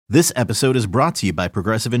This episode is brought to you by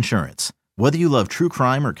Progressive Insurance. Whether you love true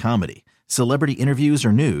crime or comedy, celebrity interviews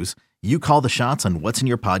or news, you call the shots on what's in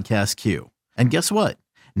your podcast queue. And guess what?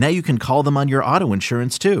 Now you can call them on your auto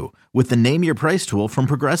insurance too with the Name Your Price tool from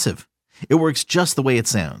Progressive. It works just the way it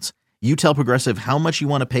sounds. You tell Progressive how much you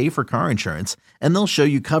want to pay for car insurance, and they'll show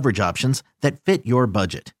you coverage options that fit your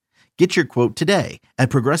budget. Get your quote today at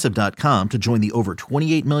Progressive.com to join the over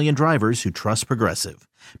 28 million drivers who trust Progressive.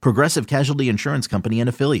 Progressive Casualty Insurance Company and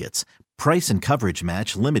Affiliates. Price and coverage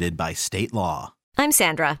match limited by state law. I'm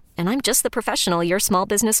Sandra, and I'm just the professional your small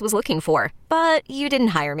business was looking for. But you didn't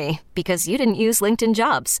hire me because you didn't use LinkedIn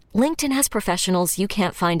Jobs. LinkedIn has professionals you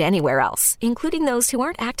can't find anywhere else, including those who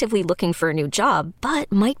aren't actively looking for a new job,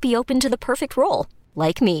 but might be open to the perfect role,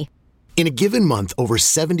 like me. In a given month, over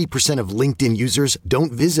 70% of LinkedIn users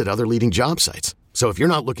don't visit other leading job sites. So if you're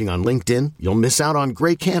not looking on LinkedIn, you'll miss out on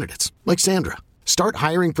great candidates like Sandra. Start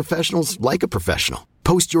hiring professionals like a professional.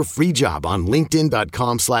 Post your free job on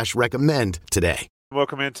linkedin.com/recommend today.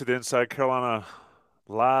 Welcome into the Inside Carolina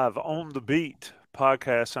Live on the Beat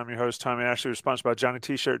podcast. I'm your host, Tommy Ashley. We're sponsored by Johnny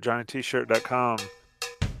T-Shirt, johnnyt-shirt.com.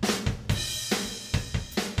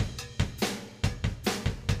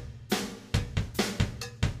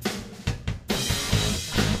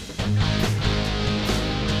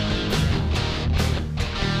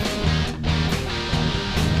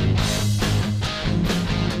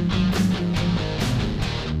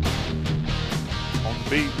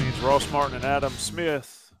 Beat means Ross Martin and Adam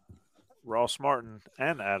Smith. Ross Martin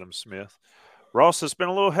and Adam Smith. Ross, it's been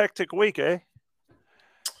a little hectic week, eh?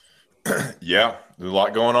 Yeah, there's a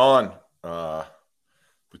lot going on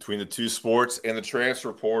between the two sports and the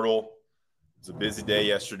transfer portal. It was a busy day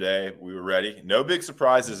yesterday. We were ready. No big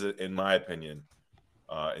surprises, in my opinion,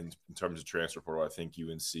 in terms of transfer portal. I think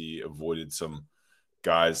UNC avoided some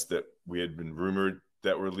guys that we had been rumored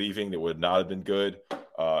that were leaving that would not have been good.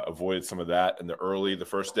 Avoided some of that in the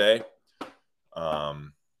first day.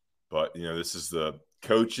 But, this is the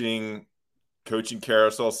coaching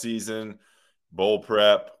carousel season, bowl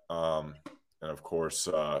prep, and, of course,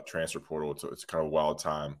 transfer portal. It's kind of a wild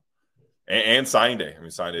time. And signing day. I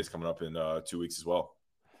mean, signing day is coming up in 2 weeks as well.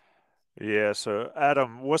 Yeah, so,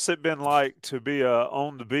 Adam, what's it been like to be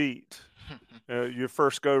on the beat, your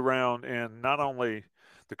first go-round in not only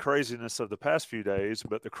the craziness of the past few days,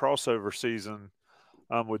 but the crossover season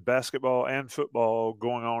with basketball and football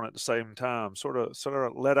going on at the same time? Sort of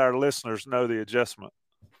let our listeners know the adjustment.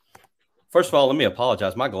 First of all, let me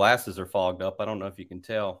apologize. My glasses are fogged up. I don't know if you can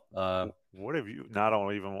tell. What have you? I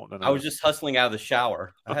don't even want to know. I was just hustling out of the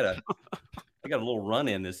shower. I got a little run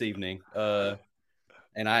in this evening, and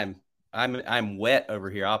I'm wet over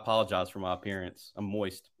here. I apologize for my appearance. I'm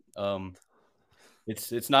moist.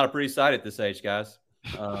 It's not a pretty sight at this age, guys.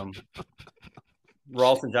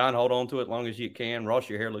 Ross and John, hold on to it as long as you can. Ross,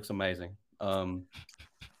 your hair looks amazing. Well,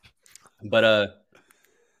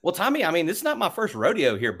 Tommy, I mean, this is not my first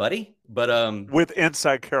rodeo here, buddy. But with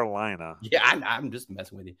Inside Carolina, yeah, I'm just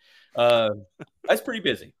messing with you. That's pretty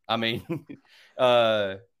busy. I mean,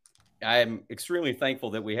 I'm extremely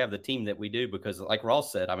thankful that we have the team that we do because, like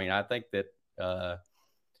Ross said, I mean, I think that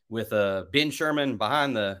with Ben Sherman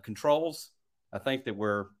behind the controls, I think that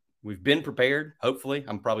we've been prepared. Hopefully,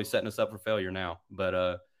 I'm probably setting us up for failure now,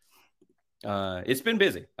 but it's been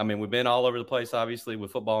busy. I mean, we've been all over the place, obviously,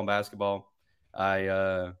 with football and basketball.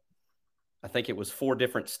 I think it was 4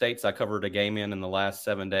 different states I covered a game in the last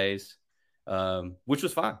 7 days, which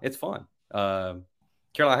was fine. It's fun. Carolina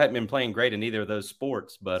hadn't been playing great in either of those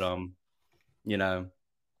sports, but we're getting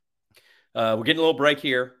a little break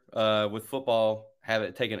here with football.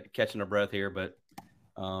 Catching our breath here, but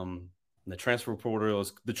the transfer portal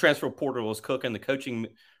is cooking. The coaching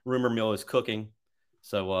rumor mill is cooking.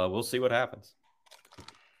 So we'll see what happens.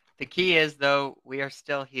 The key is, though, we are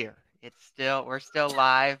still here. We're still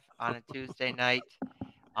live on a Tuesday night.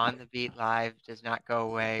 On the Beat Live does not go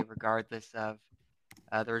away regardless of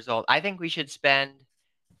the result. I think we should spend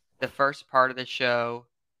the first part of the show,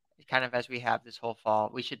 kind of as we have this whole fall.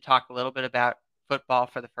 We should talk a little bit about football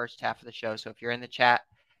for the first half of the show. So if you're in the chat,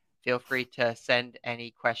 feel free to send any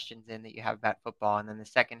questions in that you have about football. And then the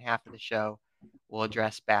second half of the show, we'll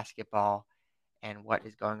address basketball and what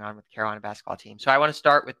is going on with the Carolina basketball team. So I want to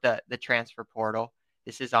start with the transfer portal.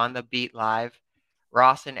 This is on the Beat Live.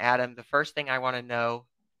 Ross and Adam, the first thing I want to know,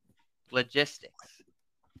 logistics.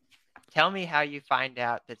 Tell me how you find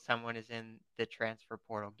out that someone is in the transfer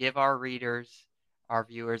portal. Give our readers, our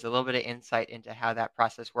viewers, a little bit of insight into how that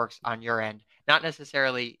process works on your end. Not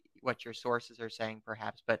necessarily what your sources are saying,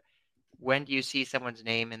 perhaps, but when do you see someone's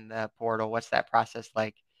name in the portal? What's that process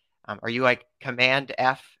like? Are you like Command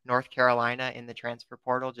F North Carolina in the transfer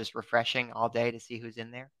portal, just refreshing all day to see who's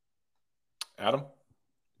in there? Adam?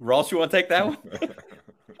 Ross, you want to take that one?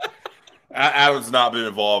 Adam's not been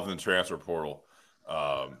involved in the transfer portal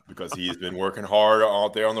because he's been working hard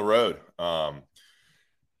out there on the road.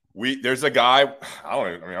 There's a guy, I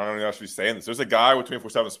don't even know if I should be saying this. There's a guy with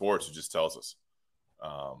 24/7 Sports who just tells us.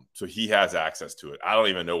 So he has access to it. I don't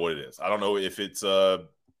even know what it is. I don't know if it's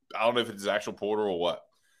his actual portal or what.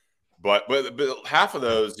 But half of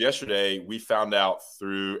those yesterday we found out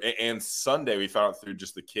through, and Sunday we found out through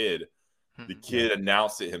just the kid. The kid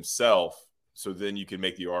announced it himself. So then you can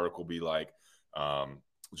make the article be like,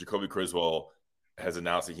 Jacoby Criswell has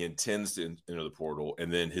announced that he intends to enter the portal,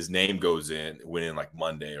 and then his name went in like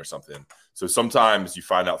Monday or something. So sometimes you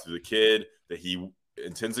find out through the kid that he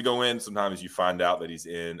intends to go in. Sometimes you find out that he's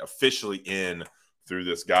officially in through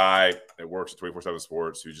this guy that works at 24/7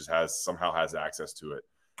 Sports who just somehow has access to it.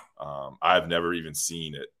 I've never even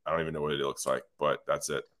seen it. I don't even know what it looks like, but that's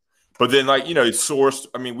it. But then, like, it's sourced.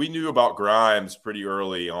 I mean, we knew about Grimes pretty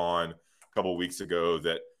early on a couple of weeks ago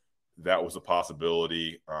that was a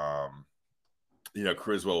possibility.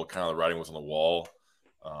 Criswell, kind of the writing was on the wall,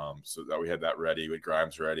 so that we had that ready. We had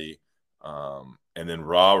Grimes ready. And then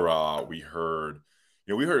Ra, we heard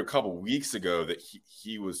a couple of weeks ago that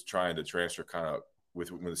he was trying to transfer kind of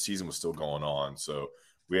when the season was still going on. So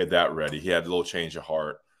we had that ready. He had a little change of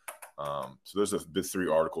heart. So there's the 3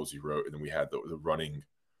 articles he wrote, and then we had the running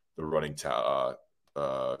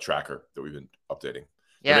tracker that we've been updating.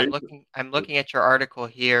 Yeah, I'm looking at your article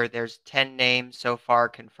here. There's 10 names so far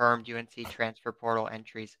confirmed UNC transfer portal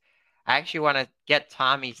entries. I actually want to get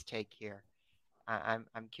Tommy's take here.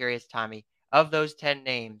 I'm curious, Tommy. Of those 10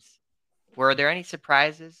 names, were there any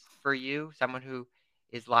surprises for you? Someone who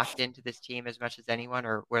is locked into this team as much as anyone,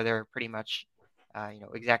 or were there pretty much,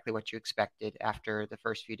 exactly what you expected after the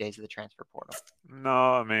first few days of the transfer portal? No,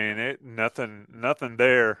 I mean, nothing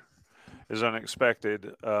there is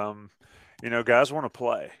unexpected. Guys want to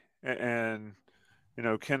play, and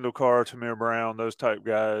Kendall Carr, Tamir Brown, those type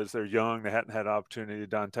guys. They're young. They hadn't had an opportunity.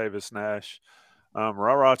 Dontavis Nash,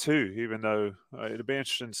 Ra too. Even though it'll be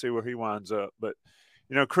interesting to see where he winds up. But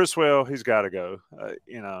Criswell, he's got to go.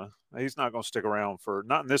 He's not going to stick around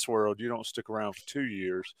not in this world. You don't stick around for 2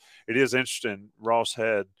 years. It is interesting. Ross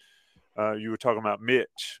had. You were talking about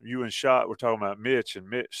Mitch. You and Schott were talking about Mitch, and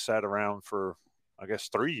Mitch sat around for, I guess,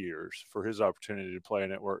 3 years for his opportunity to play,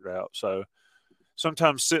 and it worked out. So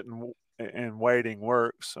sometimes sitting and waiting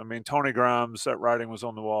works. I mean, Tony Grimes, that writing was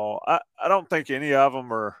on the wall. I don't think any of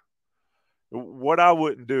them are what I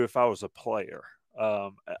wouldn't do if I was a player.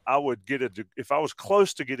 I would if I was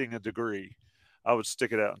close to getting a degree, I would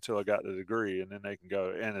stick it out until I got the degree, and then they can go.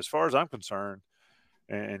 And as far as I'm concerned,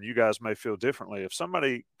 and you guys may feel differently, if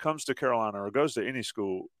somebody comes to Carolina or goes to any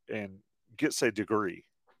school and gets a degree,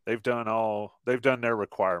 they've done their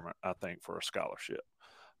requirement, I think, for a scholarship.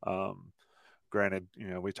 Granted,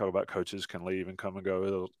 we talk about coaches can leave and come and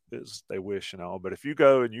go as they wish and all, but if you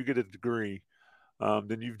go and you get a degree,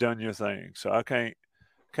 then you've done your thing. So I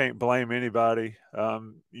can't blame anybody.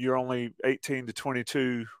 You're only 18 to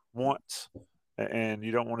 22 once, and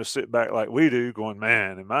you don't want to sit back like we do going,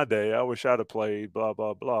 man, in my day, I wish I'd have played, blah,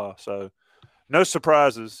 blah, blah. So no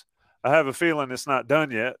surprises. I have a feeling it's not done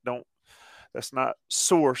yet. That's not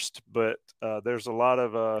sourced, but there's a lot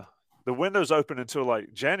of the window's open until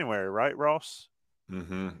like January, right, Ross?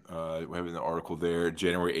 Mm-hmm. We have an article there,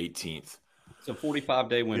 January 18th. It's a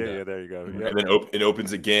 45-day window. Yeah, there you go. Yeah. And then it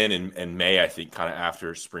opens again in May, I think, kind of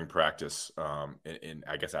after spring practice, and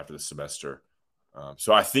I guess after the semester.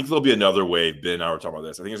 So I think there'll be another wave. Ben and I were talking about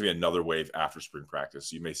this. I think there's going to be another wave after spring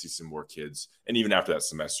practice. You may see some more kids. And even after that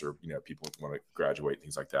semester, people want to graduate,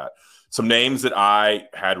 things like that. Some names that I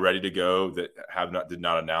had ready to go that did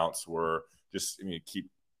not announce were just, keep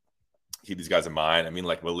these guys in mind.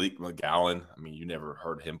 Like Malik McGowan. You never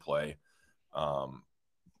heard him play.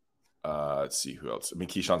 Let's see who else.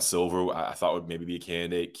 Keyshawn Silver, I thought would maybe be a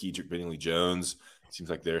candidate. Kedrick Bentley-Jones. Seems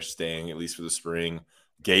like they're staying at least for the spring.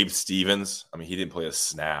 Gabe Stevens. He didn't play a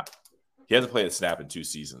snap. He hasn't played a snap in 2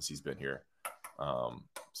 seasons he's been here.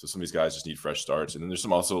 So some of these guys just need fresh starts. And then there's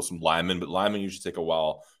also some linemen, but linemen usually take a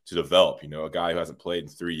while to develop. A guy who hasn't played in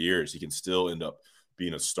 3 years, he can still end up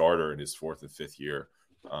being a starter in his 4th and 5th year.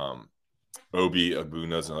 Obi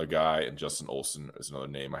Agbuna is another guy, and Justin Olson is another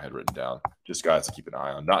name I had written down. Just guys to keep an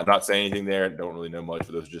eye on. Not saying anything there. Don't really know much,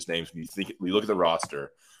 but those are just names. When you look at the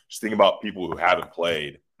roster, just think about people who haven't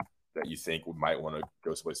played that you think might want to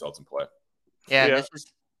go someplace else and play. Yeah. This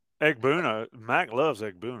is Egbuna. Mac loves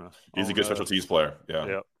Egbuna. He's a good special teams player. Yeah.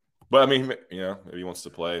 Yep. But maybe he wants to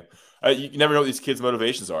play. You never know what these kids'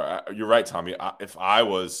 motivations are. You're right, Tommy. If I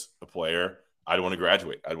was a player, I'd want to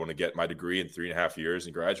graduate. I'd want to get my degree in 3.5 years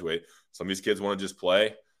and graduate. Some of these kids want to just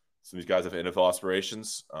play. some of these guys have NFL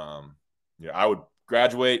aspirations. I would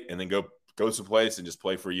graduate and then go someplace and just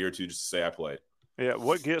play for a year or two just to say I played. Yeah,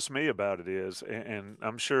 what gets me about it is, and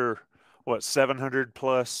I'm sure, 700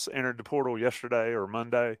 plus entered the portal yesterday or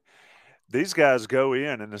Monday. These guys go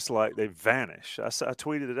in and it's like they vanish. I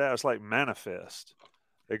tweeted it out. It's like manifest.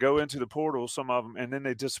 They go into the portal, some of them, and then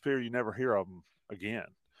they disappear. You never hear of them again.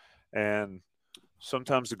 And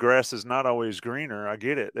sometimes the grass is not always greener. I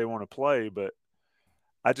get it. They want to play, but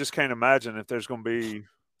I just can't imagine if there's going to be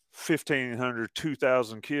 1,500,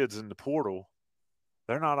 2,000 kids in the portal,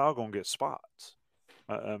 they're not all going to get spots.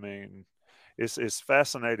 I mean, it's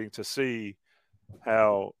fascinating to see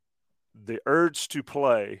how the urge to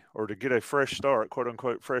play or to get a fresh start, quote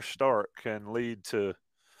unquote, fresh start, can lead to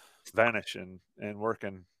vanishing and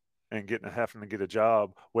working and having to get a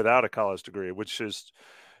job without a college degree, which is,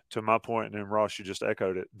 to my point, and Ross, you just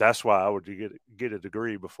echoed it. That's why I would get a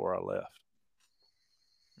degree before I left.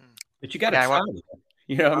 But you got to try.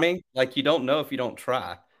 You know what I mean? Like, you don't know if you don't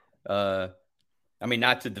try. I mean,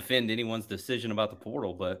 not to defend anyone's decision about the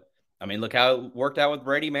portal, but I mean, look how it worked out with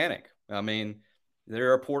Brady Manick. I mean,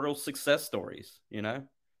 there are portal success stories, you know.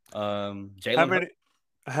 How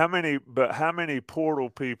many portal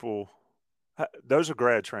people? Those are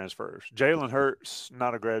grad transfers. Jalen Hurts,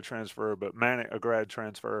 not a grad transfer, but Manick, a grad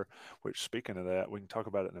transfer. Which, speaking of that, we can talk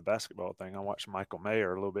about it in the basketball thing. I watched Michael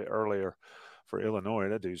Mayer a little bit earlier for Illinois.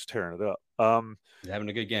 That dude's tearing it up. He's having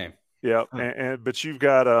a good game. Yeah, but you've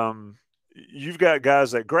got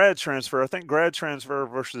guys that grad transfer. I think grad transfer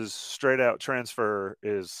versus straight out transfer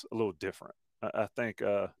is a little different. I think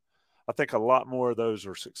a lot more of those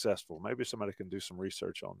are successful. Maybe somebody can do some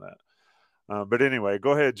research on that. But anyway,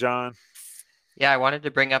 go ahead, John. Yeah, I wanted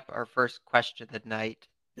to bring up our first question of the night.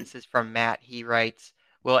 This is from Matt. He writes,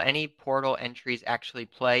 will any portal entries actually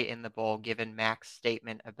play in the bowl, given Mac's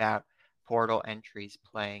statement about portal entries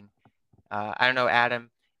playing? I don't know, Adam,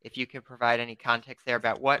 if you could provide any context there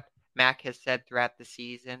about what Mac has said throughout the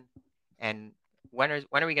season, and when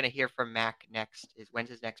are we going to hear from Mac next? When's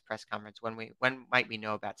his next press conference? When might we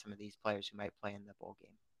know about some of these players who might play in the bowl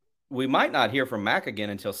game? We might not hear from Mac again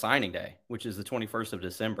until signing day, which is the 21st of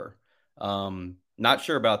December. Not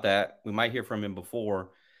sure about that. We might hear from him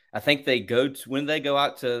before. I think when they go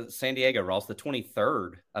out to San Diego, Ross, the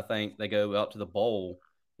 23rd, I think they go out to the bowl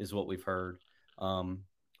is what we've heard.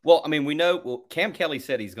 Well, I mean, we know, Cam Kelly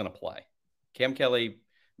said he's going to play. Cam Kelly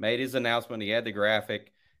made his announcement. He had the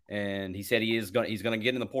graphic, and he said he's going to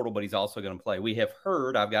get in the portal, but he's also going to play. We have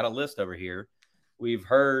heard, I've got a list over here. We've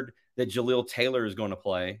heard that Jaleel Taylor is going to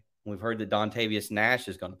play. We've heard that Dontavius Nash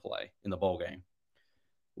is going to play in the bowl game.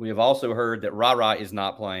 We have also heard that Ra is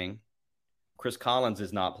not playing. Chris Collins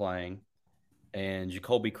is not playing. And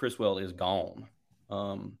Jacoby Criswell is gone.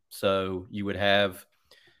 So you would have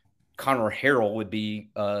Connor Harrell would be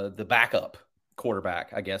the backup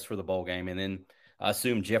quarterback, I guess, for the bowl game. And then I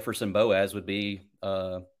assume Jefferson Boaz would be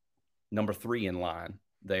number 3 in line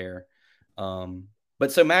there.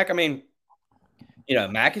 But so Mac, I mean, you know,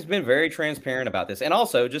 Mac has been very transparent about this. And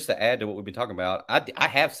also, just to add to what we've been talking about, I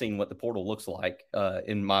have seen what the portal looks like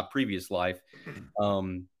in my previous life.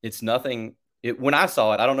 It's nothing. When I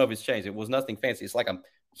saw it, I don't know if it's changed. It was nothing fancy. It's like a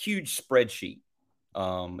huge spreadsheet.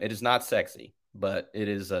 It is not sexy, but it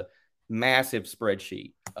is a massive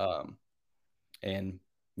spreadsheet. And,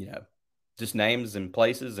 you know, just names and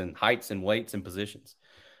places and heights and weights and positions.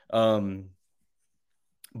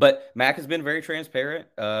 But Mac has been very transparent,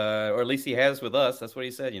 or at least he has with us. That's what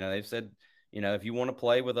he said. You know, they've said, you know, if you want to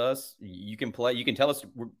play with us, you can play. You can tell us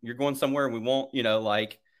you're going somewhere and we won't, you know,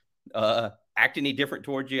 like act any different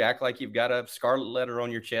towards you, act like you've got a scarlet letter on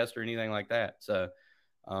your chest or anything like that. So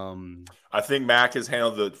I think Mac has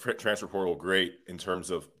handled the transfer portal great in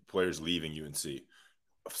terms of players leaving UNC.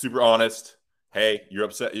 Super honest. Hey, you're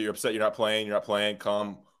upset. You're not playing.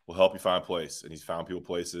 Come, we'll help you find a place. And he's found people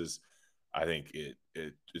places. I think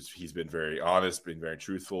he's been very honest, been very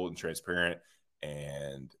truthful and transparent,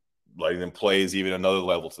 and letting them play is even another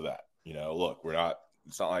level to that. You know, look,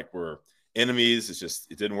 it's not like we're enemies. It's just,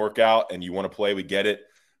 it didn't work out and you want to play, we get it,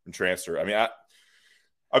 and transfer. I mean,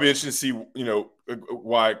 I'd be interested to see, you know,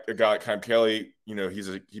 why a guy like Cam Kelly, you know,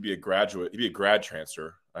 he'd be a grad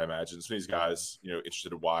transfer, I imagine. Some of these guys, you know,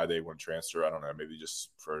 interested in why they want to transfer. I don't know, maybe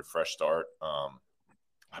just for a fresh start. I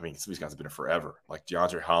mean, some of these guys have been here forever. Like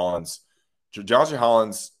DeAndre Hollins,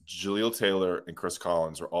 Jaleel Taylor, and Chris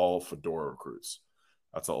Collins are all Fedora recruits.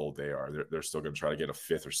 That's how old they are. They're still going to try to get a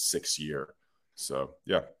 5th or 6th year. So,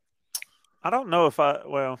 yeah. I don't know if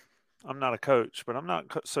I'm not a coach, but I'm not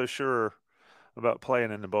so sure about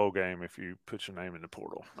playing in the bowl game if you put your name in the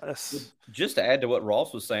portal. Just to add to what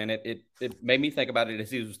Ross was saying, it made me think about it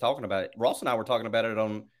as he was talking about it. Ross and I were talking about it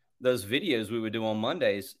on those videos we would do on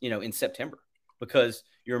Mondays, in September, because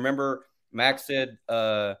you remember Max said,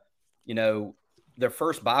 their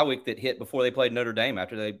first bye week that hit before they played Notre Dame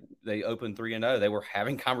after they opened 3-0, they were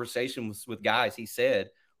having conversations with guys, he said,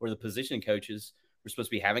 where the position coaches were supposed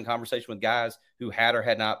to be having conversation with guys who had or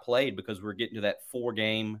had not played, because we're getting to that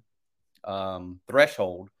 4-game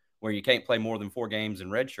threshold where you can't play more than 4 games in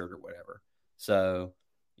redshirt or whatever. So,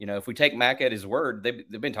 if we take Mac at his word,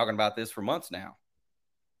 they've been talking about this for months now.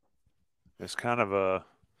 It's kind of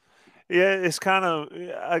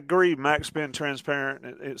I agree. Mac's been transparent.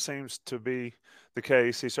 It seems to be the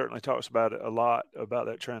case. He certainly talks about it a lot, about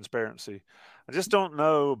that transparency. I just don't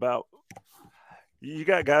know about, you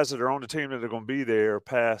got guys that are on the team that are going to be there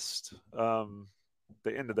past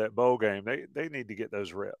the end of that bowl game. They need to get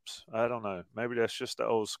those reps. I don't know. Maybe that's just the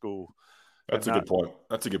old school. That's a good point.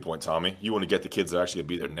 That's a good point, Tommy. You want to get the kids that are actually going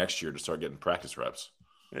to be there next year to start getting practice reps.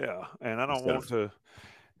 Yeah, and I don't want to.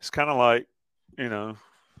 It's kind of like,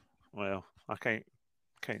 well, I can't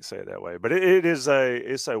say it that way, but it's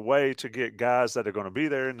a way to get guys that are going to be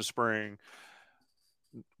there in the spring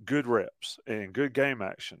good reps and good game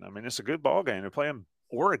action. I mean, it's a good ball game. They're playing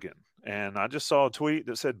Oregon, and I just saw a tweet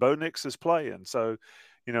that said Bo Nix is playing. So,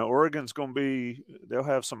 Oregon's going to they'll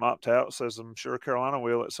have some opt-outs, as I'm sure Carolina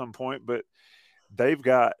will at some point, but they've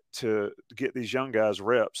got to get these young guys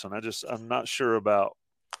reps, and I'm not sure about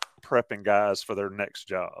prepping guys for their next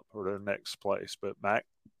job or their next place. But Mac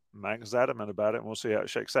is adamant about it, and we'll see how it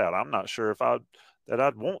shakes out. I'm not sure if I'd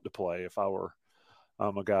want to play if I were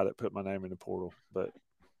a guy that put my name in the portal. But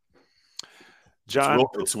John,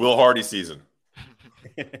 it's Will Hardy season.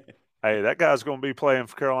 Hey, that guy's going to be playing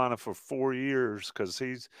for Carolina for 4 years, because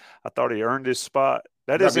I thought he earned his spot.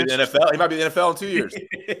 That is the NFL. He might be in the NFL in 2 years.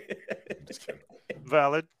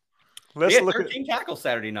 Valid. He had 13 tackles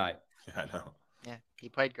Saturday night. Yeah, I know. Yeah, he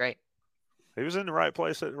played great. He was in the right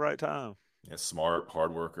place at the right time. Yeah, smart,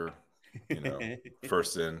 hard worker.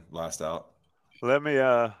 First in, last out. Let me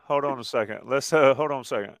hold on a second. Let's hold on a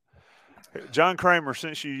second. John Kramer,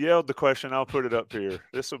 since you yelled the question, I'll put it up here.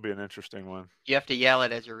 This will be an interesting one. You have to yell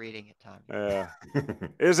it as you're reading it, Tom. Yeah.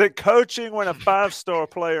 Is it coaching when a 5-star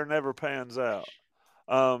player never pans out?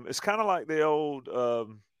 It's kind of like the old,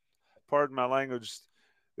 pardon my language,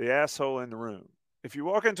 the asshole in the room. If you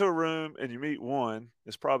walk into a room and you meet one,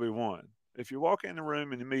 it's probably one. If you walk in the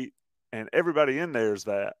room and you meet and everybody in there is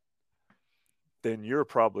that, then you're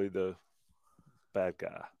probably the bad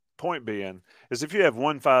guy. Point being is, if you have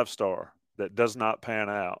one 5-star that does not pan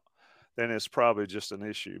out, then it's probably just an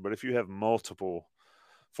issue. But if you have multiple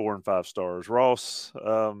 4 and 5 stars, Ross,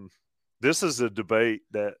 this is a debate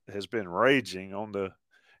that has been raging on the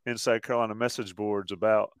Inside Carolina message boards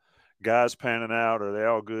about guys panning out. Are they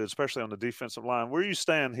all good, especially on the defensive line? Where you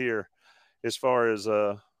stand here as far as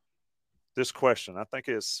this question? I think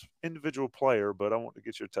it's individual player, but I want to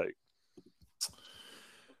get your take.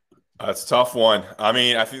 It's a tough one. I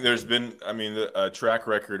mean, I think there's been, a track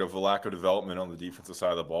record of a lack of development on the defensive side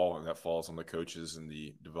of the ball, and that falls on the coaches and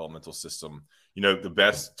the developmental system. The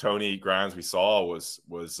best Tony Grimes we saw was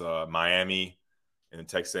Miami and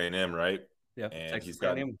Texas A&M, right? Yeah, and Texas he's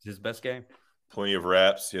got A&M, his best game. Plenty of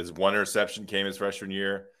reps. His 1 interception came his freshman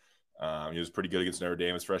year. He was pretty good against Notre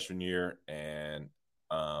Dame his freshman year, and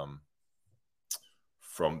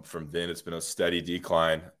from then it's been a steady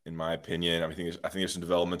decline, in my opinion. I think there's some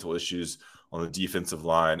developmental issues on the defensive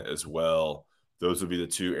line as well. Those would be the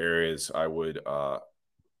 2 areas I would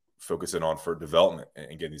focus in on for development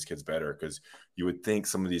and getting these kids better, because you would think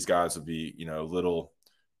some of these guys would be, a little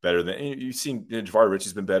better than you've seen. Jahvaree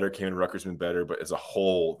Ritchie's been better, Kamen Rucker's been better, but as a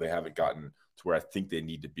whole, they haven't gotten to where I think they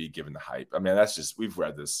need to be given the hype. I mean, that's just, we've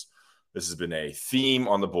read this. This has been a theme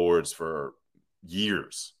on the boards for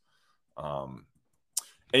years.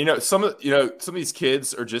 And some of these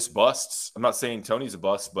kids are just busts. I'm not saying Tony's a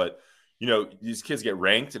bust, but these kids get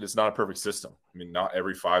ranked, and it's not a perfect system. I mean, not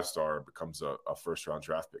every 5-star becomes a first-round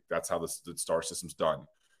draft pick. That's how the star system's done.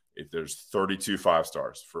 If there's 32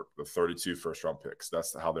 5-stars for the 32 first-round picks,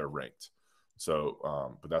 that's how they're ranked.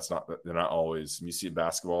 So, but they're not always. You see it in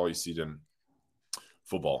basketball, you see it in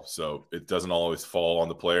football. So it doesn't always fall on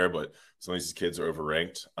the player, but some of these kids are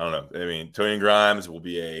overranked. I don't know. I mean, Tony Grimes will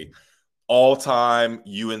be a all-time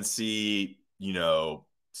UNC,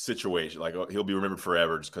 situation. Like, he'll be remembered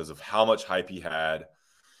forever just because of how much hype he had.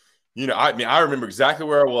 I remember exactly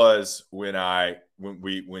where I was when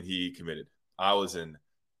he committed. I was in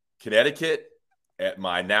Connecticut at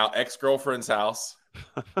my now ex-girlfriend's house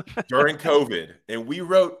during COVID, and we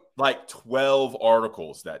wrote like 12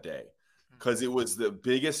 articles that day because it was the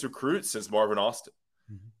biggest recruit since Marvin Austin.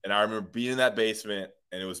 And I remember being in that basement,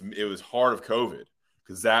 and it was heart of COVID,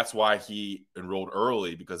 because that's why he enrolled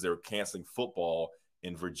early, because they were canceling football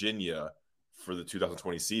in Virginia for the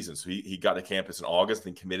 2020 season. So he got to campus in August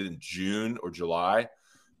and committed in June or July.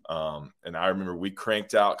 And I remember we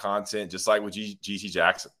cranked out content just like with GT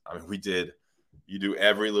Jackson. I mean, you do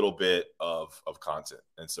every little bit of content.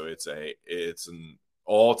 And so it's an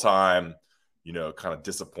all-time, kind of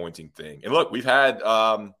disappointing thing. And look, we've had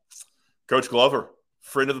Coach Glover,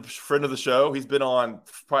 friend of the show. He's been on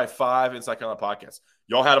probably 5 Inside Carolina podcasts.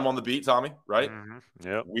 Y'all had him on the beat, Tommy, right? Mm-hmm.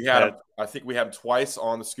 Yep. We had him, I think we had him twice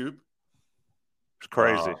on the Scoop. It's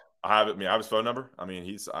crazy. I have his phone number. I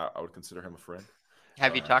mean, I would consider him a friend.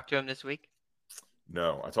 Have you talked to him this week?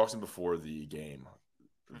 No, I talked to him before the game,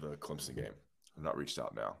 the Clemson game. I've not reached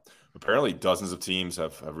out now. Apparently, dozens of teams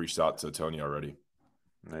have reached out to Tony already.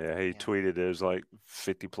 Yeah, he tweeted there's like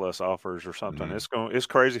 50+ offers or something. Mm-hmm. It's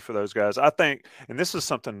crazy for those guys. I think, and this is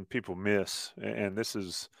something people miss, and this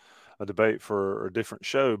is a debate for a different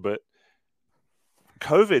show, but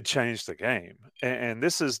COVID changed the game. And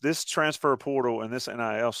this transfer portal and this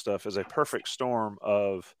NIL stuff is a perfect storm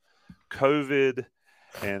of COVID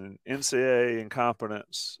and NCAA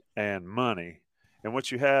incompetence and money. And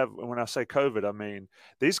what you have, when I say COVID, I mean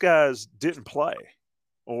these guys didn't play,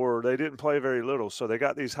 or they didn't play very little, so they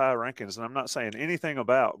got these high rankings. And I'm not saying anything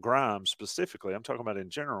about Grimes specifically. I'm talking about in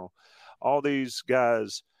general. All these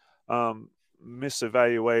guys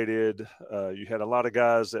misevaluated. You had a lot of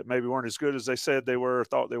guys that maybe weren't as good as they said they were,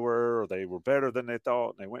 thought they were, or they were better than they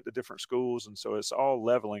thought, and they went to different schools. And so it's all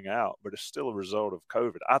leveling out, but it's still a result of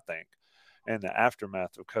COVID, I think, and the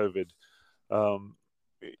aftermath of COVID. And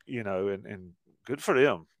good for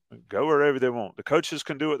them. Go wherever they want. The coaches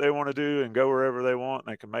can do what they want to do and go wherever they want,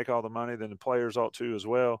 and they can make all the money. Then the players ought to as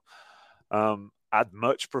well. I'd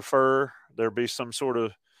much prefer there be some sort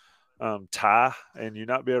of tie and you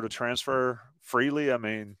not be able to transfer freely. I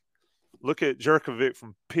mean, look at Jerkovic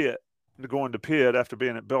from Pitt going to Pitt after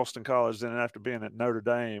being at Boston College, then after being at Notre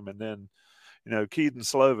Dame, and then Keaton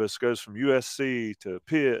Slovis goes from USC to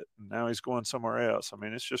Pitt, and now he's going somewhere else. I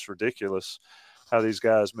mean, it's just ridiculous how these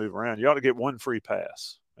guys move around. You ought to get one free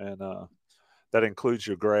pass, and that includes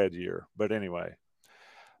your grad year. But anyway,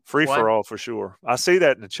 free for all for sure. I see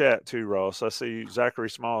that in the chat too, Ross. I see Zachary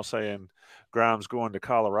Small saying Grimes going to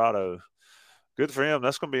Colorado. Good for him.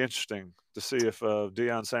 That's going to be interesting to see if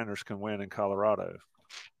Deion Sanders can win in Colorado.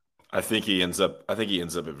 I think he ends up at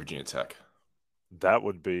Virginia Tech. That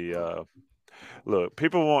would be look,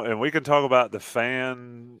 people want, and we can talk about the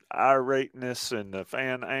fan irateness and the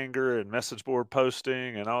fan anger and message board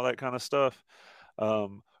posting and all that kind of stuff.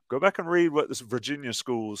 Go back and read what the Virginia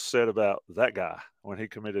schools said about that guy when he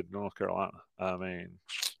committed to North Carolina. I mean,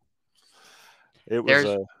 it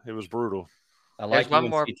was brutal. I like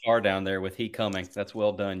UNC Tar down there with he coming. That's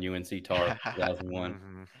well done, UNC Tar 2001.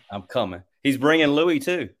 Mm-hmm. I'm coming. He's bringing Louis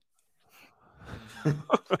too.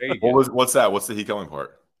 What's that? What's the he coming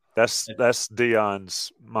part? That's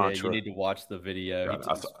Deion's mantra. Yeah, you need to watch the video.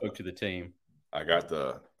 He spoke to the team. I got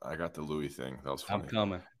the Louis thing. That was funny. I'm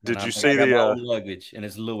coming. Did you see the luggage? And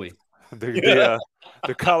it's Louis. The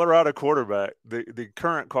Colorado quarterback, the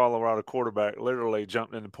current Colorado quarterback, literally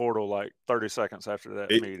jumped in the portal like 30 seconds after that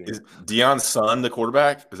meeting. Is Deion's son the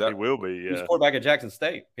quarterback? Is that he will be? Yeah, he's quarterback at Jackson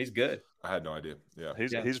State. He's good. I had no idea. Yeah,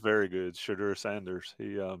 he's very good. Shedeur Sanders.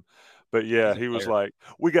 He was like,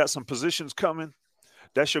 "We got some positions coming.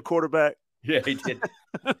 That's your quarterback." Yeah, he did.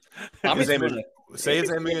 Say his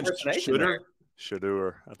name again.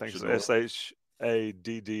 Shedeur. I think it's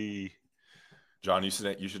SHADD. John, you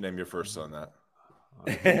should name your first son that.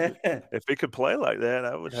 If he could play like that,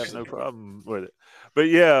 I would have no problem with it. But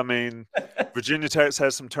yeah, I mean, Virginia Tech's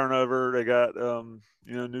had some turnover. They got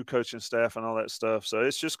new coaching staff and all that stuff. So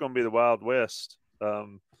it's just going to be the Wild West.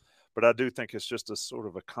 But I do think it's just a sort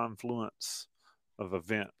of a confluence of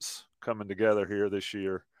events coming together here this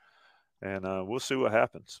year, and we'll see what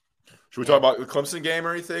happens. Should we talk about the Clemson game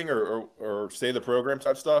or anything, or stay the program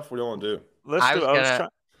type stuff? What do you want to do?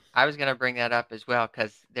 I was gonna bring that up as well,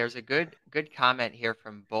 because there's a good comment here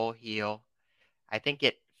from Bull Heel. I think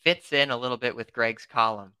it fits in a little bit with Greg's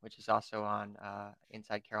column, which is also on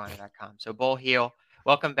InsideCarolina.com. So Bull Heel,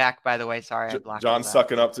 welcome back, by the way. Sorry, I blocked John's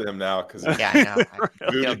sucking up to him now because I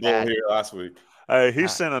know. Bull here last week. Hey, he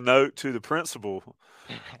sent a note to the principal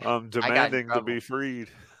demanding to be freed.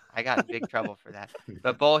 I got in big trouble for that.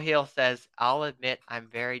 But Bull Heel says, I'll admit I'm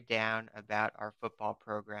very down about our football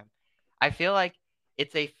program. I feel like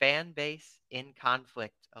it's a fan base in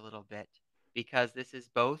conflict a little bit, because this is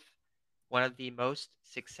both one of the most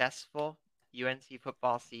successful UNC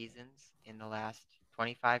football seasons in the last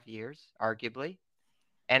 25 years, arguably.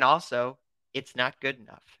 And also, it's not good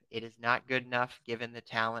enough. It is not good enough given the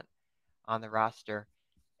talent on the roster.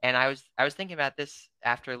 And I was thinking about this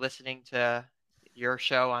after listening to your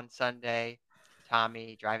show on Sunday,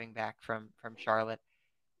 Tommy, driving back from Charlotte,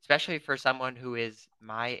 especially for someone who is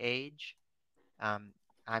my age. I'm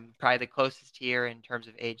probably the closest here in terms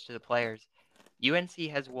of age to the players. UNC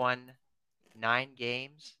has won 9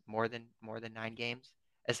 games, more than 9 games,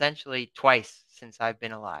 essentially twice since I've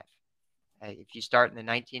been alive. If you start in the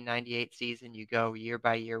 1998 season, you go year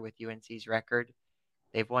by year with UNC's record.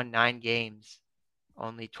 They've won 9 games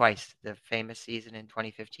only twice, the famous season in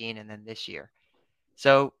 2015 and then this year.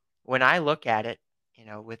 So when I look at it,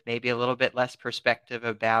 with maybe a little bit less perspective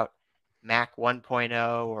about Mac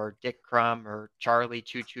 1.0 or Dick Crum or Charlie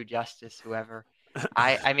Choo Choo Justice, whoever,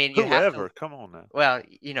 I mean, you have to, come on now. well,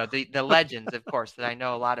 the legends, of course, that I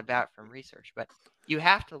know a lot about from research, but you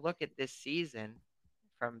have to look at this season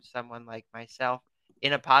from someone like myself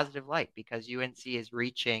in a positive light because UNC is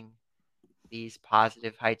reaching these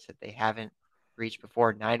positive heights that they haven't reached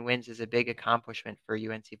before. 9 wins is a big accomplishment for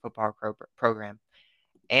UNC football program.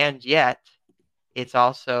 And yet it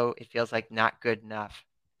feels like not good enough.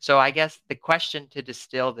 So I guess the question to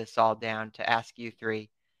distill this all down to ask you three,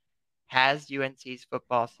 has UNC's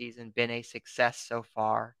football season been a success so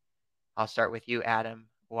far? I'll start with you, Adam.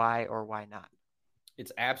 Why or why not?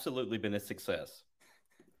 It's absolutely been a success.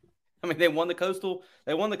 I mean, they won the Coastal,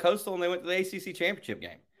 and they went to the ACC championship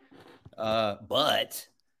game.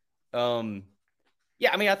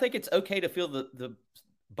 Yeah, I mean, I think it's okay to feel the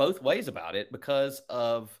both ways about it because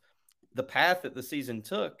of the path that the season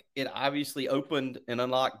took. It obviously opened and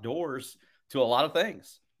unlocked doors to a lot of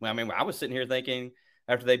things. I mean, I was sitting here thinking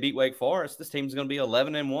after they beat Wake Forest, this team's going to be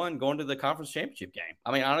 11-1 going to the conference championship game.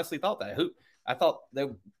 I mean, I honestly thought that. I thought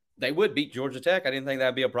they would beat Georgia Tech. I didn't think that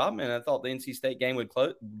would be a problem, and I thought the NC State game would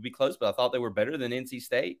be close, but I thought they were better than NC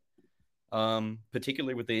State,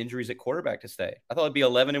 particularly with the injuries at quarterback to stay. I thought it'd be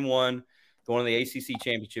 11-1 going to the ACC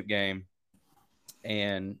championship game,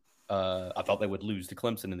 and I thought they would lose to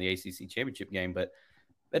Clemson in the ACC championship game, but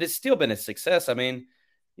it's still been a success. I mean,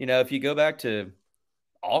 if you go back to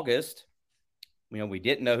August, we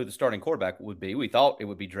didn't know who the starting quarterback would be. We thought it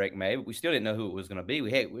would be Drake May, but we still didn't know who it was going to be.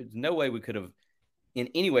 There's no way we could have in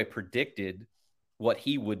any way predicted what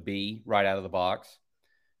he would be right out of the box.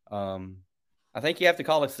 I think you have to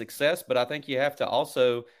call it success, but I think you have to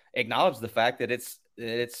also acknowledge the fact that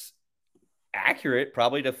it's accurate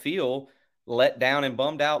probably to feel let down and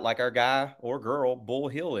bummed out like our guy or girl Bull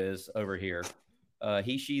Hill is over here.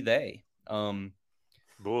 He, she, they.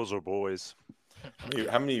 Bulls or boys?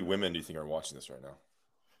 How many women do you think are watching this right now?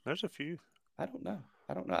 There's a few. I don't know.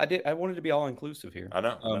 I wanted to be all inclusive here. I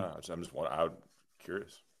know. I'm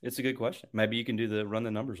curious. It's a good question. Maybe you can run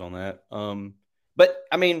the numbers on that. But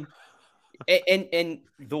I mean, and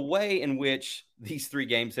the way in which these 3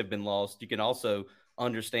 games have been lost, you can also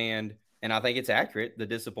understand, and I think it's accurate, the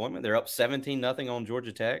disappointment. They're up 17-0 on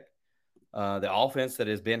Georgia Tech. The offense that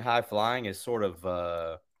has been high flying is sort of,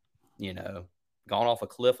 gone off a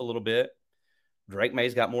cliff a little bit. Drake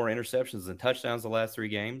May's got more interceptions than touchdowns the last 3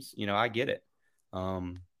 games. I get it.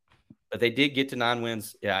 But they did get to 9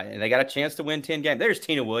 wins. Yeah, and they got a chance to win 10 games. There's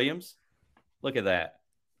Tina Williams. Look at that.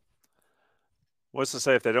 What's to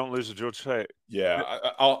say if they don't lose to Georgia Tech? Yeah,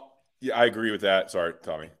 I agree with that. Sorry,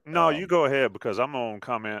 Tommy. No, you go ahead because I'm going to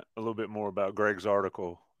comment a little bit more about Greg's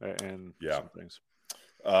article and some things.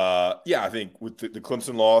 I think with the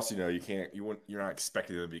Clemson loss, you're not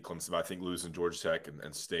expecting them to beat Clemson. But I think losing Georgia Tech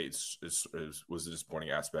and State was a disappointing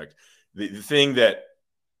aspect. The thing that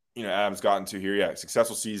Adam's gotten to here,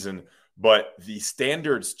 successful season, but the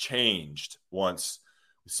standards changed once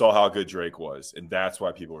we saw how good Drake was, and that's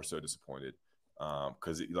why people were so disappointed.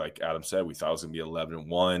 Because, like Adam said, we thought it was going to be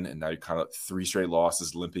 11-1, and now you kind of 3 straight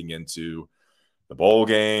losses limping into the bowl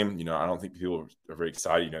game. I don't think people are very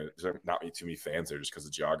excited. There's not too many fans there just because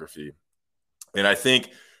of geography. And I think,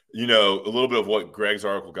 a little bit of what Greg's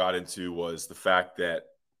article got into was the fact that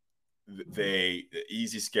the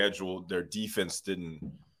easy schedule, their defense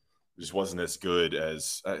just wasn't as good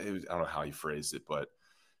as I don't know how he phrased it, but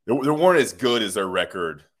they weren't as good as their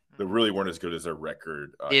record. They really weren't as good as their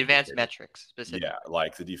record. The advanced metrics, specifically. Yeah,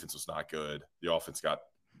 like the defense was not good. The offense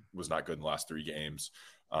was not good in the last 3 games.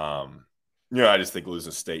 I just think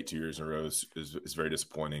losing State 2 years in a row is very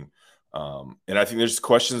disappointing. And I think there's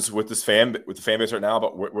questions with the fan base right now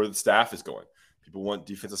about where the staff is going. People want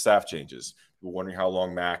defensive staff changes. People wondering how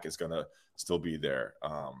long Mac is going to still be there.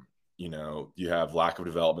 You have lack of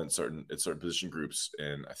development in certain position groups,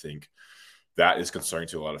 and I think that is concerning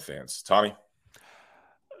to a lot of fans. Tommy?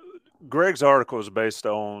 Greg's article is based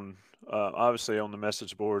on, obviously, on the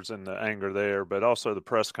message boards and the anger there, but also the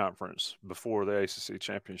press conference before the ACC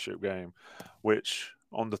championship game, which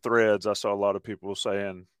on the threads, I saw a lot of people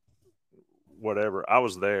saying whatever. I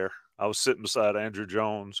was there. I was sitting beside Andrew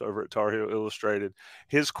Jones over at Tar Heel Illustrated.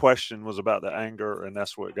 His question was about the anger, and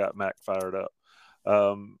that's what got Mac fired up.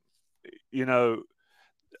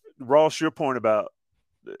 Ross, your point about,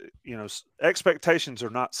 expectations are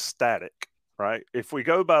not static, right? If we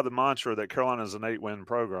go by the mantra that Carolina is an 8-win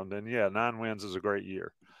program, then 9 wins is a great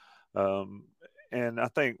year. And I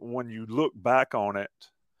think when you look back on it,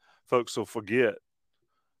 folks will forget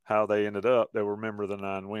how they ended up. They'll remember the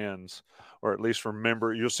 9 wins, or at least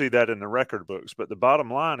remember, you'll see that in the record books. But the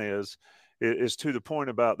bottom line is to the point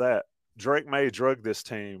about that, Drake May drugged this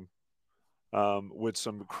team with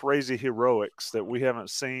some crazy heroics that we haven't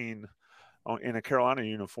seen in a Carolina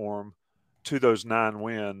uniform to those 9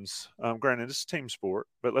 wins. Granted, it's a team sport,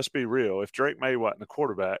 but let's be real. If Drake May wasn't the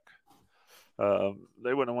quarterback,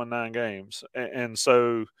 they wouldn't have won 9 games. And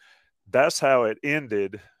so that's how it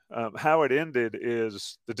ended. How it ended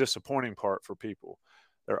is the disappointing part for people.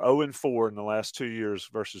 They're 0-4 in the last 2 years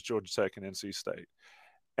versus Georgia Tech and NC State.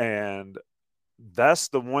 And that's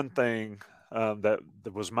the one thing that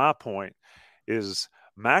was my point is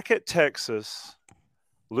Mac at Texas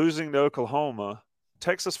losing to Oklahoma.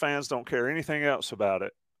 Texas fans don't care anything else about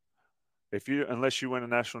it unless you win a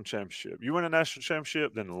national championship. You win a national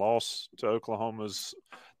championship, then loss to Oklahoma's,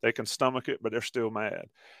 they can stomach it, but they're still mad.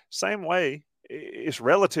 Same way, it's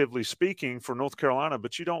relatively speaking for North Carolina,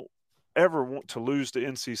 but you don't ever want to lose to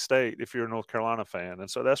NC State if you're a North Carolina fan. And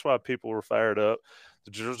so that's why people were fired up.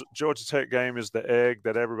 The Georgia Tech game is the egg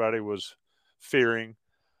that everybody was fearing.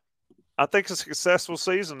 I think it's a successful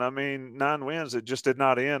season. I mean, 9 wins, it just did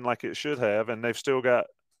not end like it should have. And there's still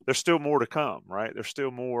more to come, right? There's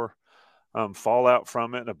still more fallout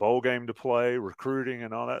from it and a bowl game to play, recruiting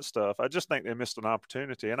and all that stuff. I just think they missed an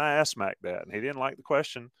opportunity. And I asked Mac that, and he didn't like the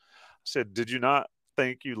question. I said, did you not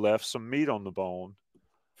think you left some meat on the bone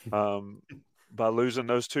by losing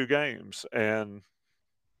those 2 games? And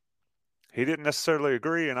he didn't necessarily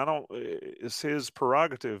agree, and it's his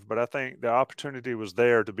prerogative, but I think the opportunity was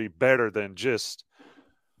there to be better than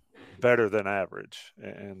average.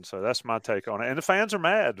 And so that's my take on it. And the fans are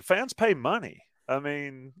mad. The fans pay money. I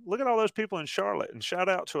mean, look at all those people in Charlotte, and shout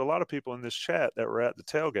out to a lot of people in this chat that were at the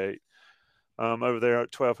tailgate over there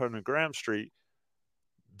at 1200 Graham Street.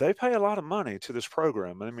 They pay a lot of money to this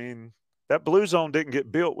program. I mean, that Blue Zone didn't get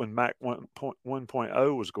built when Mac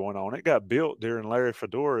 1.0 was going on. It got built during Larry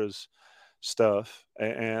Fedora's stuff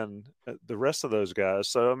and the rest of those guys.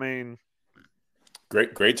 So, I mean,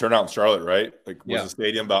 great turnout in Charlotte, right? Like, was the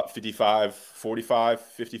stadium about 55, 45,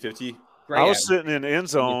 50-50? I was sitting in the end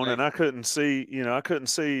zone and I couldn't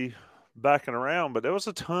see backing around, but there was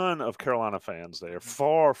a ton of Carolina fans there,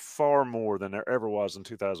 far, far more than there ever was in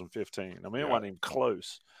 2015. I mean, it wasn't even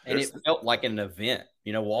close. And it felt like an event,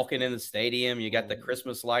 walking in the stadium, you got the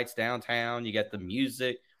Christmas lights downtown, you got the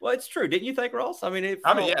music. Well, it's true. Didn't you think, Ross? I mean, it's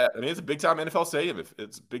a big time NFL stadium.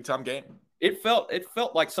 It's a big time game. It felt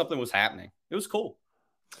like something was happening. It was cool.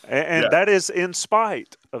 And that is in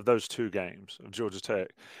spite of those 2 games of Georgia Tech.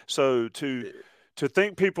 So to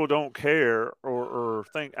think people don't care or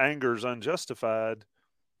think anger is unjustified,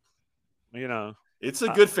 It's a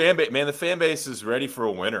good fan base, man. The fan base is ready for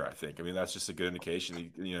a winner, I think. I mean, that's just a good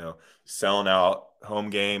indication. Selling out home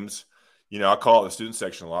games. I call it the student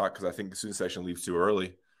section a lot because I think the student section leaves too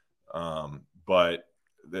early. But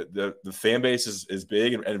the fan base is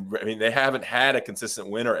big, and I mean, they haven't had a consistent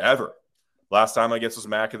winner ever. Last time, I guess, was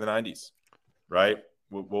Mac in the 90s, right?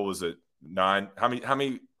 What was it? 9? How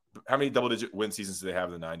many double-digit win seasons do they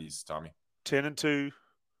have in the 90s, Tommy? 10-2,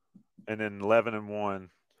 and then 11-1.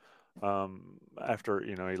 After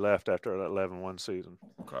he left after that 11-1 season.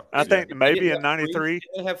 Okay. I think maybe in '93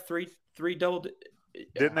 they have three double.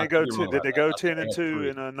 Didn't they go to? Did they go 10-2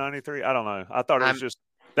 in '93? I don't know. I thought it was just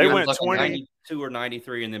they went 20, 92 or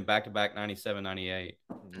 93, and then back to back 97, 98.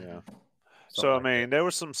 Yeah. So I mean, there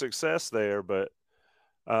was some success there, but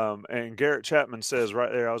and Garrett Chapman says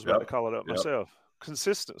right there, I was about to call it up myself.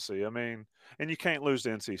 Consistency. I mean, and you can't lose to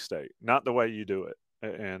NC State, not the way you do it,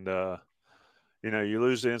 and. You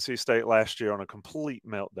lose to NC State last year on a complete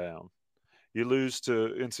meltdown. You lose to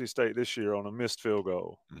NC State this year on a missed field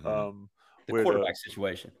goal. The quarterback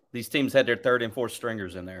situation. These teams had their 3rd and 4th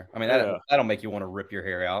stringers in there. I mean, that'll make you want to rip your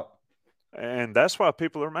hair out. And that's why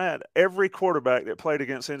people are mad. Every quarterback that played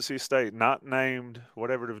against NC State, not named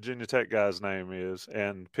whatever the Virginia Tech guy's name is,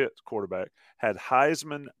 and Pitt quarterback, had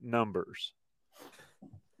Heisman numbers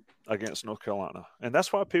against North Carolina. And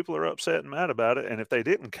that's why people are upset and mad about it. And if they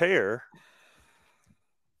didn't care –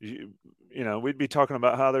 we'd be talking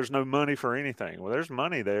about how there's no money for anything. Well, there's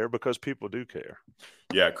money there because people do care.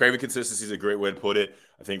 Yeah, craving consistency is a great way to put it.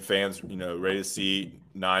 I think fans, ready to see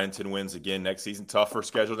 9 and 10 wins again next season. Tougher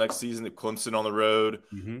schedule next season. Clemson on the road,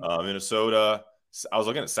 Minnesota. I was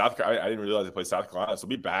looking at South Carolina. I didn't realize they played South Carolina. So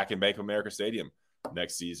we'll be back in Bank of America Stadium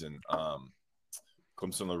next season.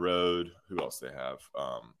 Clemson on the road. Who else they have?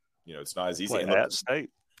 It's not as easy. At State,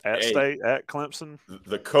 at Clemson.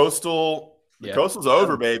 The Coastal's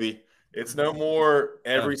over, baby. It's no more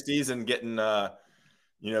every season getting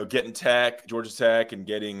getting Tech, Georgia Tech, and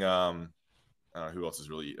getting who else is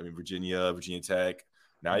really? Virginia Tech.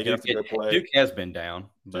 Now you have to go play. Duke has been down.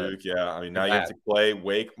 Duke, yeah. Now you have to play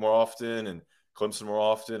Wake more often and Clemson more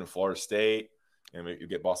often and Florida State. And you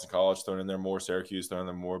get Boston College thrown in there more, Syracuse thrown in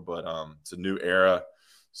there more. But it's a new era.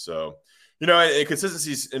 So, and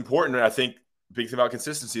consistency is important. And I think the big thing about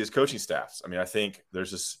consistency is coaching staffs. I think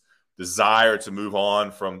there's this desire to move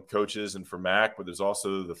on from coaches and from Mac, but there's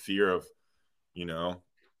also the fear of,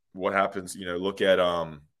 what happens. Look at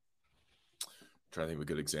I'm trying to think of a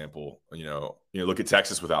good example. Look at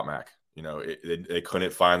Texas without Mac. They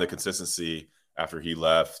couldn't find the consistency after he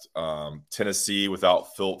left. Tennessee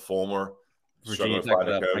without Phil Fulmer. Virginia Tech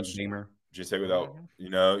without Frank Beamer. Virginia Tech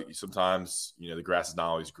without, sometimes, the grass is not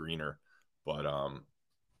always greener, but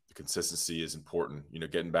the consistency is important.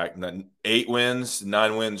 Getting back 8 wins,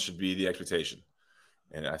 9 wins should be the expectation.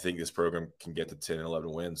 And I think this program can get to 10 and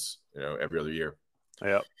 11 wins, every other year.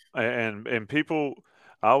 Yeah. And people,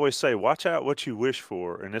 I always say, watch out what you wish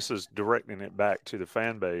for. And this is directing it back to the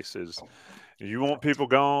fan base is you want people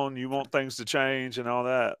gone, you want things to change and all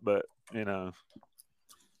that. But,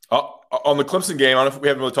 on the Clemson game, I don't know if we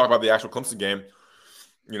haven't really talked about the actual Clemson game.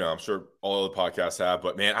 I'm sure all other podcasts have,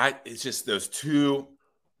 but man, it's just those 2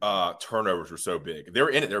 turnovers were so big. They were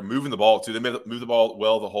in it. They were moving the ball too. They moved the ball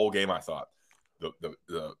well the whole game, I thought.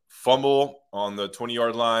 The fumble on the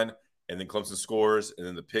 20-yard line, and then Clemson scores, and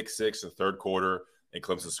then the pick 6 in the third quarter, and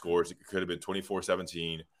Clemson scores. It could have been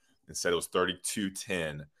 24-17. Instead, it was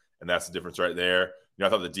 32-10, and that's the difference right there. I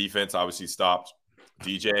thought the defense obviously stopped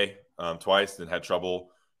DJ twice and had trouble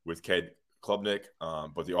with Cade Klubnik,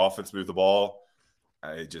 but the offense moved the ball.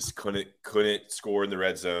 I just couldn't score in the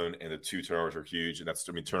red zone, and the 2 turnovers are huge.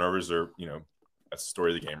 And turnovers are, that's the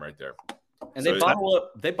story of the game right there. And they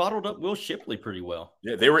bottled up Will Shipley pretty well.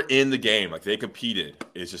 Yeah, they were in the game. They competed.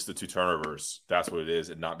 It's just the 2 turnovers. That's what it is,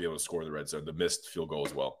 and not be able to score in the red zone. The missed field goal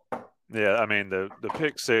as well. Yeah, the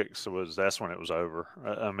pick 6 that's when it was over.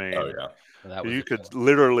 Oh, yeah. You could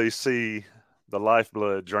literally see the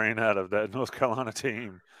lifeblood drain out of that North Carolina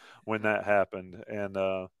team when that happened. And,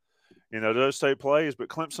 those type plays, but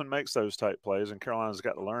Clemson makes those type plays, and Carolina's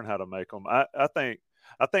got to learn how to make them. I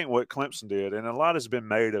think what Clemson did, and a lot has been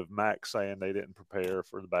made of Mac saying they didn't prepare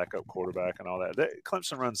for the backup quarterback and all that.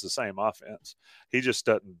 Clemson runs the same offense. He just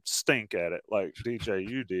doesn't stink at it like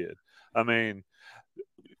DJU did. I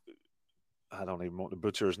don't even want to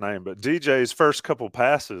butcher his name, but DJ's first couple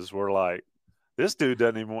passes were like, this dude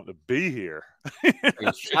doesn't even want to be here. He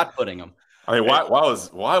was shot putting him.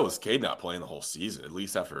 Why was Cade not playing the whole season, at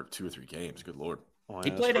least after 2 or 3 games? Good Lord. Well,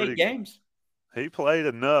 he played 8 games. He played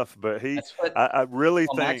enough, but I really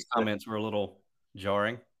think Mac's comments were a little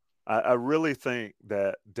jarring. I really think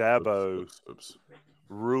that Dabo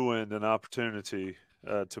ruined an opportunity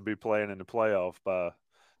to be playing in the playoff by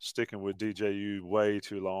sticking with DJU way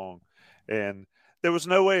too long. And there was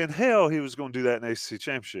no way in hell he was going to do that in the ACC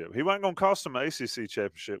championship. He wasn't going to cost him an ACC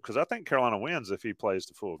championship because I think Carolina wins if he plays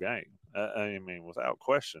the full game. Without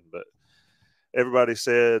question. But everybody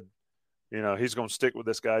said, he's going to stick with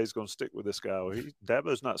this guy. He's going to stick with this guy. Well,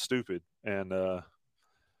 Dabo's not stupid. And,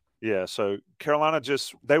 so Carolina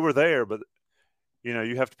they were there, but,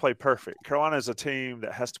 you have to play perfect. Carolina is a team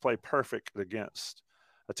that has to play perfect against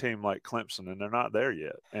a team like Clemson, and they're not there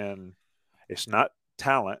yet. And it's not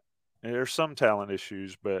talent. There's some talent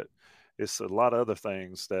issues, but it's a lot of other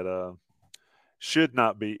things that should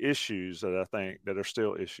not be issues that I think that are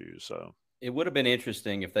still issues. So it would have been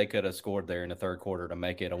interesting if they could have scored there in the third quarter to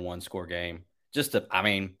make it a 1-score game.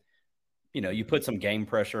 You put some game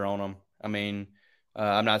pressure on them.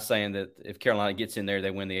 I'm not saying that if Carolina gets in there, they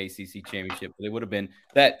win the ACC championship. But it would have been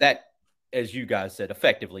that, as you guys said,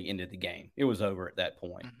 effectively ended the game. It was over at that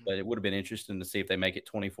point. But it would have been interesting to see if they make it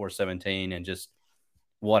 24-17 and just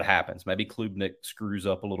what happens. Maybe Klubnik screws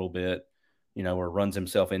up a little bit, or runs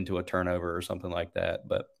himself into a turnover or something like that.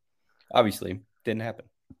 But obviously didn't happen.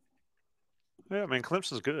 Yeah,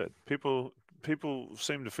 Clemson's good. People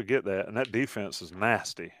seem to forget that, and that defense is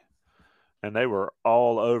nasty. And they were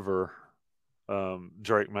all over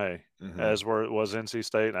Drake May, as was NC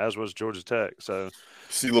State, as was Georgia Tech. So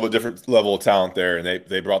see a little different level of talent there, and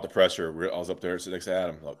they brought the pressure. I was up there next to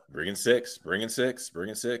Adam, like, bring in six,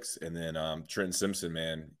 and then Trenton Simpson,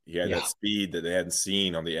 man, he had that speed that they hadn't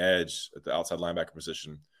seen on the edge at the outside linebacker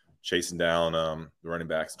position, chasing down the running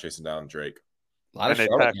backs, chasing down Drake. A lot of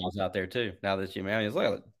Charlotte guys out there too. Now that you man, it's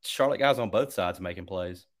like Charlotte guys on both sides making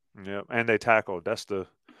plays. Yeah, and they tackled. That's the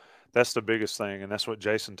biggest thing, and that's what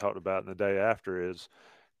Jason talked about in the day after. Is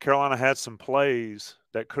Carolina had some plays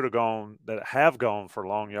that have gone for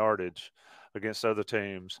long yardage against other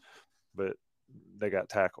teams, but they got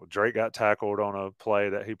tackled. Drake got tackled on a play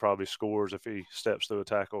that he probably scores if he steps through a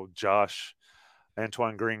tackle.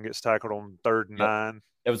 Antoine Green gets tackled on 3rd and 9.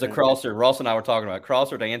 It was a crosser. Ross and I were talking about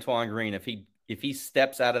crosser to Antoine Green. If he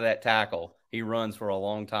steps out of that tackle, he runs for a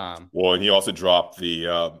long time. Well, and he also dropped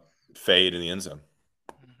the fade in the end zone.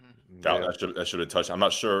 That should have touched. I'm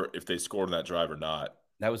not sure if they scored on that drive or not.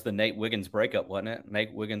 That was the Nate Wiggins breakup, wasn't it?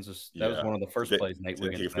 Nate Wiggins was one of the first plays Nate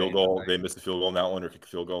Wiggins kick a field goal. They missed the field goal on that one, or kick a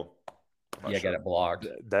field goal. Got it blocked.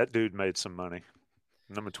 That dude made some money.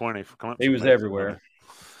 Number 20 for Clemson. He was everywhere.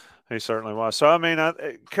 He certainly was. So I mean,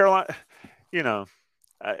 Carolina,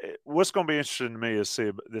 what's going to be interesting to me is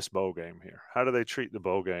see this bowl game here. How do they treat the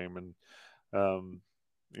bowl game? And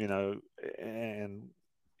and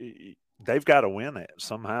they've got to win it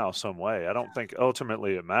somehow, some way. I don't think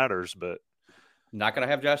ultimately it matters, but not going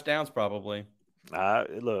to have Josh Downs probably.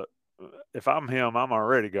 Look, if I'm him, I'm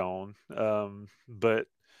already gone. But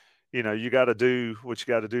you got to do what you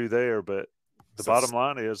got to do there. But the bottom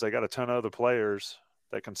line is they got a ton of other players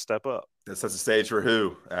that can step up. That sets the stage for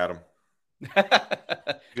who, Adam?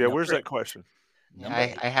 Yeah, where's that question? I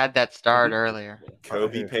had that start earlier.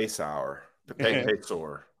 Kobe Paysour.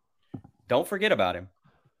 Paysour. Don't forget about him.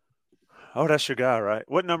 Oh, that's your guy, right?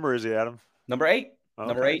 What number is he, Adam? Number 8. Okay.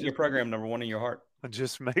 Number 8 in your program, number 1 in your heart.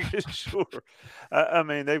 Just making sure. I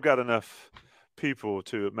mean, they've got enough people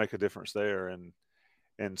to make a difference there,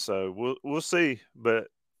 and so we'll see. But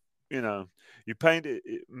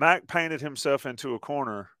Mac painted himself into a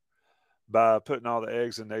corner by putting all the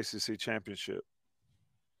eggs in the ACC championship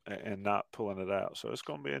and not pulling it out. So it's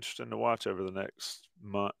going to be interesting to watch over the next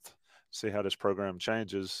month, see how this program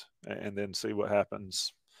changes, and then see what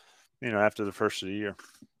happens, after the first of the year.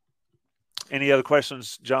 Any other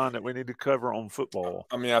questions, John, that we need to cover on football?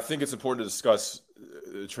 I mean, I think it's important to discuss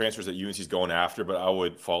the transfers that UNC's going after, but I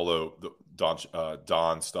would follow the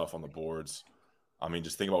Don stuff on the boards. I mean,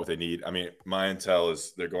 just think about what they need. I mean, my intel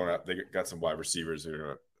is they got some wide receivers they're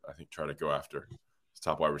going to, I think, try to go after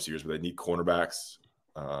top wide receivers, but they need cornerbacks.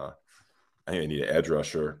 I think they need an edge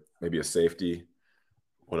rusher, maybe a safety.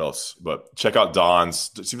 What else? But check out Don's.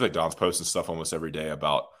 It seems like Don's posting stuff almost every day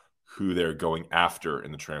about who they're going after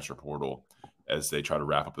in the transfer portal as they try to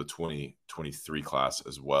wrap up the 2023 class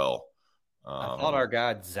as well. I thought our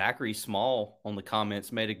guy Zachary Small on the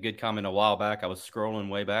comments made a good comment a while back. I was scrolling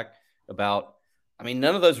way back about,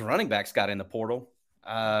 none of those running backs got in the portal.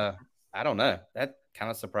 I don't know. That kind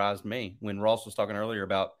of surprised me when Ross was talking earlier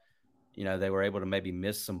about, they were able to maybe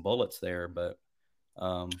miss some bullets there. But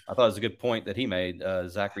I thought it was a good point that he made,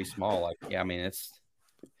 Zachary Small.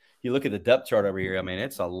 You look at the depth chart over here.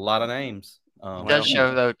 It's a lot of names. It does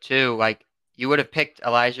show, though, too, you would have picked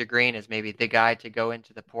Elijah Green as maybe the guy to go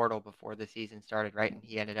into the portal before the season started, right? And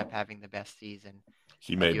he ended up having the best season.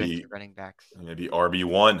 He may be running backs. Maybe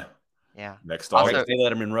RB1. Yeah. Next August. They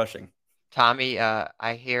let him in rushing. Tommy,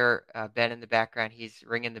 I hear Ben in the background. He's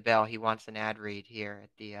ringing the bell. He wants an ad read here at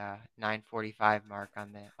the 9:45 mark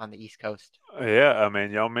on the East Coast. Yeah,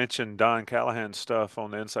 y'all mentioned Don Callahan's stuff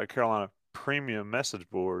on the Inside Carolina premium message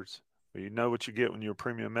boards. Well, you know what you get when you're a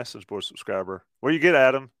premium message board subscriber. What do you get,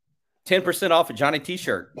 Adam? 10% off a Johnny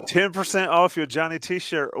T-shirt. 10% off your Johnny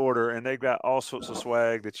T-shirt order, and they've got all sorts of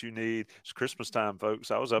swag that you need. It's Christmas time, folks.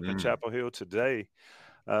 I was up in Chapel Hill today.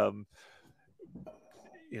 There's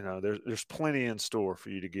plenty in store for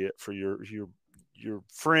you to get for your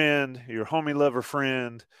friend, your homie lover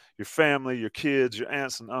friend, your family, your kids, your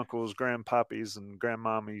aunts and uncles, grandpappies and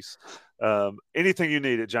grandmommies. Anything you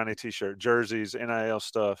need at Johnny T-shirt, jerseys, NIL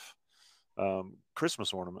stuff,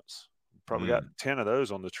 Christmas ornaments. Probably got 10 of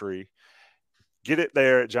those on the tree. Get it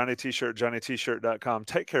there at Johnny T-shirt, johnnytshirt.com.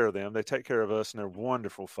 Take care of them. They take care of us, and they're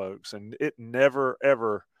wonderful folks. And it never,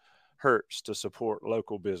 ever hurts to support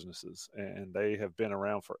local businesses. And they have been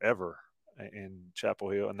around forever in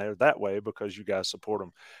Chapel Hill, and they're that way because you guys support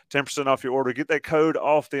them. 10% off your order. Get that code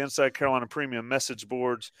off the Inside Carolina Premium message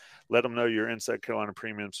boards. Let them know you're Inside Carolina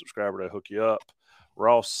Premium subscriber to hook you up.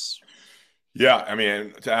 Ross. Yeah, I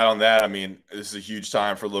mean, to add on that, I mean, this is a huge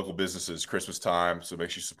time for local businesses, Christmas time, so make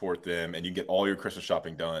sure you support them, and you can get all your Christmas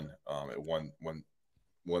shopping done at one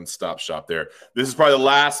stop shop there. This is probably the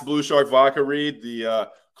last Blue Shark Vodka read. The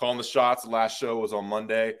Calling the Shots, the last show was on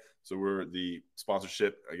Monday, so the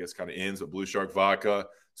sponsorship, I guess, kind of ends with Blue Shark Vodka,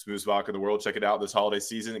 smoothest vodka in the world. Check it out this holiday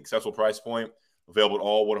season, accessible price point, available in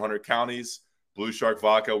all 100 counties. Blue Shark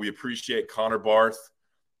Vodka. We appreciate Connor Barth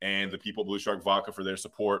and the people at Blue Shark Vodka for their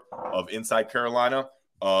support of Inside Carolina,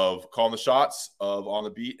 of Calling the Shots, of On the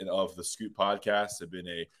Beat, and of the Scoop podcast. Have been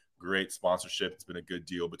a great sponsorship. It's been a good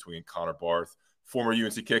deal between Connor Barth, former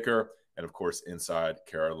UNC kicker, and of course, Inside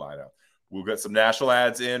Carolina. We'll get some national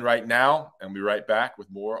ads in right now, and we'll be right back with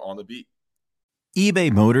more On the Beat.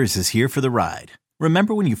 eBay Motors is here for the ride.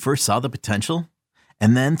 Remember when you first saw the potential?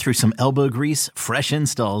 And then through some elbow grease, fresh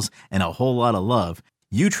installs, and a whole lot of love,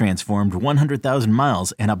 you transformed 100,000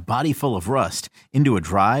 miles and a body full of rust into a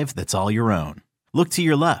drive that's all your own. Look to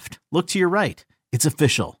your left. Look to your right. It's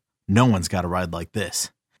official. No one's got a ride like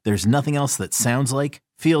this. There's nothing else that sounds like,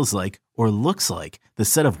 feels like, or looks like the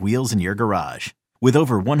set of wheels in your garage. With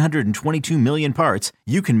over 122 million parts,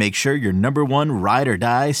 you can make sure your number one ride or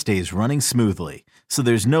die stays running smoothly. So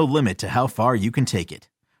there's no limit to how far you can take it.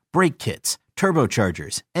 Brake kits,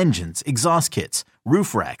 turbochargers, engines, exhaust kits,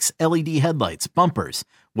 roof racks, LED headlights, bumpers,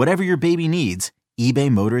 whatever your baby needs,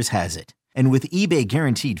 eBay Motors has it. And with eBay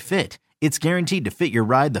Guaranteed Fit, it's guaranteed to fit your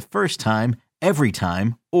ride the first time, every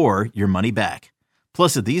time, or your money back.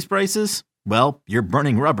 Plus at these prices, well, you're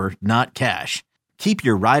burning rubber, not cash. Keep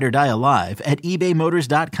your ride or die alive at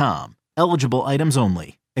ebaymotors.com. Eligible items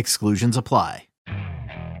only. Exclusions apply.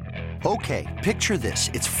 Okay, picture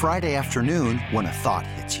this. It's Friday afternoon when a thought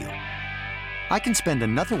hits you. I can spend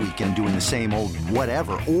another weekend doing the same old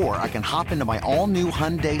whatever, or I can hop into my all-new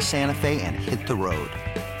Hyundai Santa Fe and hit the road.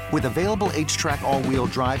 With available H-Track all-wheel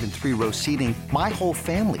drive and 3-row seating, my whole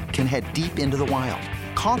family can head deep into the wild.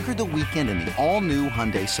 Conquer the weekend in the all-new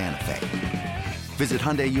Hyundai Santa Fe. Visit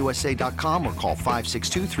HyundaiUSA.com or call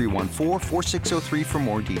 562-314-4603 for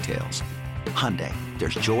more details. Hyundai,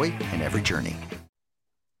 there's joy in every journey.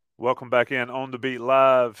 Welcome back in On the Beat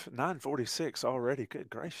Live. 9:46 already.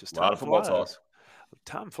 Good gracious. A lot of football talk.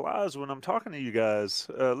 Time flies when I'm talking to you guys.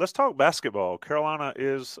 Let's talk basketball. Carolina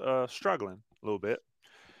is struggling a little bit.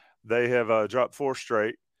 They have dropped 4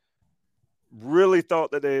 straight. Really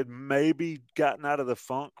thought that they had maybe gotten out of the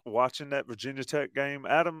funk watching that Virginia Tech game.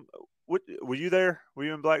 Adam, were you there? Were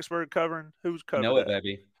you in Blacksburg covering? Who's covering know it,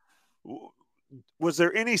 baby. Was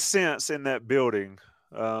there any sense in that building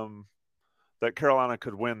that Carolina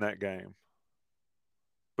could win that game?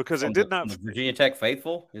 Because it did not. Virginia Tech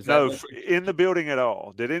faithful? In the building at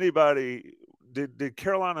all. Did anybody? Did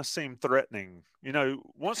Carolina seem threatening? You know,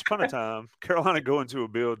 once upon a time, Carolina go into a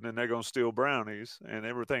building and they're going to steal brownies and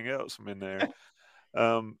everything else from in there.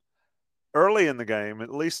 Early in the game,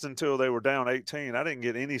 at least until they were down 18, I didn't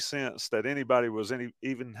get any sense that anybody was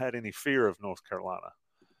even had any fear of North Carolina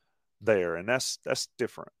there, and that's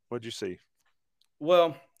different. What'd you see?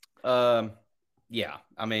 Well, yeah.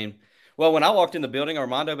 I mean, when I walked in the building,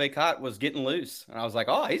 Armando Bacot was getting loose, and I was like,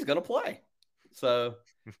 oh, he's going to play. So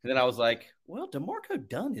then I was like, well, DeMarco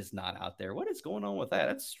Dunn is not out there. What is going on with that?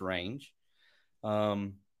 That's strange.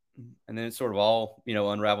 And then it sort of all,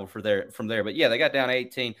 unraveled from there. But yeah, they got down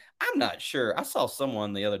 18. I'm not sure. I saw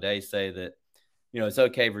someone the other day say that, it's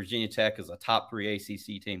okay. Virginia Tech is a top 3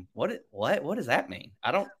 ACC team. What does that mean?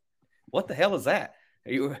 What the hell is that?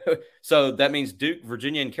 So that means Duke,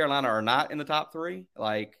 Virginia, and Carolina are not in the top 3.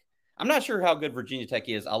 Like, I'm not sure how good Virginia Tech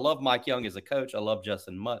is. I love Mike Young as a coach. I love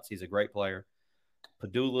Justin Mutz. He's a great player.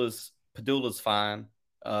 Padula's fine.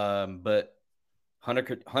 But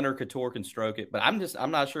Hunter Couture can stroke it, but I'm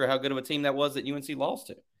not sure how good of a team that was that UNC lost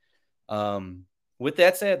to. With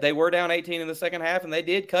that said, they were down 18 in the second half, and they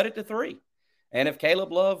did cut it to 3. And if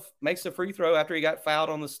Caleb Love makes a free throw after he got fouled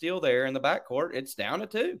on the steal there in the backcourt, it's down to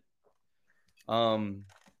 2.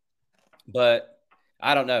 But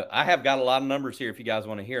I don't know. I have got a lot of numbers here if you guys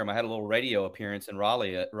want to hear them. I had a little radio appearance in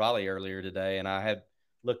Raleigh earlier today, and I had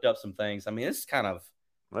looked up some things. I mean, it's kind of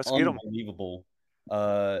unbelievable.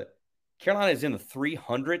 Carolina is in the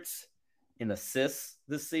 300s in assists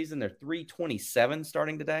this season. They're 327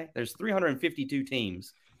 starting today. There's 352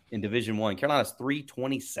 teams in Division I. Carolina's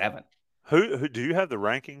 327. Who do you have the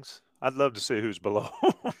rankings? I'd love to see who's below.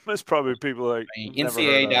 There's probably people like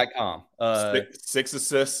NCAA.com. 6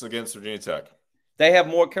 assists against Virginia Tech. They have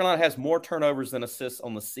more. Carolina has more turnovers than assists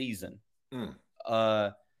on the season.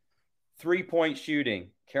 3-point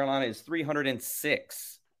shooting. Carolina is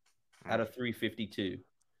 306 out of 352.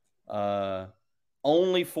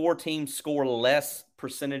 Only 4 teams score less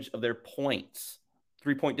percentage of their points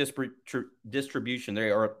 3-point distribution.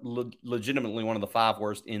 They are legitimately one of the 5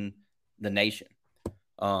 worst in the nation.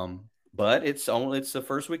 But it's the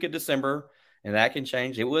first week of December, and that can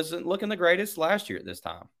change. It wasn't looking the greatest last year at this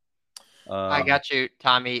time. I got you,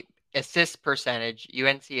 Tommy. Assist percentage.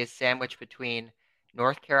 UNC is sandwiched between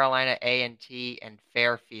North Carolina A&T and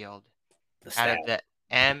Fairfield out of the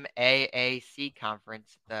MAAC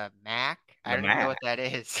conference, the MAC. I don't even know what that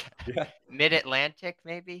is. Yeah. Mid-Atlantic,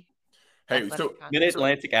 maybe? Hey, so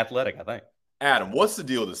Mid-Atlantic Athletic, I think. Adam, what's the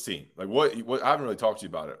deal with this team? Like, what I haven't really talked to you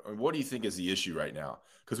about it. I mean, what do you think is the issue right now?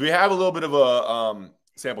 Because we have a little bit of a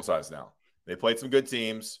sample size now. They played some good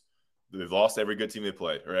teams. They've lost every good team they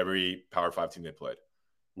played, or every Power 5 team they played.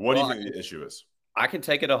 What do you think the issue is? I can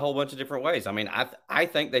take it a whole bunch of different ways. I mean, I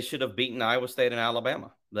think they should have beaten Iowa State and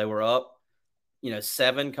Alabama. They were up,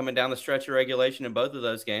 7 coming down the stretch of regulation in both of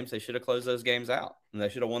those games. They should have closed those games out, and they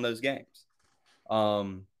should have won those games.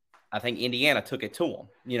 I think Indiana took it to them.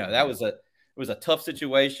 That was a tough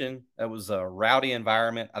situation. That was a rowdy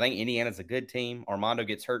environment. I think Indiana's a good team. Armando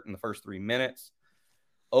gets hurt in the first 3 minutes.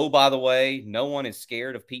 Oh, by the way, no one is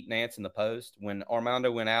scared of Pete Nance in the post. When Armando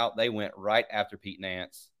went out, they went right after Pete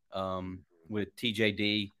Nance with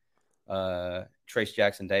TJD, Trace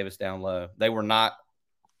Jackson Davis down low. They were not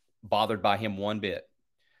bothered by him one bit.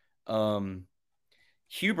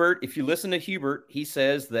 Hubert, if you listen to Hubert, he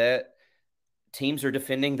says that teams are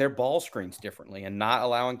defending their ball screens differently and not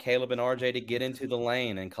allowing Caleb and RJ to get into the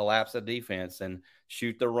lane and collapse the defense and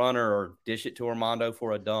shoot the runner or dish it to Armando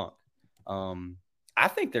for a dunk. I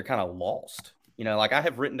think they're kind of lost. Like I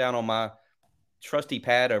have written down on my trusty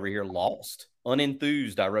pad over here, lost,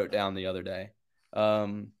 unenthused, I wrote down the other day.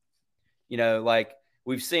 Like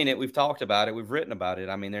we've seen it, we've talked about it, we've written about it.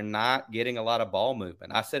 I mean, they're not getting a lot of ball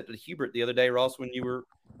movement. I said it to Hubert the other day, Ross, when you were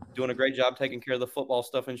doing a great job taking care of the football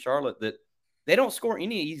stuff in Charlotte, that they don't score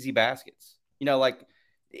any easy baskets. Like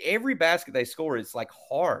every basket they score, it's like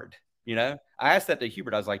hard. I asked that to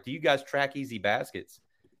Hubert. I was like, do you guys track easy baskets?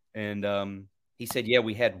 And he said, yeah,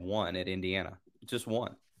 we had one at Indiana, just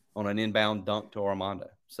one on an inbound dunk to Armando.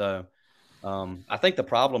 So I think the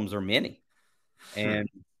problems are many. And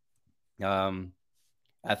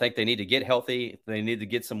I think they need to get healthy. They need to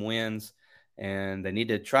get some wins, and they need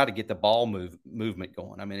to try to get the ball movement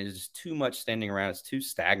going. I mean, it's just too much standing around. It's too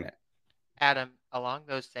stagnant. Adam, along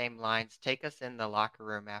those same lines, take us in the locker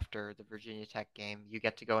room after the Virginia Tech game. You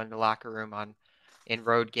get to go in the locker room in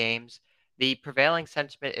road games. The prevailing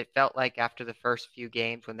sentiment, it felt like after the first few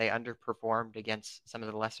games when they underperformed against some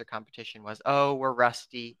of the lesser competition was, oh, we're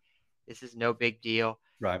rusty. This is no big deal.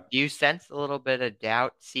 Right. Do you sense a little bit of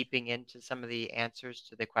doubt seeping into some of the answers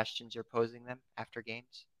to the questions you're posing them after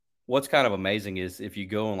games? What's kind of amazing is if you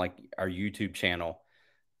go on like our YouTube channel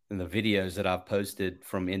and the videos that I've posted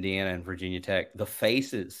from Indiana and Virginia Tech, the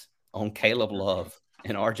faces on Caleb Love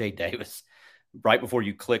and RJ Davis right before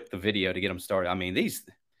you click the video to get them started. I mean,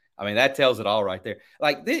 that tells it all right there.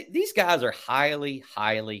 Like these guys are highly,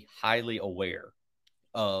 highly, highly aware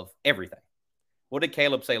of everything. What did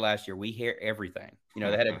Caleb say last year? We hear everything.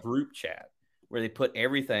 They had a group chat where they put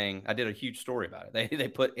everything. I did a huge story about it. They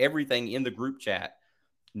put everything in the group chat,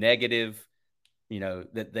 negative,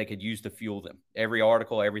 that they could use to fuel them. Every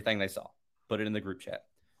article, everything they saw, put it in the group chat.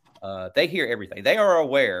 They hear everything. They are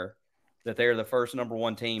aware that they're the first number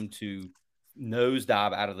 1 team to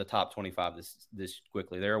nosedive out of the top 25 this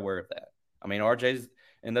quickly. They're aware of that. I mean, RJ's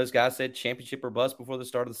and those guys said championship or bust before the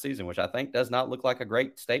start of the season, which I think does not look like a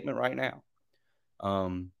great statement right now.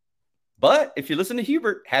 But if you listen to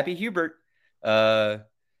Hubert, Happy Hubert,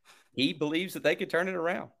 he believes that they could turn it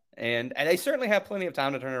around. And they certainly have plenty of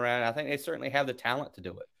time to turn it around. I think they certainly have the talent to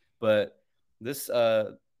do it. But this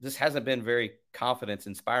hasn't been very confidence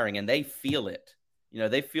inspiring, and they feel it.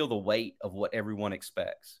 They feel the weight of what everyone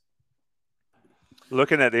expects.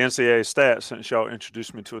 Looking at the NCAA stats, since y'all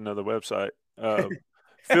introduced me to another website,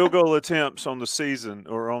 field goal attempts on the season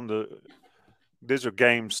these are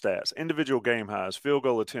game stats, individual game highs, field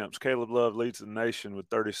goal attempts. Caleb Love leads the nation with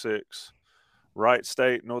 36. Wright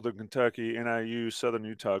State, Northern Kentucky, NIU, Southern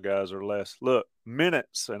Utah guys are less. Look,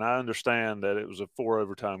 minutes, and I understand that it was a 4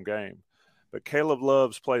 overtime game, but Caleb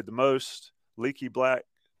Love's played the most. Leaky Black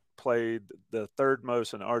played the 3rd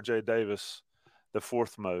most, and RJ Davis the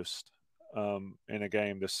 4th most in a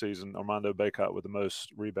game this season. Armando Bacot with the most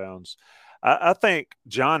rebounds. I think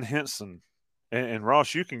John Henson, and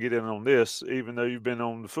Ross, you can get in on this, even though you've been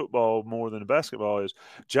on the football more than the basketball is.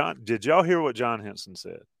 Did y'all hear what John Henson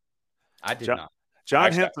said? I did not.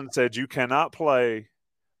 John Henson said you cannot play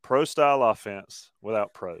pro-style offense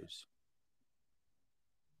without pros.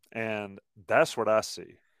 And that's what I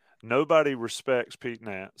see. Nobody respects Pete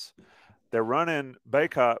Nance. they're running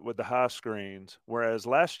Baycott with the high screens, whereas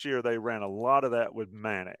last year they ran a lot of that with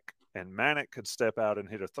Manic, and Manic could step out and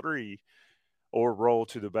hit a three or roll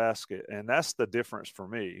to the basket, and that's the difference for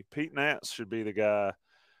me. Pete Nance should be the guy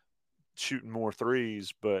shooting more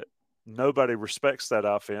threes, but nobody respects that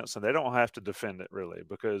offense, and they don't have to defend it really,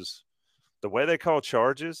 because the way they call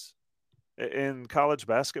charges in college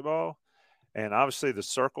basketball, and obviously the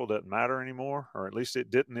circle doesn't matter anymore, or at least it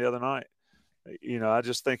didn't the other night. I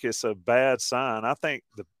just think it's a bad sign. I think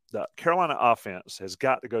the Carolina offense has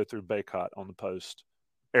got to go through Baycott on the post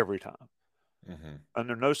every time. Mm-hmm.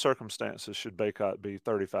 Under no circumstances should Baycott be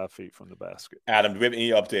 35 feet from the basket. Adam, do we have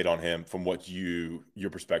any update on him from what your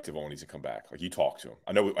perspective on when he's to come back? Like, you talked to him.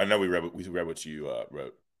 I know we read what you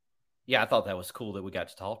wrote. Yeah, I thought that was cool that we got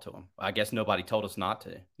to talk to him. I guess nobody told us not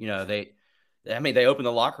to. They opened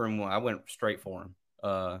the locker room. I went straight for him.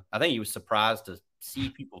 I think he was surprised to see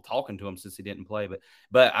people talking to him since he didn't play.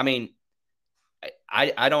 But I mean,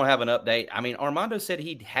 I don't have an update. I mean, Armando said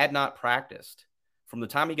he had not practiced from the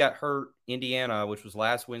time he got hurt Indiana, which was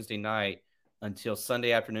last Wednesday night, until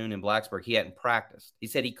Sunday afternoon in Blacksburg. He hadn't practiced. He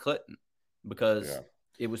said he couldn't because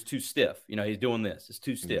it was too stiff. He's doing this. It's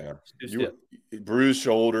too stiff. Yeah. It's too stiff. Bruised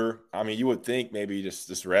shoulder. I mean, you would think maybe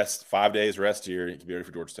just rest, 5 days rest here. He could be ready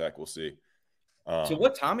for Georgia Tech. We'll see. To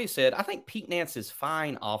what Tommy said, I think Pete Nance is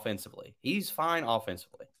fine offensively. He's fine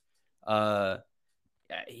offensively. That's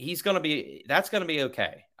going to be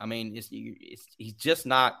okay. I mean, he's just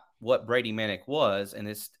not what Brady Manic was,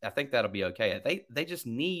 and I think that'll be okay. They just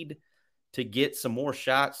need to get some more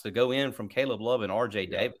shots to go in from Caleb Love and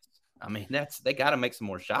RJ Davis. I mean, they got to make some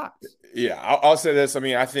more shots. Yeah, I'll say this. I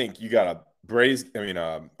mean, I think you got to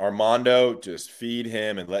Armando, just feed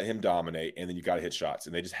him and let him dominate, and then you got to hit shots.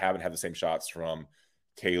 And they just haven't had the same shots from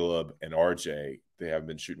Caleb and RJ. They haven't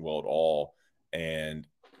been shooting well at all. And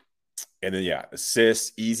then,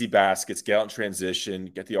 assists, easy baskets, get out in transition,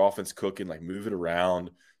 get the offense cooking, like move it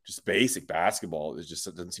around. Just basic basketball. It just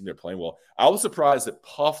doesn't seem they're playing well. I was surprised that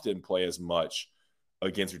Puff didn't play as much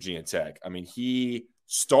against Virginia Tech. I mean, he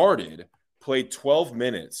played 12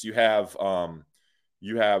 minutes. You have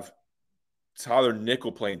Tyler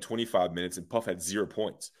Nickel playing 25 minutes, and Puff had 0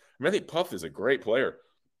 points. I mean, I think Puff is a great player.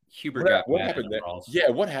 What happened there? Yeah,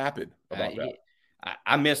 what happened about that?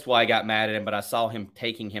 I missed why I got mad at him, but I saw him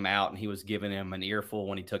taking him out, and he was giving him an earful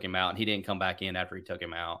when he took him out, and he didn't come back in after he took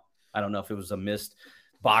him out. I don't know if it was a missed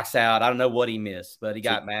box out. I don't know what he missed, but he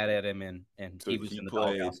got mad at him, and he was in the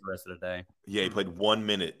doghouse the rest of the day. Yeah, he played 1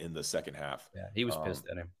 minute in the second half. Yeah, he was pissed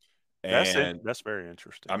at him. And that's very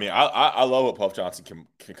interesting. I mean, I love what Puff Johnson can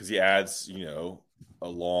because he adds, a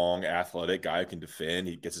long, athletic guy who can defend.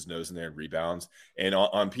 He gets his nose in there and rebounds. And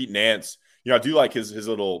on Pete Nance, I do like his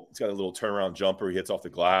little. He's got a little turnaround jumper. He hits off the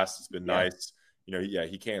glass. It's been nice.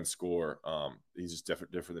 He can score. He's just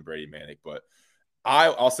different than Brady Manic. But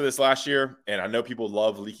I'll say this last year, and I know people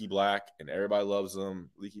love Leaky Black, and everybody loves him.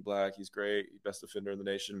 Leaky Black, he's great, best defender in the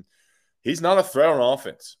nation. He's not a threat on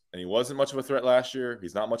offense, and he wasn't much of a threat last year.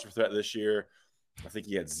 He's not much of a threat this year. I think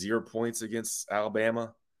he had 0 points against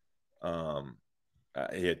Alabama.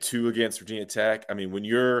 He had 2 against Virginia Tech. I mean, when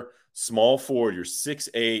you're small forward, you're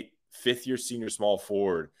 6'8", fifth-year senior small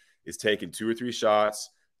forward is taking 2 or 3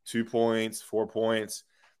 shots, 2 points, 4 points.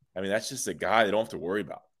 I mean, that's just a guy they don't have to worry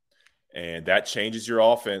about. And that changes your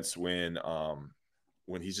offense when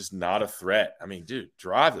he's just not a threat. I mean, dude,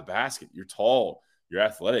 drive the basket. You're tall. You're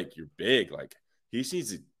athletic. You're big. Like, he just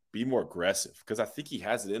needs to be more aggressive because I think he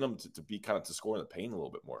has it in him to be kind of to score in the paint a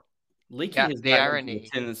little bit more. Leaky has the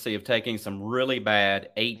tendency of taking some really bad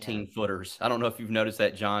 18-footers. I don't know if you've noticed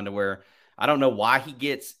that, John, to where I don't know why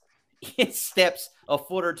he steps a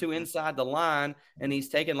foot or two inside the line, and he's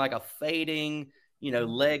taking like a fading,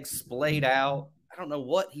 legs splayed out. I don't know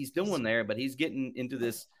what he's doing there, but he's getting into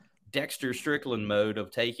this Dexter Strickland mode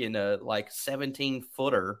of taking a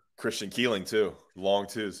 17-footer. Christian Keeling too, long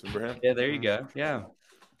twos. Remember him? Yeah, there you go. Yeah.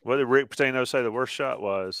 What did Rick Pitino say the worst shot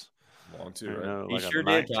was? Long two, right? He sure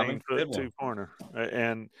did, Tommy. 19-foot two-pointer,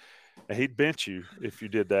 and he'd bench you if you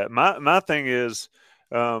did that. My thing is,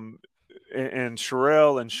 and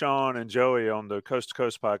Sherelle and Sean and Joey on the Coast to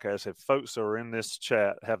Coast podcast, if folks that are in this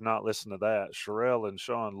chat have not listened to that, Sherelle and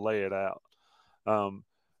Sean lay it out.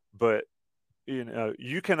 But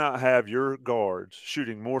you cannot have your guards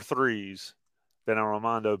shooting more threes than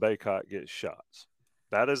Armando Baycott gets shots.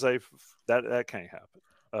 That can't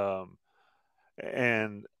happen.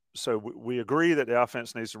 And so we agree that the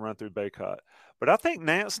offense needs to run through Baycott, but I think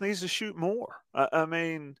Nance needs to shoot more. I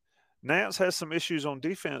mean, Nance has some issues on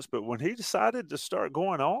defense, but when he decided to start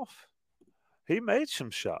going off, he made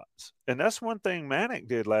some shots. And that's one thing Manic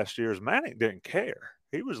did last year is Manic didn't care.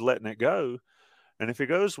 He was letting it go. And if he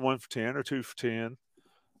goes 1 for 10 or 2 for 10,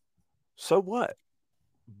 so what?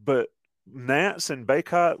 But Nance and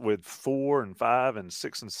Bacot with 4 and 5 and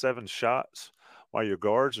 6 and 7 shots while your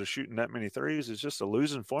guards are shooting that many threes is just a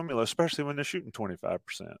losing formula, especially when they're shooting 25%.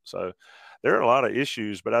 So there are a lot of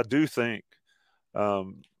issues, but I do think,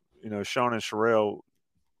 Sean and Sherelle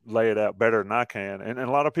lay it out better than I can. And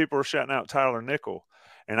a lot of people are shouting out Tyler Nickel.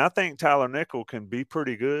 And I think Tyler Nickel can be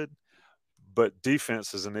pretty good, but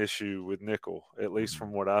defense is an issue with Nickel, at least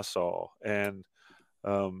from what I saw. And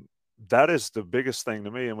that is the biggest thing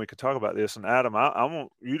to me. And we could talk about this. And Adam, I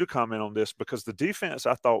want you to comment on this, because the defense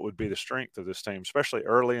I thought would be the strength of this team, especially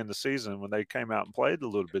early in the season when they came out and played a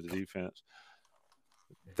little bit of defense.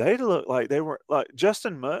 They looked like they were like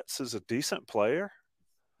Justin Mutz is a decent player,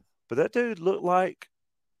 but that dude looked like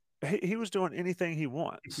he was doing anything he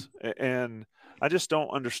wants. And I just don't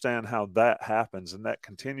understand how that happens, and that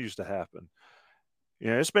continues to happen.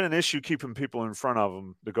 It's been an issue keeping people in front of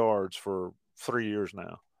them, the guards, for 3 years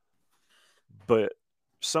now. But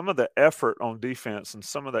some of the effort on defense and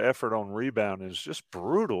some of the effort on rebound is just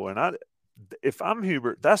brutal. And if I'm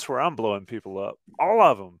Hubert, that's where I'm blowing people up. All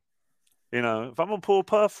of them. If I'm going to pull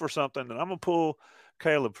Puff for something, then I'm going to pull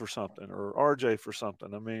Caleb for something, or RJ for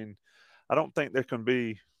something. I mean, I don't think there can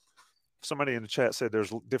be – somebody in the chat said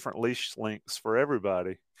there's different leash links for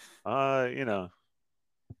everybody.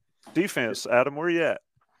 Defense, Adam, where you at?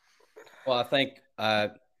 Well, I think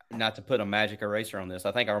not to put a magic eraser on this,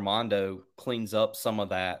 I think Armando cleans up some of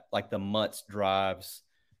that, like the Mutz drives,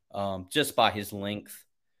 just by his length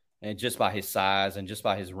and just by his size and just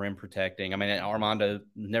by his rim protecting. I mean, Armando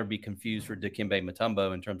never be confused for Dikembe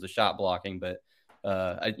Mutombo in terms of shot blocking, but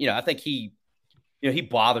I think he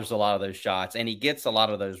bothers a lot of those shots, and he gets a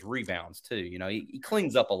lot of those rebounds too. He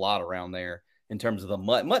cleans up a lot around there in terms of the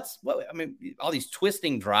Mutz. Well, I mean, all these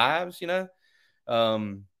twisting drives, he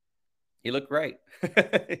looked great.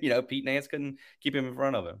 Pete Nance couldn't keep him in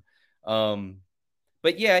front of him.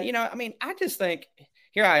 But yeah, I mean, I just think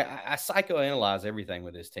here I psychoanalyze everything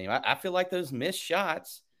with this team. I feel like those missed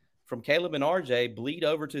shots from Caleb and RJ bleed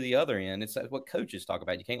over to the other end. It's what coaches talk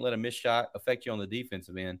about. You can't let a missed shot affect you on the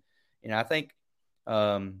defensive end. I think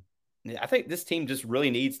this team just really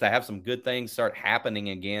needs to have some good things start happening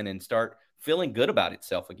again and start feeling good about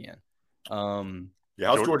itself again.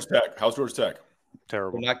 How's Georgia Tech?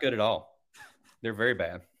 Terrible. They're not good at all. They're very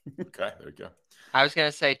bad. Okay, there you go. I was going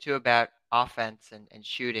to say, too, about offense and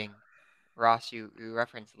shooting. Ross, you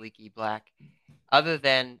referenced Leaky Black. Other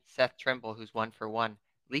than Seth Trimble, who's 1 for 1,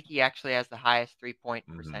 Leaky actually has the highest three-point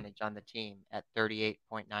percentage on the team at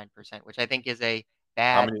 38.9%, which I think is a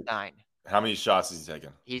bad sign. How many shots has he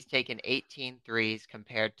taken? He's taken 18 threes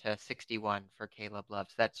compared to 61 for Caleb Love.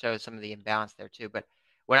 So that shows some of the imbalance there, too. But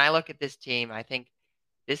when I look at this team, I think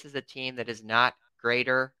this is a team that is not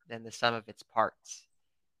greater than the sum of its parts.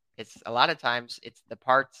 It's a lot of times it's the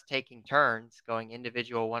parts taking turns going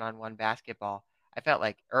individual one-on-one basketball. I felt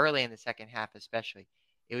like early in the second half, especially,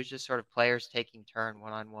 it was just sort of players taking turn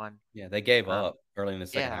one-on-one. Yeah, they gave up early in the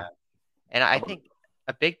second half. And I think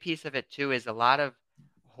a big piece of it too is a lot of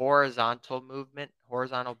horizontal movement,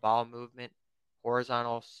 horizontal ball movement,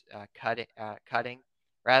 horizontal cutting,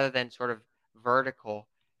 rather than sort of vertical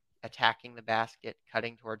attacking the basket,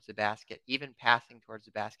 cutting towards the basket, even passing towards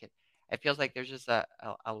the basket. It feels like there's just a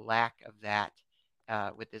lack of that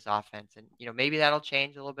with this offense. And, maybe that'll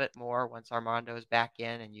change a little bit more once Armando is back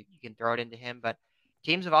in and you can throw it into him. But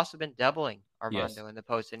teams have also been doubling Armando in the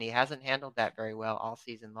post, and he hasn't handled that very well all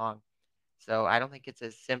season long. So I don't think it's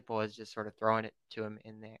as simple as just sort of throwing it to him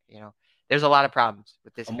in there. There's a lot of problems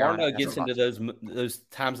with this. Armando gets into those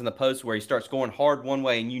times in the post where he starts going hard one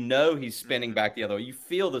way, and he's spinning back the other way. You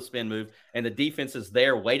feel the spin move, and the defense is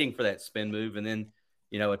there waiting for that spin move, and then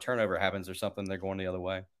a turnover happens or something, they're going the other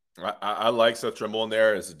way. I like Seth Trimble in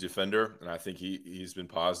there as a defender, and I think he's been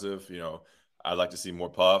positive. I'd like to see more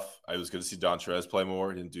Puff. I was good to see Dontrez play more.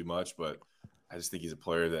 He didn't do much, but I just think he's a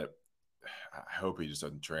player that I hope he just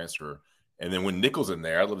doesn't transfer. And then when Nickel's in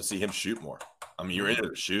there, I'd love to see him shoot more. I mean, you're in there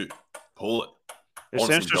to shoot. Pull it. It's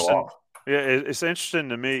interesting. Yeah, it's interesting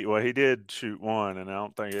to me. Well, he did shoot one, and I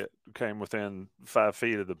don't think it came within 5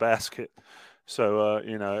 feet of the basket. So,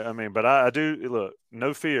 but I do – look,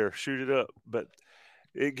 no fear, shoot it up. But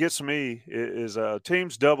it gets me is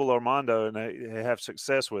teams double Armando, and they have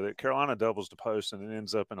success with it. Carolina doubles the post, and it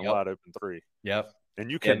ends up in a wide-open three. Yep. And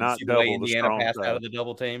you cannot double the strong pass out of the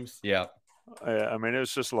double teams. Yeah. I mean,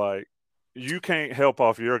 it's just like you can't help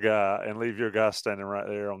off your guy and leave your guy standing right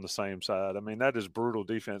there on the same side. I mean, that is brutal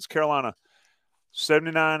defense. Carolina,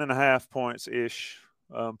 79.5 points-ish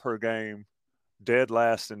per game. Dead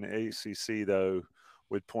last in the ACC, though,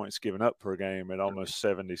 with points given up per game at almost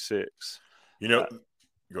 76. Go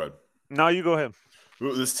ahead. No, you go ahead. I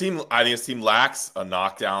think this team lacks a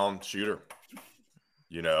knockdown shooter.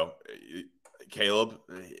 Caleb,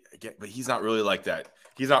 but he's not really like that.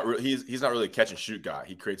 He's not really a catch and shoot guy.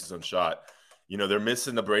 He creates his own shot. They're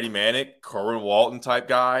missing the Brady Manick, Kerwin Walton type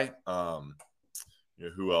guy.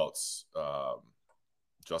 Who else?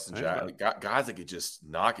 Justin Jack, guys that could just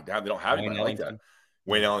knock it down. They don't have anybody like that.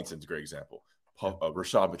 Wayne Ellington's a great example.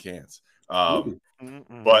 Rashad McCants.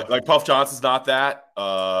 But like Puff Johnson's not that.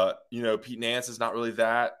 Pete Nance is not really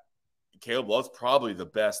that. Caleb Love's probably the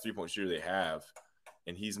best 3-point shooter they have.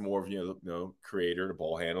 And he's more of, creator, the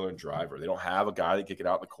ball handler, and driver. They don't have a guy that can get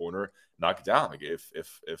out in the corner, knock it down. Like if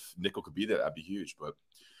Nickel could be that, that'd be huge. But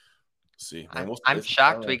see, I'm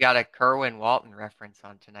shocked we got a Kerwin Walton reference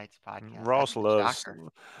on tonight's podcast. Ross loves.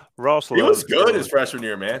 He was good his freshman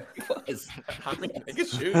year, man. He was. He could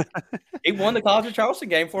shoot. He won the College of Charleston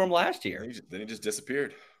game for him last year. Then he just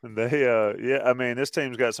disappeared. This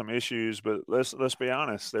team's got some issues, but let's be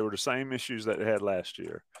honest, they were the same issues that they had last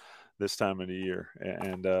year, this time of the year,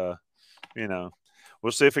 and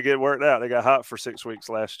we'll see if it get worked out. They got hot for 6 weeks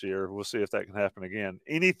last year. We'll see if that can happen again.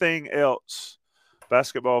 Anything else?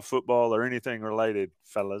 Basketball, football, or anything related,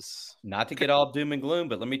 fellas? Not to get all doom and gloom,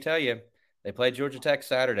 but let me tell you, they played Georgia Tech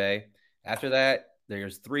Saturday. After that,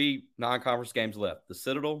 there's 3 non-conference games left. The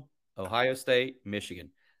Citadel, Ohio State, Michigan.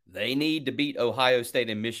 They need to beat Ohio State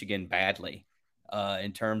and Michigan badly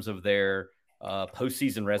in terms of their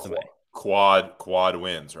postseason resume. Quad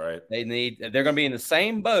wins, right? They're going to be in the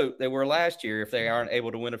same boat they were last year if they aren't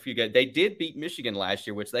able to win a few games. They did beat Michigan last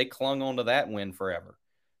year, which they clung on to that win forever.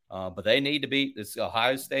 But they need to beat this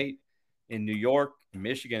Ohio State in New York,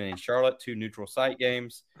 Michigan, and Charlotte, 2 neutral site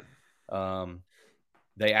games.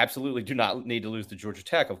 They absolutely do not need to lose to Georgia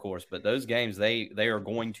Tech, of course, but those games they are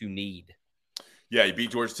going to need. Yeah, you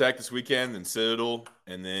beat Georgia Tech this weekend, then Citadel,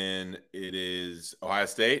 and then it is Ohio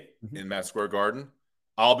State in Madison Square Garden.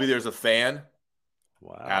 I'll be there as a fan.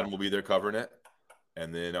 Wow. Adam will be there covering it.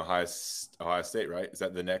 And then Ohio State, right? Is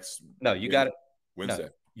that the next? No, you got it. Wednesday. No,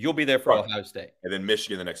 you'll be there for Ohio State. And then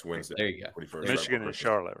Michigan the next Wednesday. There you go. Michigan and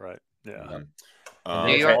Charlotte, right? Yeah.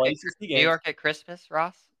 New York at Christmas,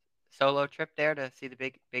 Ross? Solo trip there to see the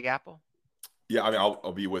Big Apple? Yeah, I mean,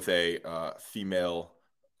 I'll be with a female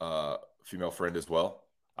friend as well.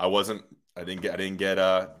 Wasn't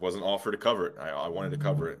offered to cover it. I wanted to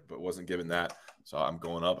cover it, but wasn't given that. So I'm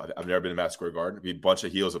going up. I've never been to Madison Square Garden. There'll be a bunch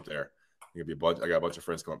of heels up there. I got a bunch of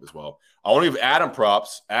friends coming up as well. I want to give Adam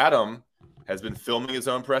props. Adam has been filming his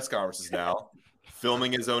own press conferences now,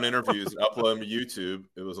 filming his own interviews and uploading to YouTube.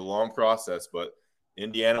 It was a long process, but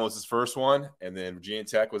Indiana was his first one, and then Virginia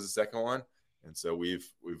Tech was the second one. And so we've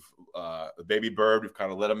the baby bird, we've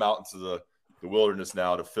kind of let him out into the wilderness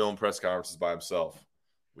now to film press conferences by himself,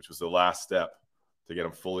 which was the last step to get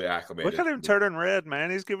him fully acclimated. Look at him turning red,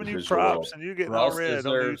 man. He's giving you props, and you getting all red.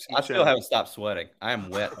 I still haven't stopped sweating. I am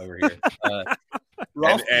wet over here.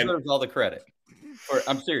 Ross deserves all the credit.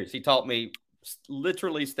 I'm serious. He taught me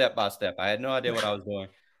literally step by step. I had no idea what I was doing.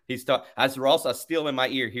 Ross, I still in my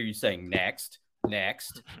ear hear you saying next,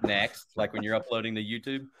 like when you're uploading to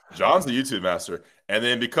YouTube. John's the YouTube master. And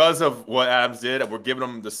then because of what Adams did, we're giving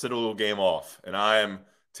him the Citadel game off. And I am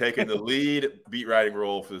taking the lead beat writing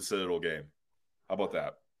role for the Citadel game. How about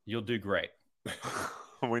that? You'll do great.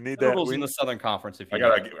 We need Citadel's that. in the Southern Conference. If you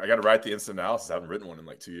I got to write the instant analysis. I haven't written one in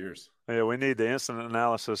like 2 years. Yeah, we need the instant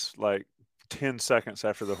analysis like 10 seconds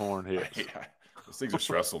after the horn hits. Yeah. Those things are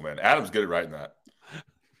stressful, man. Adam's good at writing that.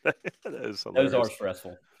 Those are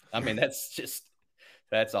stressful. I mean,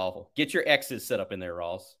 that's awful. Get your X's set up in there,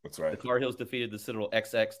 Ross. That's right. The Tar Heels defeated the Citadel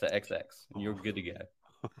XX to XX, and you're good to go.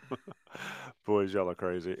 Boys, y'all are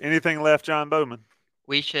crazy. Anything left, John Bowman?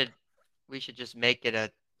 We should just make it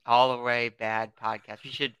a all the way bad podcast. We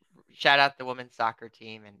should shout out the women's soccer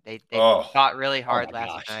team, and they fought really hard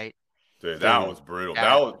last night. Dude, that was brutal.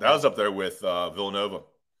 That was up there with Villanova.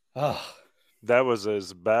 Oh, that was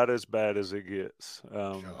as bad as it gets.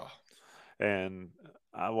 And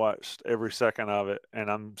I watched every second of it, and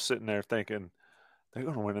I'm sitting there thinking they're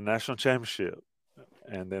going to win a national championship,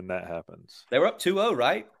 and then that happens. They were up 2-0,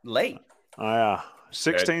 right? Late. Yeah,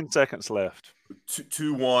 16 seconds left.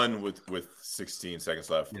 2-1 with 16 seconds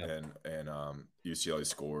left, yeah. and UCLA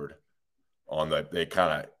scored on that. They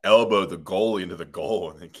kind of elbowed the goalie into the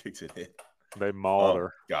goal and then kicked it in. They mauled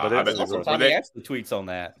her. God, Tommy actually tweets on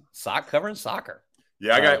that. Covering soccer.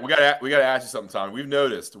 Yeah, we got to ask you something, Tommy. We've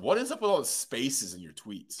noticed. What is up with all the spaces in your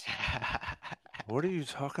tweets? What are you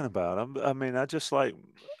talking about? I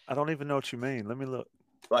don't even know what you mean. Let me look.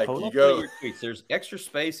 Like Hold you go. Your tweets. There's extra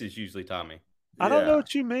spaces usually, Tommy. I don't know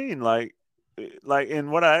what you mean. Like in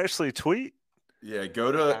what I actually tweet. Yeah,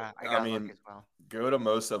 go to. I gotta look as well. Go to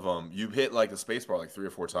most of them. You hit like the space bar like 3 or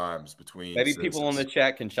 4 times between. Maybe sentences. people in the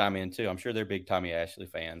chat can chime in too. I'm sure they're big Tommy Ashley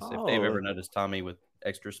fans. If they've ever noticed Tommy with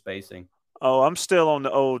extra spacing. Oh, I'm still on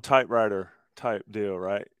the old typewriter type deal,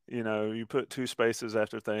 right? You know, you put 2 spaces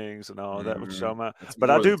after things and all that would show them out. But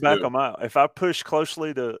I do back them out. If I push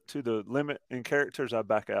closely to the limit in characters, I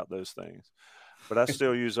back out those things. But I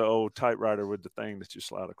still use an old typewriter with the thing that you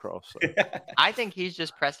slide across. So. I think he's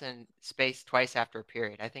just pressing space twice after a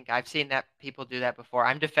period. I think I've seen that people do that before.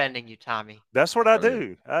 I'm defending you, Tommy. That's what I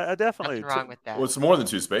do. I definitely. Nothing wrong with that. Well, it's more than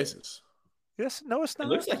 2 spaces. Yes, no, it's not. It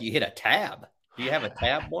looks like you hit a tab. Do you have a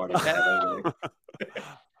tab more than a tab over there?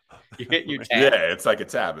 You hit your tab. Yeah, it's like a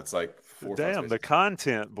tab. It's like 4 Damn, the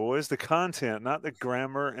content, boys. The content, not the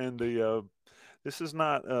grammar and the. This is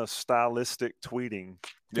not stylistic tweeting.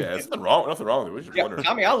 Yeah, it's nothing wrong with it. Yeah,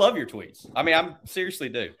 Tommy, I love your tweets. I mean, I seriously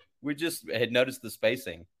do. We just had noticed the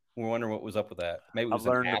spacing. We're wondering what was up with that. Maybe it was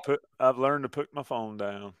I've learned to put my phone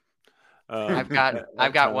down. I've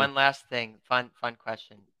got one last thing. Fun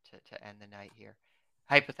question to end the night here.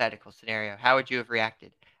 Hypothetical scenario. How would you have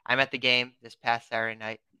reacted? I'm at the game this past Saturday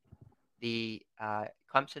night. The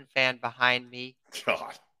Clemson fan behind me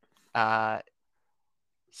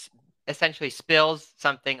essentially spills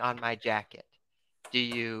something on my jacket. Do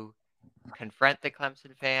you confront the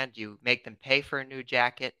Clemson fan? Do you make them pay for a new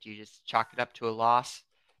jacket? Do you just chalk it up to a loss?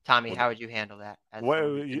 Tommy, how would you handle that?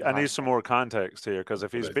 Well, I need some more context here because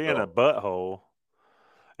if he's being a butthole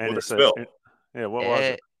and it's what was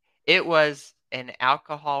it? It was an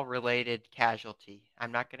alcohol-related casualty.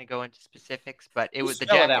 I'm not going to go into specifics, but it was the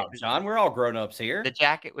jacket. Spell it out, John. We're all grown-ups here. The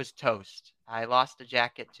jacket was toast. I lost a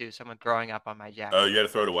jacket to someone throwing up on my jacket. Oh, you had to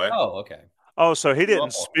throw it away? Oh, okay. Oh, so he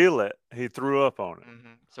didn't spill it. He threw up on it.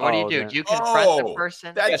 Mm-hmm. So what do you do? Do you confront the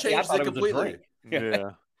person? That changed it completely.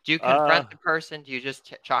 Yeah. Do you confront the person? Do you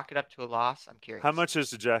just chalk it up to a loss? I'm curious. How much is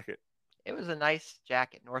the jacket? It was a nice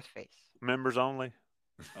jacket, North Face. Members only?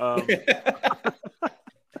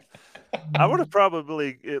 I would have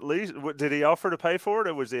probably at least – did he offer to pay for it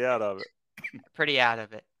or was he out of it? Pretty out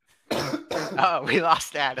of it. Oh, we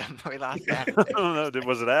lost Adam. I don't know.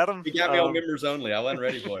 Was it Adam? He got me on members only. I wasn't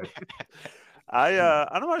ready for it.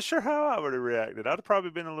 I'm not sure how I would have reacted. I'd have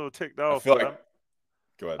probably been a little ticked off. Go ahead.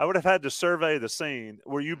 I would have had to survey the scene.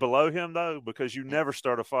 Were you below him, though? Because you never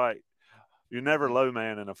start a fight. You never low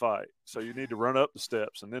man in a fight. So you need to run up the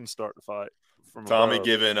steps and then start the fight. Tommy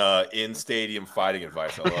giving in-stadium fighting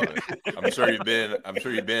advice. I love it. I'm sure you've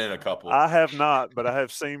been in a couple. I have not, but I have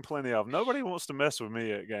seen plenty of them. Nobody wants to mess with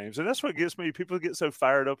me at games. And that's what gets me. People get so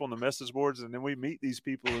fired up on the message boards, and then we meet these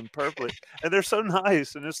people in public, and they're so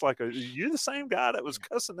nice. And it's like, you're the same guy that was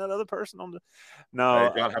cussing that other person on the – No.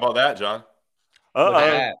 Hey, John, how about that, John?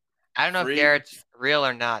 I don't know if Garrett's real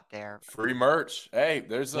or not there. Free merch. Hey,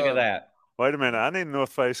 there's Look at that. Wait a minute. I need a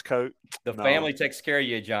North Face coat. The family takes care of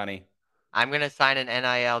you, Johnny. I'm going to sign an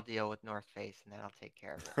NIL deal with North Face, and then I'll take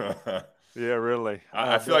care of it. Yeah, really.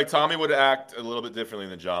 I feel like Tommy would act a little bit differently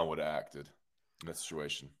than John would have acted in that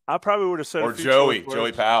situation. I probably would have said or Joey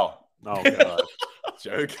Powell. Oh, God.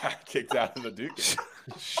 Joey got kicked out of the Duke game.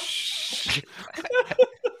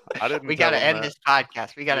 We got to end this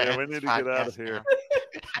podcast. We need to get out of here.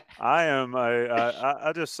 I'm a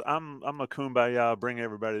kumbaya, bring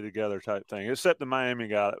everybody together type thing, except the Miami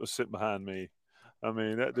guy that was sitting behind me. I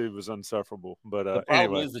mean, that dude was insufferable. But the problem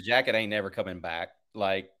anyway. is the jacket ain't never coming back.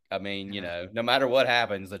 Like, I mean, no matter what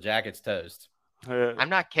happens, the jacket's toast. I'm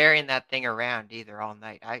not carrying that thing around either all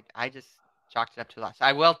night. I just chalked it up to a loss.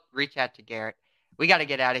 I will reach out to Garrett. We got to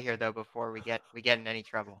get out of here though before we get in any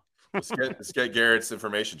trouble. Let's get Garrett's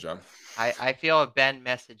information, John. I feel a Ben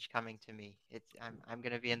message coming to me. I'm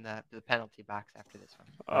going to be in the penalty box after this one.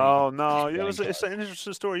 Oh no, it's an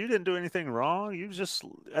interesting story. You didn't do anything wrong. You was just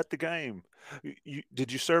at the game.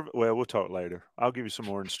 Did you serve? Well, we'll talk later. I'll give you some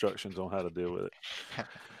more instructions on how to deal with it.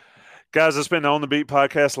 Guys, it's been the On the Beat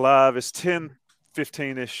podcast live. It's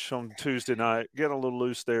 10:15ish on Tuesday night. Getting a little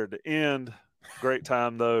loose there at the end. Great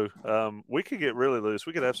time though. We could get really loose.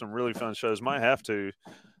 We could have some really fun shows. Might have to.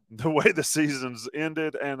 The way the season's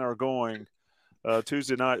ended and are going,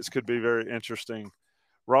 Tuesday nights could be very interesting.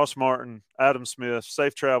 Ross Martin, Adam Smith,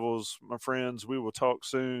 safe travels, my friends. We will talk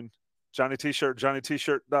soon. Johnny T-shirt,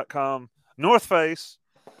 JohnnyT-shirt.com, North Face,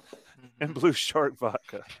 and Blue Shark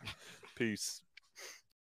Vodka. Peace.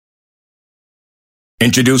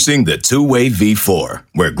 Introducing the Two-Way V4,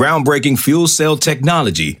 where groundbreaking fuel cell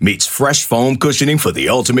technology meets fresh foam cushioning for the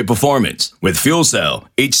ultimate performance. With Fuel Cell,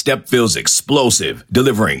 each step feels explosive,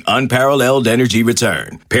 delivering unparalleled energy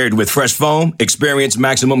return. Paired with fresh foam, experience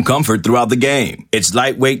maximum comfort throughout the game. Its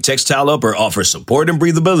lightweight textile upper offers support and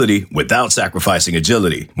breathability without sacrificing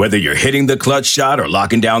agility. Whether you're hitting the clutch shot or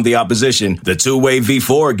locking down the opposition, the Two-Way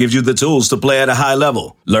V4 gives you the tools to play at a high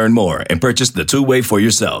level. Learn more and purchase the Two-Way for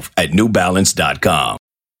yourself at newbalance.com.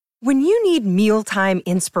 When you need mealtime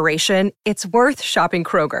inspiration, it's worth shopping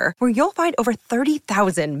Kroger, where you'll find over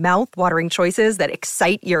 30,000 mouth-watering choices that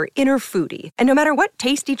excite your inner foodie. And no matter what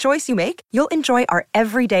tasty choice you make, you'll enjoy our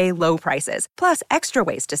everyday low prices, plus extra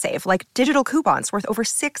ways to save, like digital coupons worth over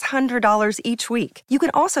 $600 each week. You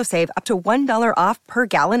can also save up to $1 off per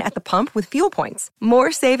gallon at the pump with fuel points.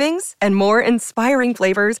 More savings and more inspiring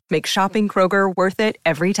flavors make shopping Kroger worth it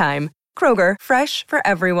every time. Kroger, fresh for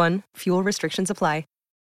everyone. Fuel restrictions apply.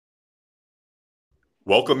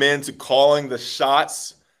 Welcome in to Calling the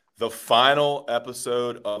Shots, the final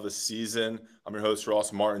episode of the season. I'm your host,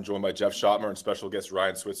 Ross Martin, joined by Jeff Schottmer and special guest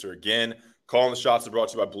Ryan Switzer. Again, Calling the Shots is brought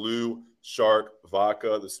to you by Blue Shark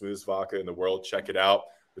Vodka, the smoothest vodka in the world. Check it out.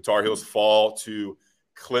 The Tar Heels fall to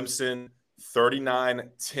Clemson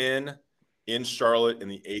 39-10 in Charlotte in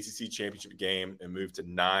the ACC championship game and move to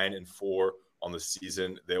 9-4 on the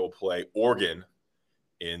season. They will play Oregon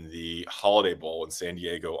in the Holiday Bowl in San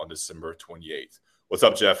Diego on December 28th. What's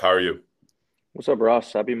up, Jeff? How are you? What's up,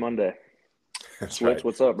 Ross? Happy Monday. That's Switz, right.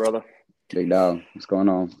 What's up, brother? Big dog. What's going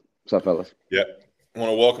on? What's up, fellas? Yeah. I want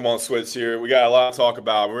to welcome on Switz here. We got a lot to talk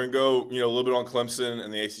about. We're going to go, a little bit on Clemson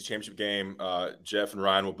and the ACC championship game. Jeff and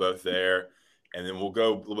Ryan will both there. And then we'll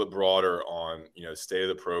go a little bit broader on, state of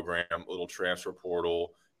the program, a little transfer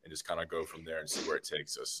portal, and just kind of go from there and see where it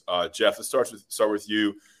takes us. Jeff, let's start with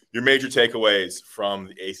you. Your major takeaways from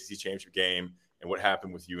the ACC championship game and what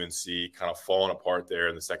happened with UNC kind of falling apart there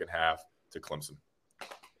in the second half to Clemson.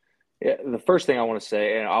 Yeah, the first thing I want to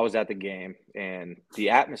say, and I was at the game, and the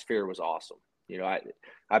atmosphere was awesome.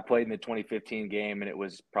 I played in the 2015 game, and it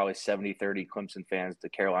was probably 70-30 Clemson fans to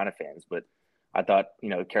Carolina fans. But I thought,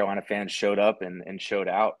 Carolina fans showed up and showed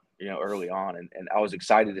out, early on. And I was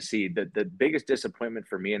excited to see. The biggest disappointment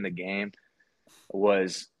for me in the game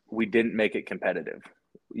was we didn't make it competitive.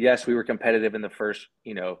 Yes, we were competitive in the first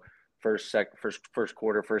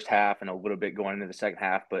quarter, first half, and a little bit going into the second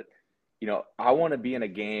half. But, I want to be in a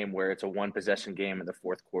game where it's a one-possession game in the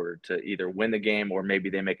fourth quarter to either win the game or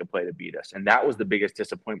maybe they make a play to beat us. And that was the biggest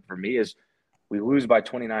disappointment for me is we lose by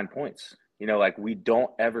 29 points. We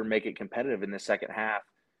don't ever make it competitive in the second half.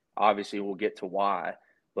 Obviously, we'll get to why.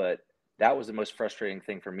 But that was the most frustrating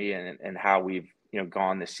thing for me and how we've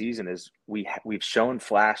gone this season is we've shown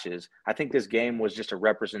flashes. I think this game was just a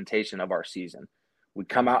representation of our season. We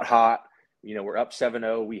come out hot, we're up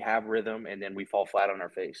 7-0, we have rhythm, and then we fall flat on our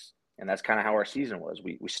face. And that's kind of how our season was.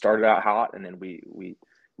 We started out hot, and then we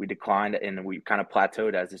declined, and we kind of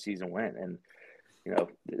plateaued as the season went. And,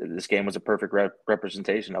 this game was a perfect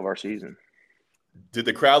representation of our season. Did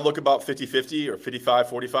the crowd look about 50-50 or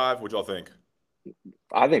 55-45? What'd y'all think?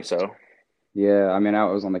 I think so. Yeah, I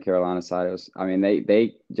was on the Carolina side. It was,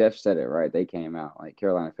 they Jeff said it right. They came out, like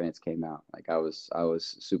Carolina fans came out. Like I was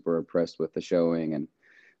super impressed with the showing, and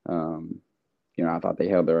I thought they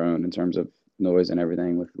held their own in terms of noise and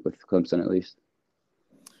everything with Clemson at least.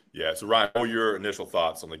 Yeah. So Ryan, what were your initial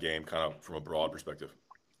thoughts on the game, kind of from a broad perspective?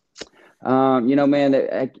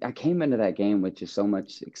 Man, I came into that game with just so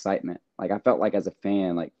much excitement. Like I felt like as a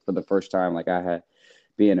fan, like for the first time, like I had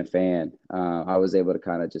being a fan, I was able to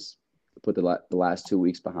kind of just put the last 2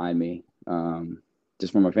 weeks behind me,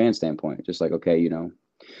 just from a fan standpoint. Just like, okay, we're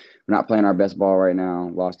not playing our best ball right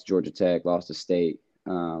now. Lost to Georgia Tech, lost to State,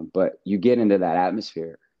 but you get into that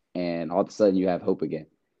atmosphere, and all of a sudden you have hope again.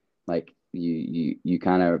 Like you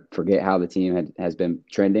kind of forget how the team has been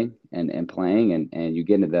trending and playing, and you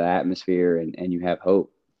get into the atmosphere and you have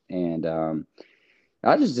hope. And I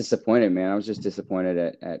was just disappointed, man. I was just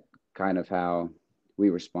disappointed at kind of how we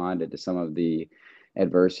responded to some of the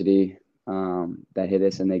adversity that hit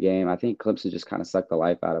us in the game. I think Clemson just kind of sucked the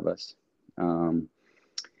life out of us.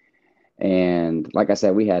 And like I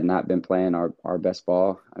said, we had not been playing our best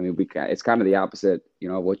ball. It's kind of the opposite,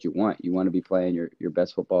 of what you want. You want to be playing your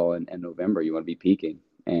best football in November. You want to be peaking,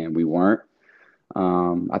 and we weren't.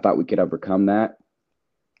 I thought we could overcome that,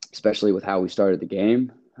 especially with how we started the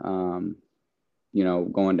game.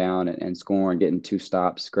 Going down and scoring, getting 2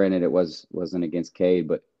 stops. Granted, it wasn't against Cade,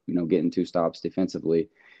 but getting 2 stops defensively.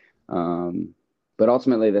 But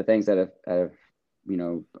ultimately, the things that have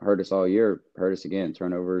hurt us all year hurt us again.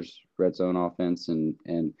 Turnovers, red zone offense, and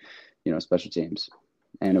special teams.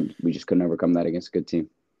 and we just couldn't overcome that against a good team.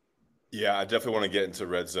 Yeah, I definitely want to get into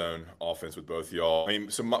red zone offense with both of y'all. I mean,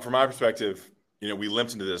 from my perspective, we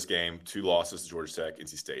limped into this game, 2 losses to Georgia Tech,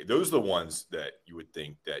 NC State. Those are the ones that you would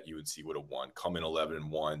think that UNC would have won, come in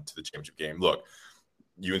 11-1 to the championship game. Look,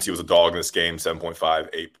 UNC was a dog in this game,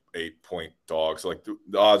 7.5, 8-point dog. So, like,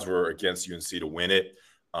 the odds were against UNC to win it,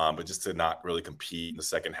 but just to not really compete in the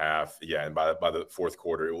second half. Yeah, and by the fourth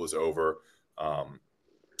quarter, it was over. I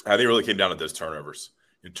think it really came down to those turnovers.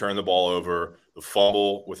 You turn the ball over, the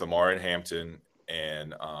fumble with Amari and Hampton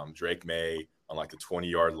and Drake May on like the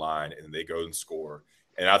 20-yard line, and they go and score.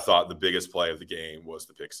 And I thought the biggest play of the game was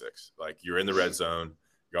the pick six. Like, you're in the red zone,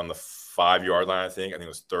 you're on the 5-yard line, I think it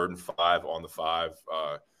was 3rd and 5 on the 5,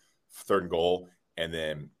 3rd and goal. And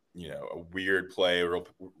then, a weird play, a real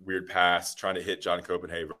weird pass, trying to hit John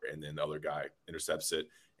Copenhaver, and then the other guy intercepts it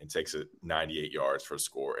and takes it 98 yards for a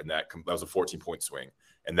score. And that was a 14-point swing.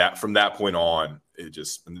 And that from that point on, they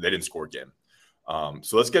didn't score again.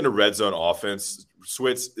 So let's get into red zone offense.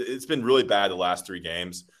 Switz, it's been really bad the last 3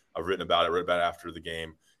 games. I've written about it. I wrote about it after the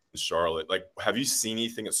game in Charlotte. Like, have you seen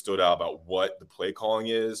anything that stood out about what the play calling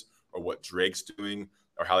is or what Drake's doing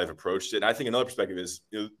or how they've approached it? And I think another perspective is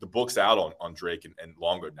the book's out on Drake and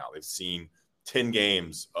Longo now. They've seen 10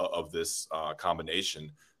 games of this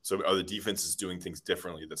combination. So are the defenses doing things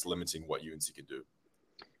differently that's limiting what UNC can do?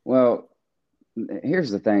 Well, here's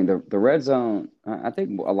the thing. The red zone, I think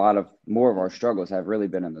more of our struggles have really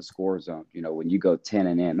been in the score zone. When you go 10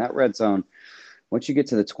 and in, that red zone, once you get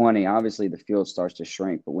to the 20, obviously the field starts to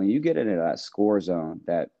shrink. But when you get into that score zone,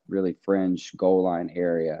 that really fringe goal line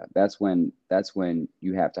area, that's when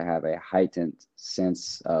you have to have a heightened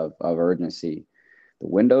sense of urgency. The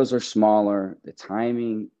windows are smaller. The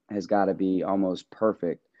timing has got to be almost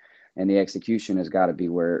perfect. And the execution has got to be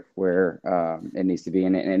where it needs to be.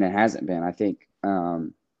 And it hasn't been. I think,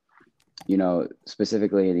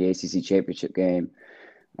 specifically in the ACC championship game,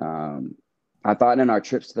 I thought in our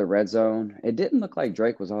trips to the red zone, it didn't look like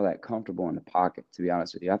Drake was all that comfortable in the pocket, to be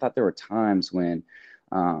honest with you. I thought there were times when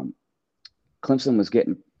Clemson was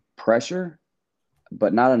getting pressure,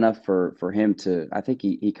 but not enough for him to – I think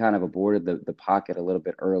he kind of aborted the pocket a little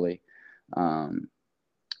bit early.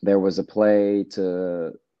 There was a play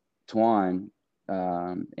to – Twan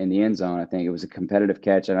in the end zone. I think it was a competitive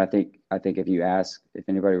catch, and I think if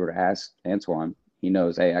anybody were to ask Antoine, he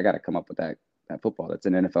knows, hey, I got to come up with that football. That's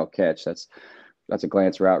an NFL catch. That's a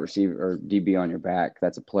glance route, receiver or DB on your back.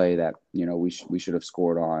 That's a play that we should have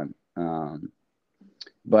scored on.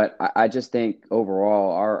 But I just think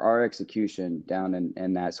overall our execution down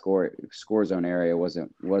in that score zone area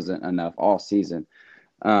wasn't enough all season,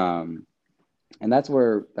 and that's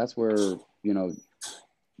where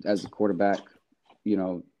as a quarterback,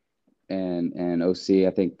 and OC, I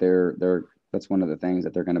think that's one of the things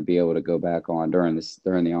that they're going to be able to go back on during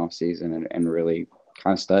the off season and really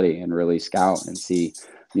kind of study and really scout and see,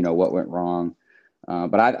 what went wrong.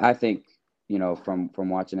 But I think, from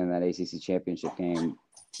watching in that ACC championship game,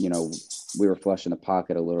 we were flushing the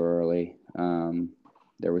pocket a little early.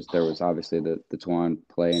 There was obviously the Twan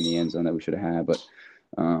play in the end zone that we should have had, but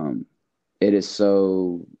it is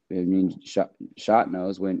so. Shot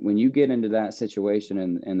knows when you get into that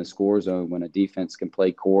situation in the score zone, when a defense can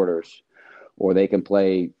play quarters, or they can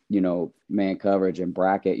play man coverage and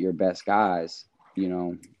bracket your best guys.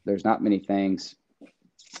 There's not many things,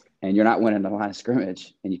 and you're not winning the line of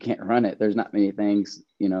scrimmage, and you can't run it. There's not many things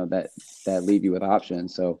that leave you with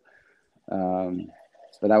options. So,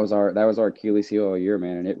 but that was our Achilles heel all year,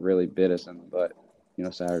 man, and it really bit us in the butt.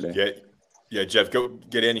 Saturday. Yeah, Jeff, go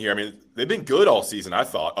get in here. I mean, they've been good all season, I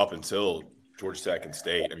thought, up until Georgia Tech and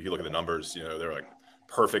State. I mean, if you look at the numbers, they're like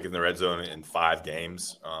perfect in the red zone in 5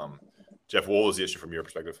 games. Jeff, what was the issue from your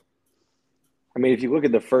perspective? I mean, if you look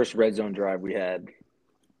at the first red zone drive we had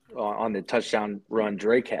on the touchdown run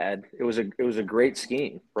Drake had, it was a great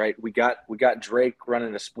scheme, right? We got Drake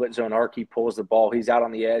running a split zone arc. He pulls the ball. He's out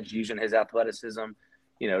on the edge using his athleticism,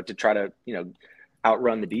 to try to,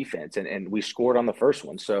 outrun the defense. And we scored on the first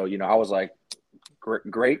one. So, I was like,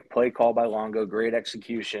 great play call by Longo, great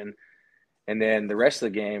execution. And then the rest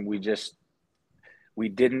of the game, we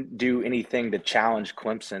didn't do anything to challenge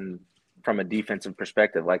Clemson from a defensive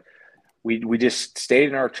perspective. Like we just stayed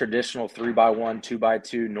in our traditional 3x1,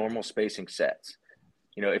 2x2 normal spacing sets.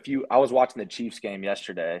 I was watching the Chiefs game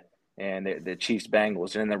yesterday and the Chiefs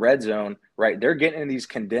Bengals, and in the red zone, right, they're getting in these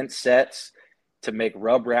condensed sets to make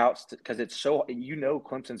rub routes because it's so,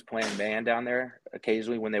 Clemson's playing man down there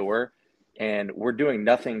occasionally when they were, and we're doing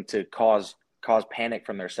nothing to cause panic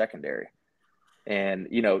from their secondary. And,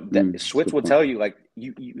 Switz will tell you, like,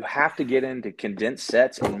 you have to get into condensed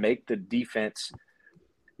sets and make the defense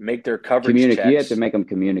make their coverage checks. You have to make them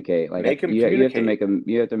communicate. Like you have to make them.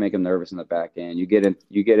 You have to make them nervous in the back end. You get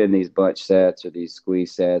in these bunch sets or these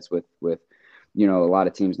squeeze sets with a lot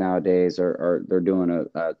of teams nowadays they're doing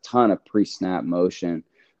a ton of pre-snap motion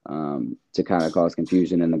to kind of cause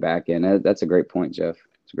confusion in the back end. That's a great point, Jeff.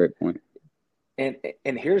 It's a great point. And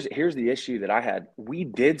here's the issue that I had. We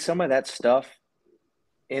did some of that stuff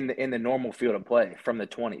in the normal field of play from the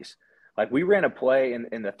 20s. Like we ran a play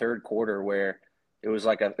in the third quarter where it was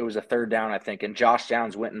a third down, I think, and Josh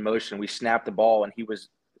Downs went in motion. We snapped the ball, and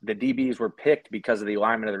the DBs were picked because of the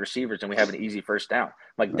alignment of the receivers, and we have an easy first down.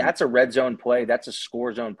 Like that's a red zone play. That's a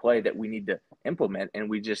score zone play that we need to implement, and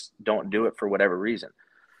we just don't do it for whatever reason.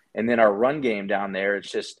 And then our run game down there,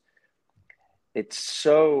 it's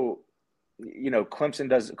so,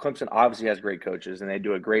 Clemson obviously has great coaches, and they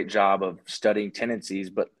do a great job of studying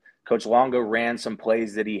tendencies, but Coach Longo ran some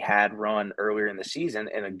plays that he had run earlier in the season,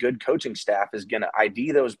 and a good coaching staff is going to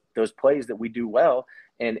ID those plays that we do well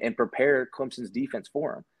and prepare Clemson's defense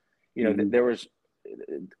for them.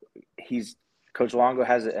 Coach Longo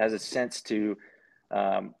has a sense to,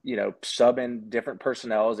 sub in different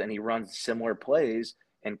personnels, and he runs similar plays.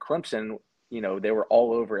 And Clemson, they were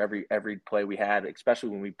all over every play we had, especially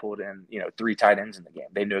when we pulled in, 3 tight ends in the game.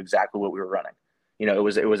 They knew exactly what we were running. It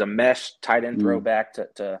was a mesh tight end throwback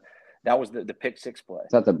to that was the pick 6 play.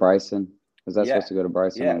 Is that the Bryson? Was that supposed to go to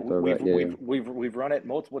Bryson? Yeah, we've run it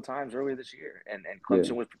multiple times earlier this year, and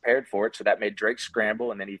Clemson was prepared for it, so that made Drake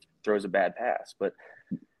scramble, and then he throws a bad pass. But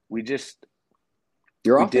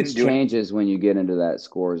your offense changes when you get into that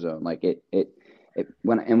score zone. Like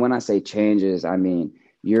when I say changes, I mean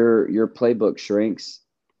your playbook shrinks,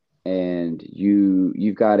 and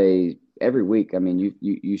you've got every week. I mean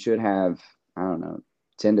you should have, I don't know,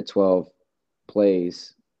 10 to 12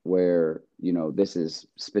 plays where this is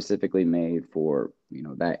specifically made for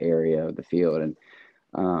that area of the field. And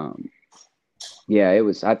it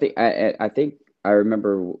was, I think I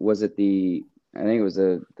remember, the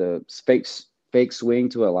fake swing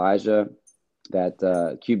to Elijah, that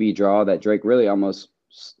QB draw that Drake really almost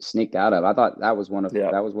sneaked out of. I thought that was one of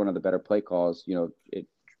the better play calls.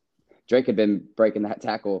 Drake had been breaking that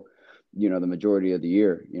tackle the majority of the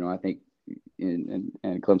year. I think and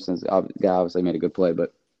Clemson's obviously made a good play,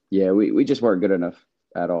 but yeah, we just weren't good enough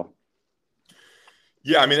at all.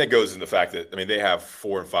 Yeah, I mean, that goes into the fact that, they have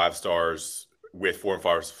 4 and 5 stars with 4 and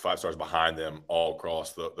 5 stars behind them all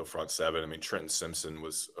across the front 7. I mean, Trenton Simpson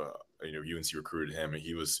was, UNC recruited him, and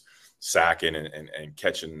he was sacking and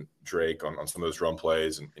catching Drake on some of those run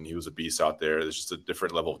plays, and he was a beast out there. There's just a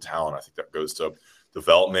different level of talent. I think that goes to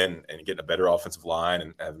development and getting a better offensive line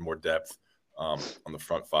and having more depth on the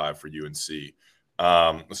front 5 for UNC.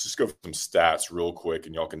 Let's just go for some stats real quick,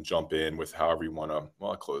 and y'all can jump in with however you want to.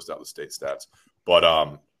 Well, I closed out the state stats. But,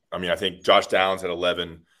 I think Josh Downs had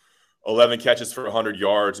 11 catches for 100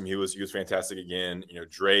 yards. He was fantastic again.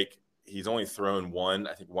 Drake, he's only thrown one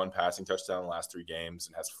passing touchdown in the last 3 games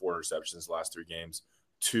and has 4 interceptions the last 3 games,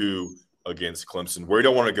 2 against Clemson. Where do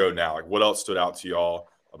you want to go now? Like, what else stood out to y'all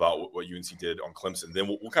about what UNC did on Clemson? Then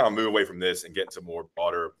we'll kind of move away from this and get into more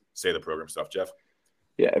broader state of the program stuff. Jeff?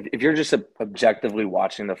 Yeah, if you're just objectively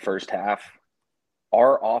watching the first half,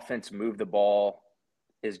 our offense moved the ball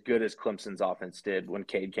as good as Clemson's offense did when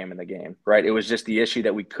Cade came in the game, right? It was just the issue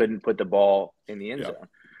that we couldn't put the ball in the end zone,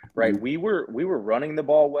 right? We were running the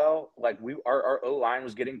ball well. Like our O-line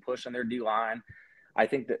was getting pushed on their D-line. I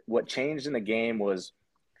think that what changed in the game was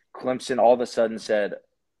Clemson all of a sudden said,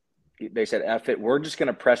 F it, we're just going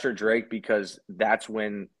to pressure Drake because that's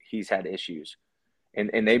when he's had issues.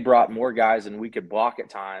 And they brought more guys than we could block at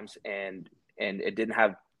times, and it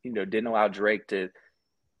didn't allow Drake to,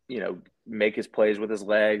 make his plays with his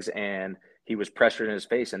legs, and he was pressured in his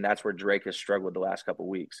face, and that's where Drake has struggled the last couple of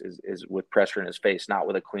weeks is with pressure in his face, not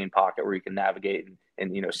with a clean pocket where he can navigate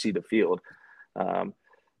and see the field.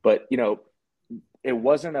 But it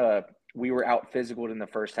wasn't we were out physical in the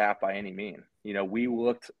first half by any means. We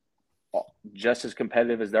looked just as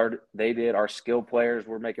competitive as they did. Our skill players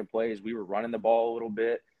were making plays. We were running the ball a little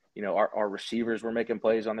bit. Our receivers were making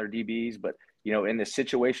plays on their DBs. But, in the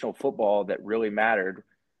situational football that really mattered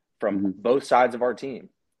from both sides of our team,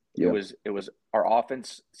 it was our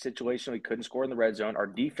offense situationally couldn't score in the red zone. Our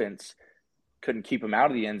defense couldn't keep them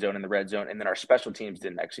out of the end zone in the red zone. And then our special teams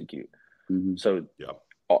didn't execute. So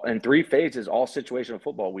in 3 phases, all situational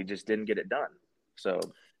football, we just didn't get it done. So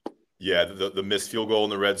 – yeah, the missed field goal in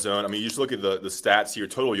the red zone. You just look at the stats here.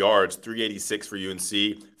 Total yards, 386 for UNC,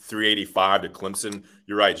 385 to Clemson.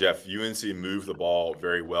 You're right, Jeff. UNC moved the ball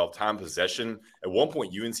very well. Time possession. At one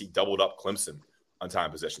point, UNC doubled up Clemson on time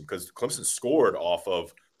possession because Clemson scored off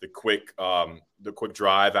of the quick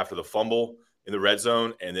drive after the fumble. in the red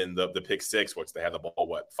zone, and then the pick six, which they had the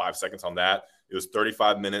ball, 5 seconds on that. It was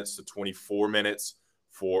 35 minutes to 24 minutes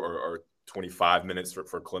or 25 minutes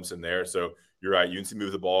for Clemson there. So you're right. UNC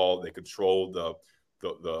moved the ball. They controlled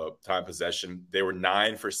the time possession. They were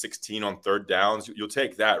 9 for 16 on third downs. You'll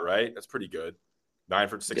take that, right? That's pretty good. 9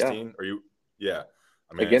 for 16. Yeah. Are you? Yeah.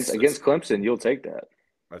 I mean, against Clemson, you'll take that.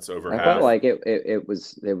 That's over I half. felt like it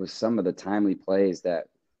was some of the timely plays that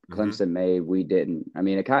Clemson made. We didn't. I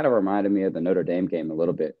mean, it kind of reminded me of the Notre Dame game a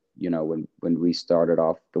little bit, when we started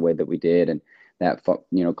off the way that we did, and that,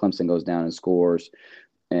 Clemson goes down and scores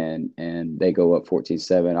and they go up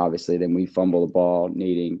 14-7. Obviously, then we fumble the ball,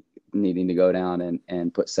 needing to go down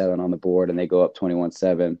and put 7 on the board, and they go up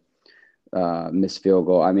 21-7, missed field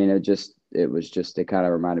goal. I mean, it kind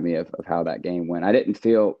of reminded me of how that game went. I didn't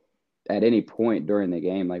feel at any point during the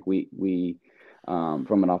game like we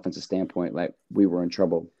from an offensive standpoint, like we were in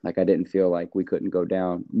trouble. Like I didn't feel like we couldn't go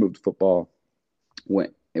down, move the football. When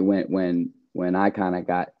I kind of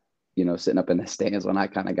got, sitting up in the stands, when I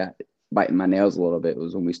kind of got biting my nails a little bit,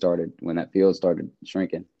 was when that field started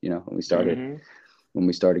shrinking, when we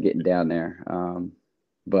started getting down there.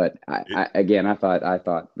 But I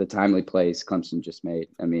thought the timely plays Clemson just made.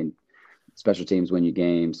 I mean, special teams win you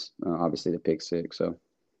games, obviously the pick six. So.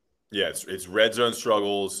 Yeah, it's red zone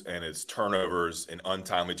struggles and it's turnovers and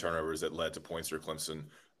untimely turnovers that led to points for Clemson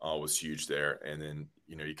was huge there. And then,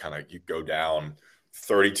 you go down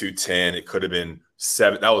 32-10. It could have been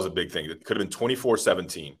 7. That was a big thing. It could have been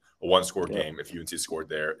 24-17, a one-score game if UNC scored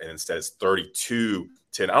there. And instead it's 32-10.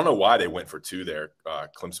 I don't know why they went for 2 there.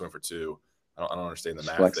 Clemson went for 2. I don't understand the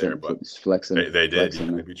math there, but they did.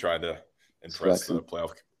 Maybe trying to impress the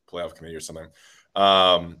playoff committee or something.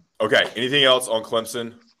 Okay, anything else on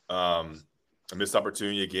Clemson? A missed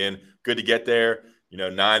opportunity again. Good to get there.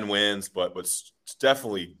 9 wins, but it's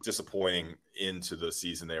definitely disappointing into the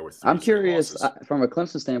season there with 3 I'm curious from a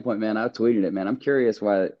Clemson standpoint, man. I tweeted it, man. I'm curious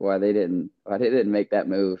why they didn't make that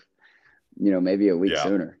move. Maybe a week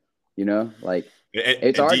sooner. Like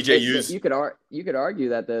it's DJ Hughes. You could argue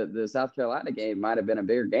that the South Carolina game might have been a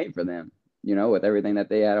bigger game for them. With everything that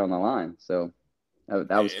they had on the line. So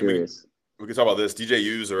I was curious. We can talk about this. DJ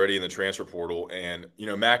Hughes already in the transfer portal, and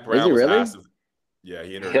Mac Brown was asked. Yeah,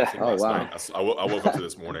 he entered. Last night. I woke up to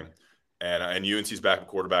this morning, and UNC's backup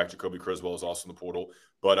quarterback Jacoby Criswell is also in the portal.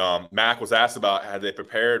 But Mac was asked about had they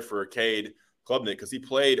prepared for Cade Klubnik because he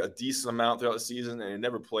played a decent amount throughout the season and he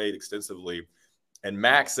never played extensively. And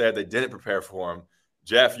Mac said they didn't prepare for him.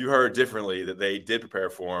 Jeff, you heard differently that they did prepare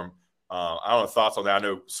for him. I don't know thoughts on that. I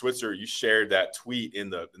know Switzer, you shared that tweet in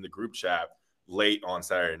the group chat late on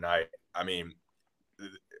Saturday night. I mean,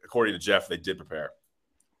 according to Jeff, they did prepare.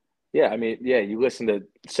 Yeah, I mean, you listen to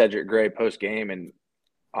Cedric Gray post game, and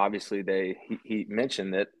obviously he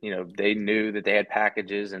mentioned that they knew that they had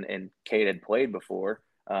packages and Cade had played before.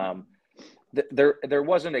 There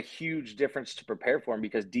wasn't a huge difference to prepare for him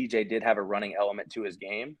because DJ did have a running element to his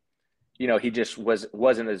game. He just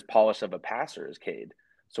wasn't as polished of a passer as Cade.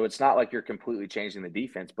 So it's not like you're completely changing the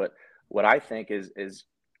defense. But what I think is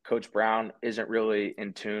Coach Brown isn't really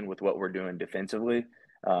in tune with what we're doing defensively.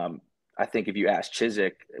 I think if you ask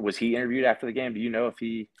Chizik, was he interviewed after the game? Do you know if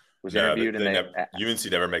he was interviewed?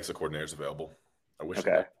 UNC never makes the coordinators available. I wish.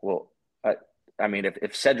 Okay. Well, I mean,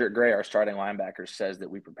 if Cedric Gray, our starting linebacker, says that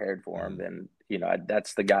we prepared for him, then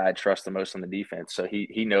that's the guy I trust the most on the defense. So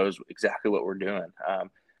he knows exactly what we're doing.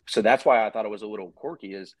 So that's why I thought it was a little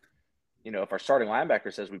quirky. Is if our starting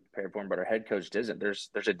linebacker says we prepared for him, but our head coach doesn't, there's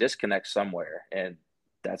a disconnect somewhere, and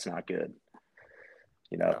that's not good.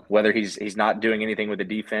 Whether he's not doing anything with the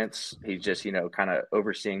defense, he's just, kind of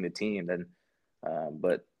overseeing the team. Then,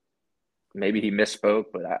 but maybe he misspoke.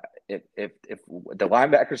 But if the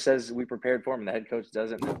linebacker says we prepared for him and the head coach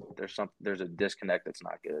doesn't, there's a disconnect that's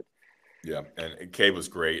not good. Yeah, and Cade was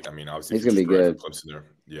great. I mean, obviously he's gonna be good. Clemson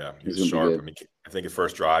there. Yeah, he was sharp. I mean, I think his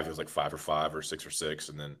first drive he was like 5 for 5 or 6 for 6,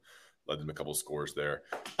 and then led them a couple of scores there.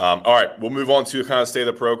 All right, we'll move on to kind of state of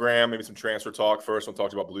the program, maybe some transfer talk. First, we'll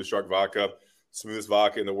talk about Blue Shark Vodka, smoothest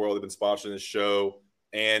vodka in the world. They've been sponsoring this show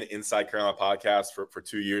and Inside Carolina podcast for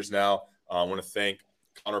 2 years now. I want to thank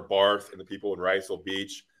Connor Barth and the people in Wrightsville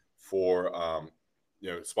Beach for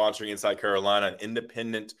sponsoring Inside Carolina, an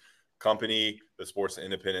independent company, the sports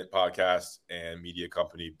independent podcast and media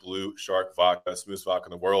company. Blue Shark Vodka, smoothest vodka in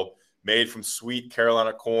the world, made from sweet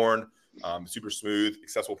Carolina corn, super smooth,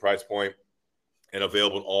 accessible price point, and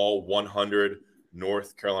available in all 100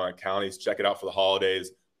 North Carolina counties. Check it out for the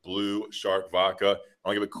holidays. Blue Shark Vodka. I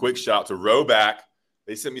want to give a quick shout out to Roback.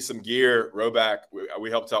 They sent me some gear. Roback, we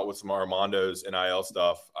helped out with some Armando's NIL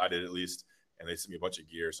stuff. I did at least. And they sent me a bunch of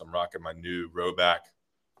gear. So I'm rocking my new Roback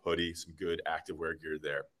hoodie, some good activewear gear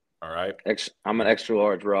there. All right. I'm an extra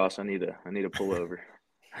large, Ross. I need a pullover.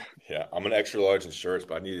 Yeah, I'm an extra large in shirts,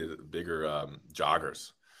 but I needed bigger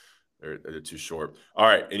joggers. They're too short. All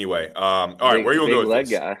right. Anyway, all right. Where are you going to go with leg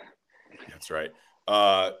this? guy. That's right.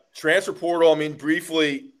 Transfer portal. I mean,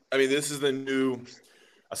 briefly. I mean, this is the new.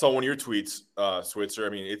 I saw one of your tweets, Switzer. I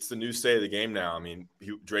mean, it's the new state of the game now. I mean,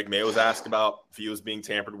 Drake May was asked about if he was being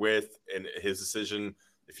tampered with and his decision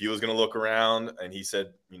if he was going to look around, and he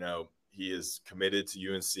said, he is committed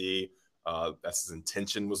to UNC. That's his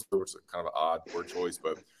intention was kind of an odd word choice,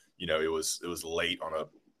 but it was late on a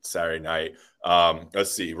Saturday night.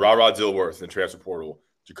 Let's see. Ra Dilworth in the transfer portal,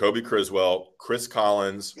 Jacoby Criswell, Chris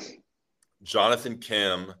Collins, Jonathan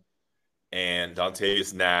Kim, and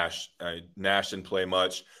Dontavius Nash. Nash didn't play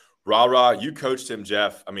much. Ra, you coached him,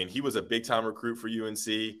 Jeff. I mean, he was a big-time recruit for UNC.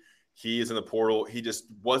 He is in the portal. He just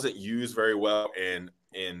wasn't used very well in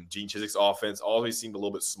Gene Chizik's offense. Always seemed a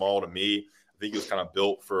little bit small to me. I think he was kind of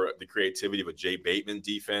built for the creativity of a Jay Bateman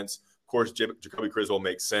defense. Of course, Jacoby Criswell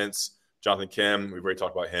makes sense. Jonathan Kim, we've already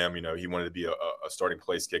talked about him. He wanted to be a starting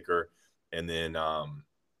place kicker. And then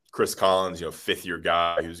Chris Collins, fifth-year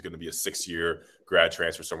guy who's going to be a sixth-year grad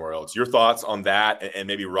transfer somewhere else. Your thoughts on that and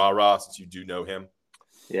maybe Ra, since you do know him?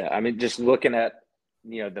 Yeah, I mean, just looking at,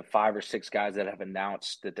 the 5 or 6 guys that have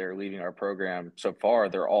announced that they're leaving our program so far,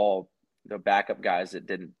 they're all the backup guys that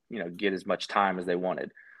didn't, get as much time as they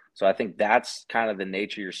wanted. So I think that's kind of the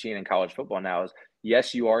nature you're seeing in college football now is,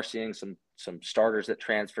 yes, you are seeing some starters that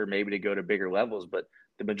transfer maybe to go to bigger levels, but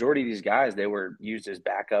the majority of these guys, they were used as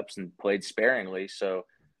backups and played sparingly. So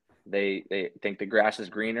they think the grass is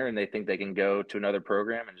greener and they think they can go to another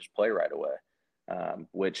program and just play right away.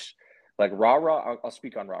 Which, like Ra, I'll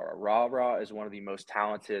speak on Ra. Ra is one of the most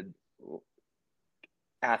talented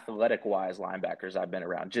athletic-wise linebackers I've been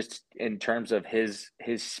around, just in terms of his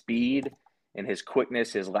speed and his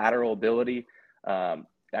quickness, his lateral ability. I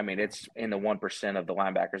mean, it's in the 1% of the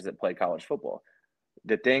linebackers that play college football.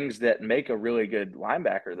 The things that make a really good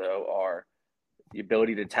linebacker, though, are the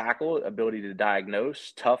ability to tackle, ability to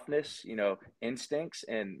diagnose, toughness, instincts,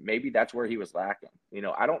 and maybe that's where he was lacking.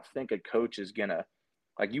 I don't think a coach is going to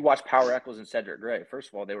 – like you watch Power Echols and Cedric Gray. First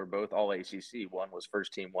of all, they were both all ACC. One was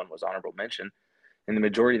first team, one was honorable mention. And the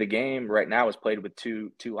majority of the game right now is played with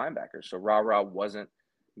two linebackers. So Ra wasn't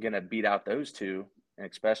going to beat out those two, and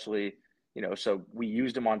especially – so we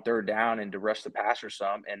used him on third down and to rush the passer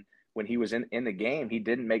some. And when he was in the game, he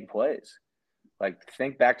didn't make plays. Like,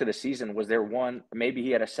 think back to the season. Was there one, maybe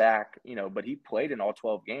he had a sack, but he played in all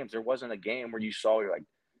 12 games. There wasn't a game where you saw, you're like,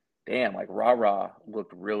 damn, like Ra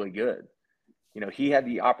looked really good. He had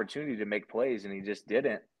the opportunity to make plays and he just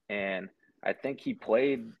didn't. And I think he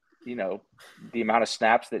played, the amount of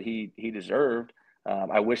snaps that he deserved.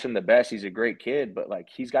 I wish him the best. He's a great kid, but like,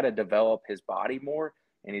 he's got to develop his body more.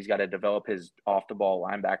 And he's got to develop his off-the-ball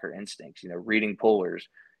linebacker instincts, reading pullers,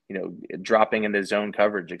 dropping into zone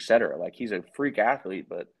coverage, et cetera. Like, he's a freak athlete,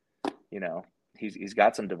 but, he's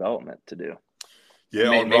got some development to do.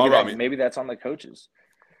 Yeah, maybe that's on the coaches.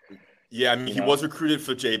 Yeah, I mean, he was recruited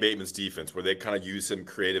for Jay Bateman's defense, where they kind of use him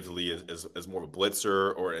creatively as more of a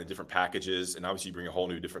blitzer or in different packages. And obviously, you bring a whole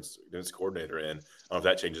new defense coordinator in. I don't know if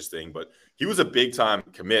that changes things, but he was a big-time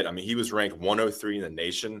commit. I mean, he was ranked 103 in the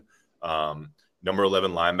nation. Number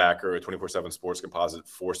 11 linebacker, a 24/7 Sports Composite,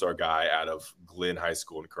 4-star guy out of Glenn High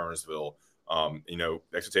School in Kernersville.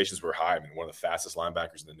 Expectations were high. I mean, one of the fastest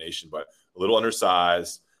linebackers in the nation, but a little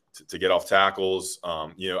undersized to get off tackles.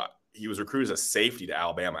 He was recruited as a safety to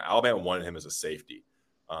Alabama. Alabama wanted him as a safety,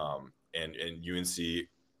 and UNC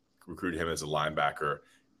recruited him as a linebacker.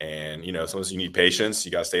 And, sometimes you need patience.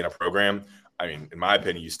 You got to stay in a program. I mean, in my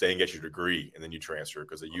opinion, you stay and get your degree, and then you transfer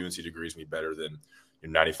because the UNC degree is better than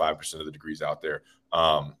 95% of the degrees out there.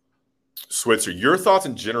 Switzer, your thoughts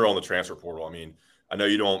in general on the transfer portal? I mean, I know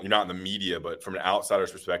you're not in the media, but from an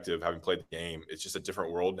outsider's perspective, having played the game, it's just a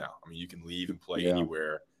different world now. I mean, you can leave and play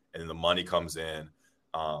anywhere, and then the money comes in.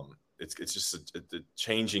 It's just a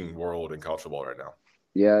changing world in college football right now.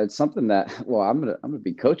 Yeah, it's something that I'm gonna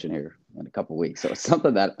be coaching here in a couple of weeks, so it's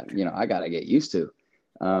something that I got to get used to.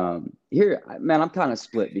 Here, man, I'm kind of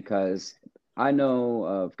split because I know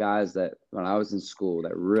of guys that when I was in school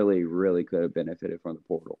that really, really could have benefited from the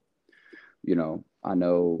portal. I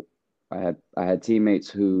know I had teammates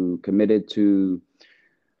who committed to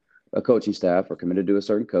a coaching staff or committed to a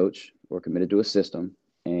certain coach or committed to a system.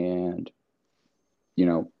 And,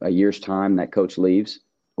 a year's time that coach leaves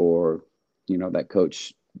or, that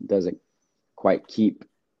coach doesn't quite keep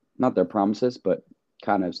not their promises, but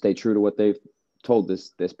kind of stay true to what they've told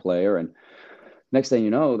this player. And next thing you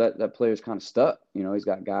know, that player's kind of stuck. He's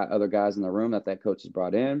got other guys in the room that coach has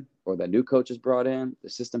brought in or that new coach has brought in. The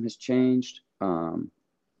system has changed.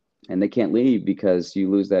 and they can't leave because you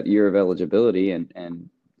lose that year of eligibility, and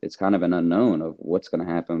it's kind of an unknown of what's going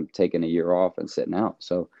to happen taking a year off and sitting out.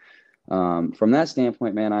 So from that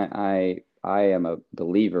standpoint, man, I am a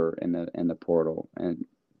believer in the portal.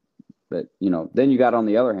 But then you got, on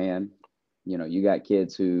the other hand, you got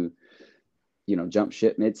kids who, jump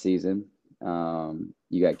ship midseason.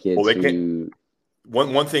 You got kids who.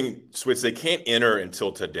 One thing, Switz, they can't enter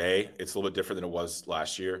until today. It's a little bit different than it was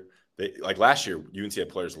last year. Last year, UNC had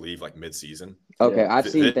players leave like midseason. Okay, I've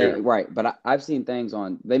seen things, right, but I've seen things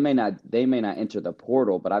on. They may not enter the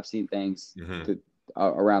portal, but I've seen things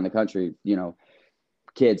around the country.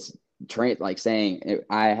 Kids saying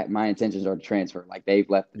my intentions are to transfer. Like they've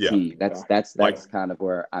left the team. That's kind of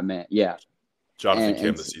where I meant. Yeah, Jonathan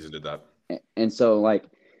Kim this season did that. And so I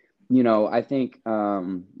think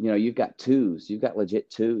you've got twos. You've got legit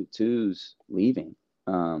twos leaving.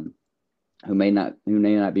 Who may not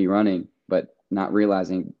be running, but not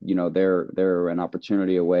realizing, they're an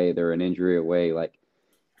opportunity away, they're an injury away.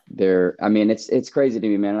 It's crazy to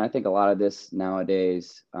me, man. And I think a lot of this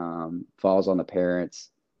nowadays falls on the parents.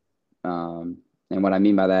 And what I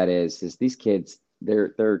mean by that is these kids,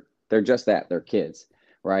 they're just that, they're kids,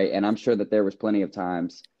 right? And I'm sure that there was plenty of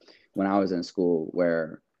times when I was in school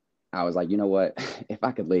where I was like, you know what, if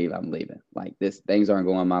I could leave, I'm leaving. Like things aren't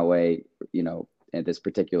going my way, at this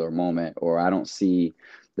particular moment, or I don't see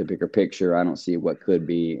the bigger picture. I don't see what could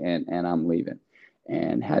be, and I'm leaving.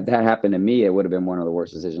 And had that happened to me, it would have been one of the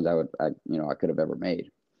worst decisions I could have ever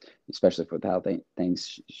made, especially with how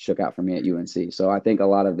things shook out for me at UNC. So I think a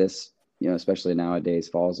lot of this, especially nowadays,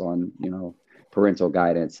 falls on, parental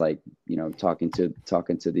guidance, talking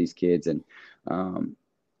to these kids and,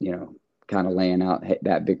 kind of laying out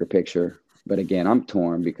that bigger picture. But again, I'm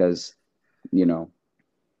torn because,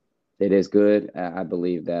 it is good. I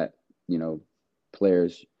believe that,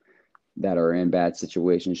 players that are in bad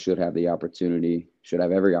situations should have every opportunity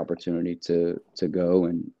to go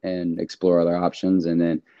and explore other options. And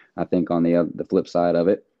then I think on the flip side of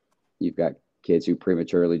it, you've got kids who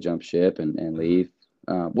prematurely jump ship and leave.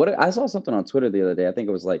 I saw something on Twitter the other day. I think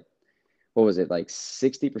it was like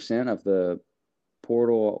 60% of the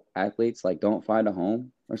portal athletes don't find a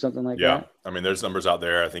home or something like that. I mean, there's numbers out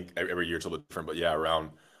there. I think every year it's a little different, but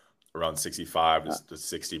around 65 to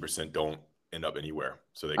 60% don't end up anywhere.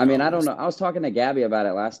 So I don't know. I was talking to Gabby about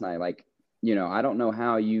it last night. I don't know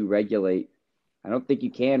how you regulate. I don't think you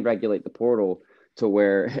can regulate the portal to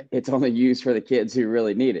where it's only used for the kids who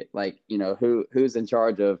really need it. Who's in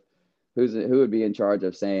charge of who would be in charge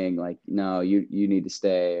of saying no, you need to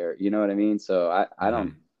stay, or you know what I mean? So I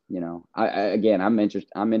don't,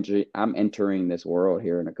 I'm entering this world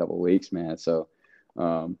here in a couple of weeks, man. So,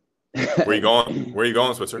 where are you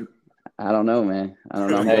going, Switzer? I don't know, man. I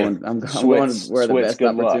don't know. I'm going where the best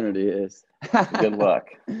opportunity is. Good luck.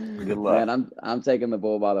 Good luck. Man, I'm taking the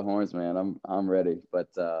bull by the horns, man. I'm ready. But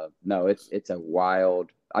no, it's a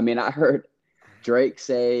wild. I heard Drake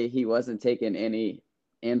say he wasn't taking any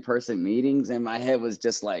in-person meetings, and my head was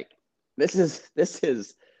just like, this is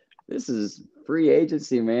free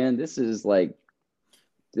agency, man. This is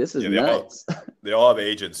nuts. They all have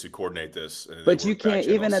agents who coordinate this. But you can't,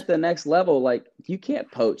 even at the next level, you can't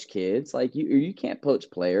poach kids. You can't poach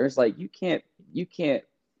players. You can't.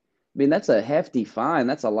 That's a hefty fine.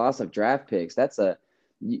 That's a loss of draft picks. That's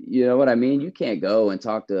you know what I mean? You can't go and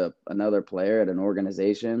talk to another player at an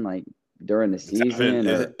organization during the season.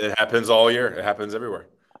 It happens all year. It happens everywhere.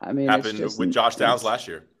 It happened with Josh Downs last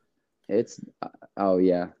year. It's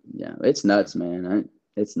it's nuts, man.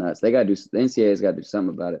 It's nuts. They got to do. The NCAA's got to do something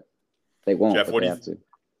about it. They won't. Jeff, but they have to.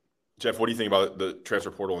 Jeff, what do you think about the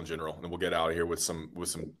transfer portal in general? And we'll get out of here with some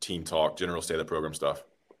team talk, general state of the program stuff.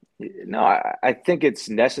 No, I think it's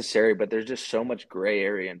necessary, but there's just so much gray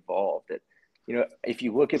area involved that, if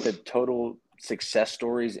you look at the total success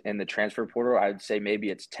stories in the transfer portal, I'd say maybe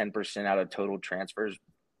it's 10% out of total transfers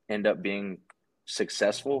end up being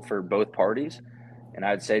successful for both parties. And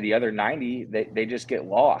I'd say the other 90, they just get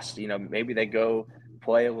lost. Maybe they go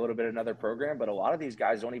play a little bit of another program, but a lot of these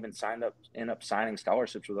guys don't even end up signing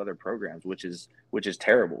scholarships with other programs, which is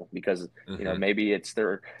terrible because, maybe it's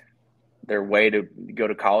their way to go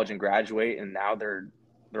to college and graduate. And now they're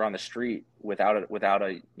on the street without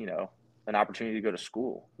an opportunity to go to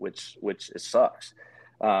school, which it sucks.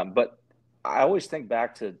 But I always think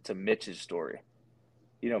back to Mitch's story.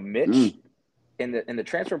 Mitch in the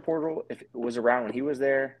transfer portal, if it was around when he was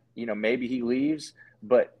there, maybe he leaves,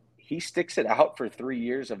 but he sticks it out for 3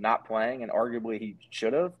 years of not playing, and arguably he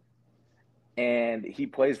should have. And he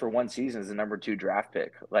plays for one season as the number 2 draft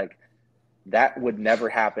pick. That would never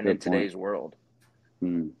happen in today's world.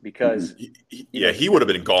 Because he would have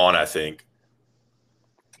been gone, I think.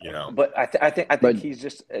 You know, but I think he's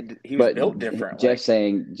just he was built different. Jeff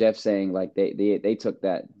saying like they took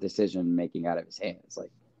that decision making out of his hands,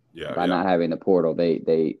 like by not having the portal,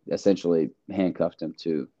 they essentially handcuffed him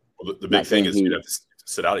to. Well, the big thing is you have to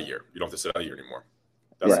sit out a year. You don't have to sit out a year anymore.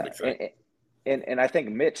 That's the big thing. And I think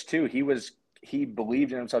Mitch too. He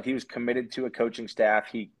believed in himself. He was committed to a coaching staff.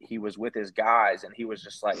 He was with his guys, and he was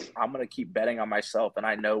just like, I'm going to keep betting on myself. And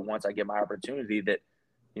I know once I get my opportunity that,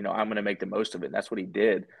 you know, I'm going to make the most of it. And that's what he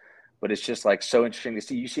did. But it's just like so interesting to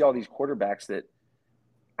see. You see all these quarterbacks that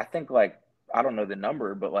I think, like, I don't know the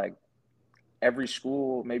number, but like every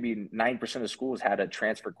school, maybe 9% of schools had a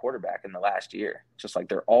transfer quarterback in the last year. Just like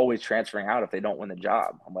they're always transferring out if they don't win the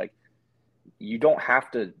job. I'm like, you don't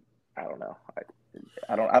have to. I don't know.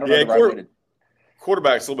 I don't know the right way to.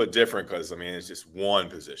 Quarterback's a little bit different because, I mean, it's just one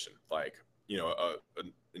position. Like, you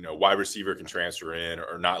know, wide receiver can transfer in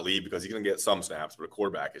or not leave because he can get some snaps, but a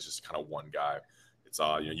quarterback is just kind of one guy. It's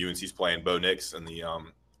UNC's playing Bo Nix in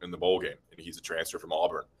the bowl game, and he's a transfer from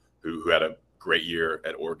Auburn who had a great year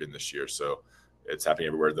at Oregon this year. So it's happening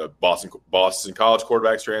everywhere. The Boston College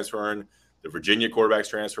quarterback's transferring, the Virginia quarterback's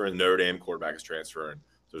transferring, the Notre Dame quarterback is transferring.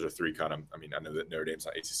 Those are three kind of. I mean, I know that Notre Dame's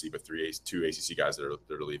not ACC, but two ACC guys that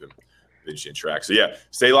are leaving. Interesting track. So yeah,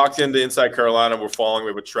 stay locked into Inside Carolina. We're following.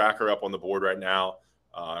 We have a tracker up on the board right now.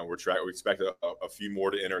 We expect a few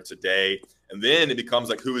more to enter today, and then it becomes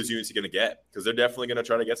like, who is UNC going to get? Because they're definitely going to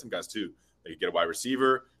try to get some guys too. They could get a wide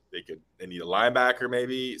receiver. They need a linebacker,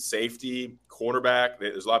 maybe safety, cornerback.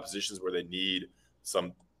 There's a lot of positions where they need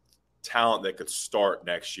some talent that could start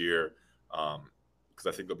next year. Because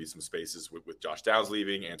I think there'll be some spaces with Josh Downs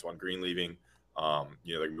leaving, Antoine Green leaving.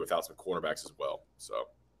 They're going to be without some cornerbacks as well. So.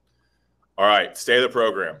 All right, stay of the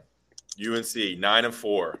program. UNC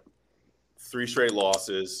 9-4, 3 straight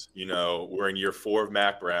losses. You know, we're in year 4 of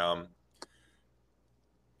Mack Brown.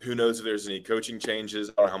 Who knows if there's any coaching changes?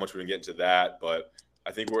 I don't know how much we can get into that, but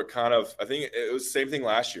I think I think it was the same thing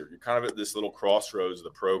last year. You're kind of at this little crossroads of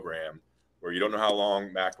the program where you don't know how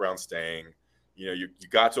long Mack Brown's staying. You know, you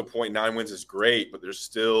got to a point, 9 wins is great, but there's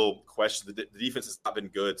still questions. The defense has not been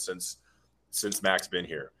good since Mack's been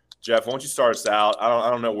here. Jeff, why don't you start us out?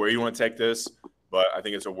 I don't know where you want to take this, but I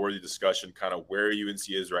think it's a worthy discussion, kind of where UNC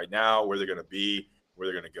is right now, where they're going to be, where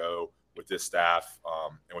they're going to go with this staff,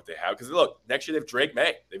 and what they have. Because, look, next year they have Drake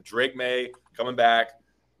May. They have Drake May coming back.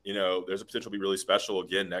 You know, there's a potential to be really special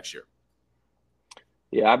again next year.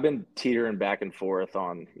 Yeah, I've been teetering back and forth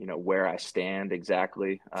on, you know, where I stand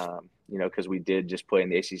exactly, you know, because we did just play in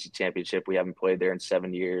the ACC championship. We haven't played there in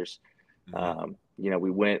 7 years. Mm-hmm. You know,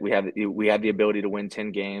 we have the ability to win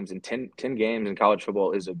 10 games, and 10 games in college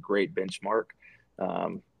football is a great benchmark.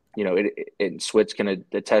 You know, Switz can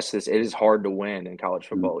attest to this. It is hard to win in college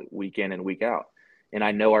football week in and week out. And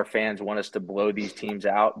I know our fans want us to blow these teams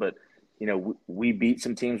out, but, you know, we beat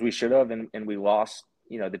some teams we should have, and we lost,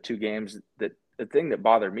 you know, the 2 games that the thing that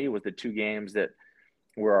bothered me was the 2 games that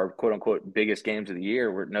were our quote unquote biggest games of the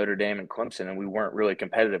year were Notre Dame and Clemson, and we weren't really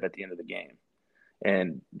competitive at the end of the game.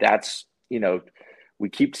 And that's, you know, we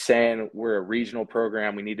keep saying we're a regional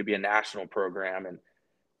program. We need to be a national program. And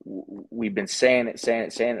we've been saying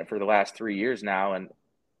it for the last 3 years now,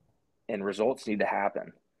 and results need to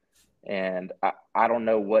happen. And I don't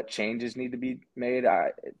know what changes need to be made.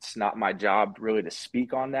 It's not my job really to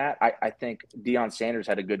speak on that. I think Deion Sanders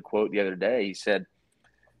had a good quote the other day. He said,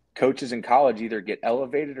 coaches in college either get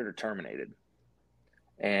elevated or terminated.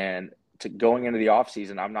 And going into the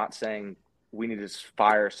offseason, I'm not saying we need to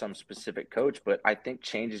fire some specific coach, but I think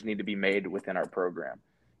changes need to be made within our program.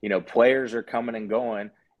 You know, players are coming and going,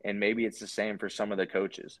 and maybe it's the same for some of the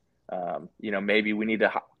coaches. You know, maybe we need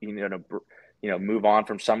to, move on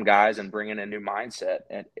from some guys and bring in a new mindset.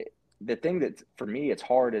 And the thing that for me, it's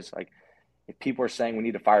hard is like, if people are saying we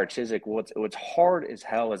need to fire Chizik, well, it's hard as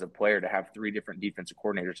hell as a player to have 3 different defensive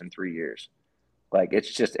coordinators in 3 years. Like,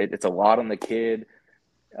 it's just, it's a lot on the kid,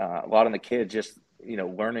 just, you know,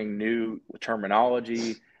 learning new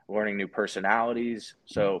terminology, learning new personalities.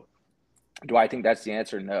 So do I think that's the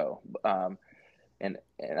answer? No. And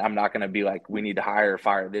I'm not going to be like, we need to hire or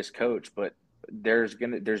fire this coach, but there's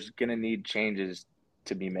gonna need changes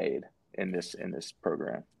to be made in this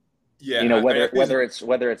program. Yeah, you know, whether it's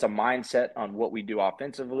a mindset on what we do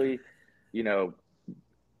offensively, you know,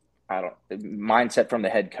 mindset from the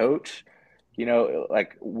head coach. You know,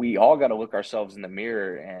 like, we all got to look ourselves in the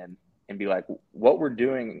mirror and be like, what we're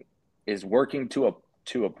doing is working to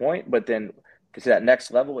a point, but then to that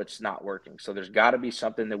next level, it's not working. So there's got to be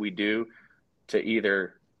something that we do to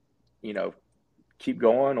either, you know, keep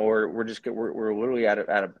going, or we're literally at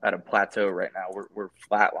a plateau right now. We're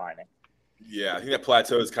flatlining. Yeah, I think that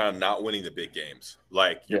plateau is kind of not winning the big games.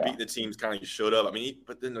 Like you're Yeah. beating the teams kind of you showed up. I mean,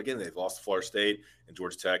 but then again, they've lost to Florida State and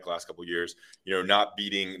Georgia Tech last couple of years. You know, not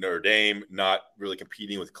beating Notre Dame, not really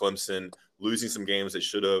competing with Clemson, losing some games they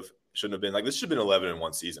shouldn't have been. Like this should have been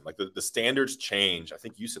 11-1 season. Like the standards change. I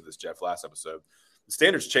think you said this, Jeff, last episode. The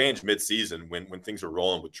standards change mid-season when things were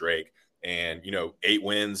rolling with Drake. And, 8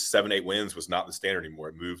 wins, 7-8 wins was not the standard anymore.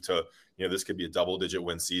 It moved to, this could be a double-digit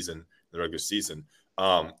win season in the regular season.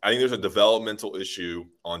 I think there's a developmental issue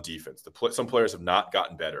on defense. Some players have not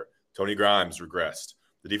gotten better. Tony Grimes regressed.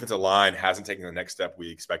 The defensive line hasn't taken the next step we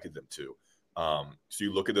expected them to. So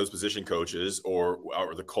you look at those position coaches or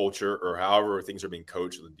the culture or however things are being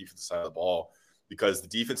coached on the defensive side of the ball, because the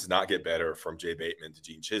defense does not get better from Jay Bateman to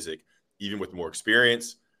Gene Chizik, even with more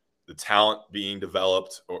experience, the talent being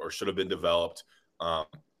developed or should have been developed.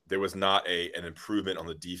 There was not an improvement on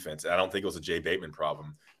the defense. I don't think it was a Jay Bateman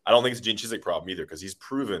problem. I don't think it's a Gene Chizik problem either, because he's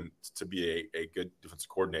proven to be a good defensive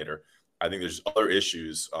coordinator. I think there's other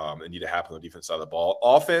issues that need to happen on the defense side of the ball.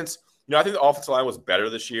 Offense, I think the offensive line was better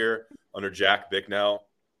this year under Jack Bicknell.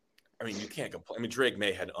 I mean, you can't complain. I mean, Drake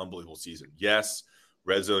May had an unbelievable season. Yes,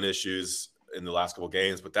 red zone issues in the last couple of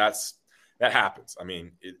games, but that happens. I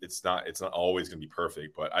mean, it's not always going to be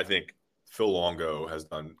perfect, but I think Phil Longo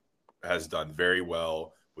has done very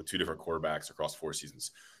well with 2 different quarterbacks across 4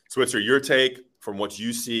 seasons. Switzer, your take from what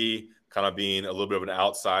you see, kind of being a little bit of an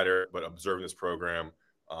outsider, but observing this program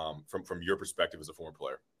from your perspective as a former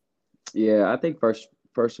player. Yeah, I think first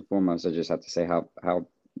and foremost, I just have to say how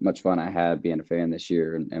much fun I had being a fan this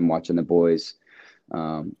year and watching the boys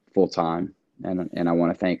full time. And I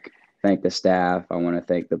want to thank the staff. I want to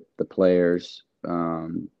thank the players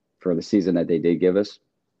for the season that they did give us.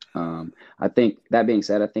 I think that being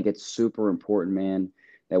said, I think it's super important, man,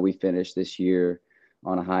 that we finish this year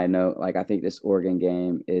on a high note. Like, I think this Oregon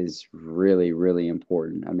game is really, really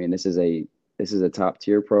important. I mean, this is a top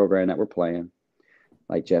tier program that we're playing.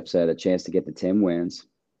 Like Jeff said, a chance to get the 10 wins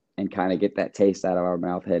and kind of get that taste out of our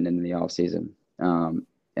mouth heading into the off season. And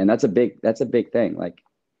that's a big thing. Like,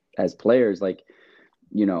 as players, like,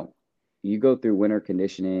 you go through winter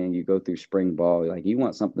conditioning, you go through spring ball, like you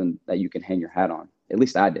want something that you can hang your hat on. At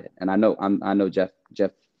least I did. And I know Jeff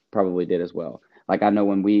probably did as well. Like, I know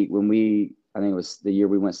when we I think it was the year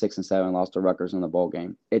we went 6-7, lost to Rutgers in the bowl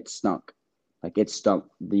game, it stunk. Like, it stunk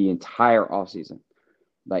the entire offseason.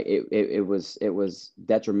 Like, it was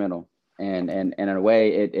detrimental. And in a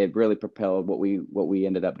way, it really propelled what we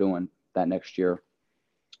ended up doing that next year,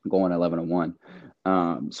 going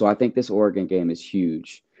 11-1. So I think this Oregon game is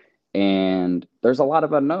huge. And there's a lot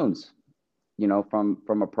of unknowns,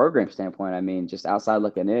 from a program standpoint. I mean, just outside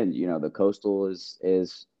looking in, the Coastal is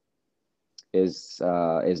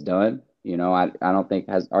done. I don't think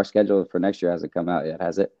our schedule for next year hasn't come out yet,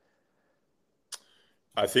 has it?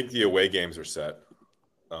 I think the away games are set.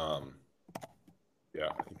 Yeah,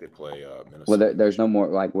 I think they play Minnesota. Well, there's no more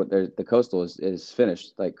the Coastal is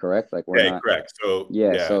finished, like, correct? Like, we're not, correct. So so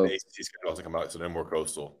the ACC schedule hasn't come out, so no more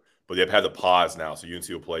Coastal. But they've had the pause now, so UNC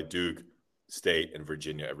will play Duke, State, and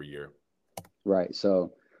Virginia every year. Right.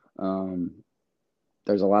 So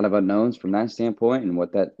there's a lot of unknowns from that standpoint, and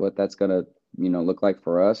what that's gonna look like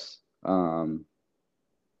for us.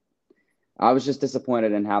 I was just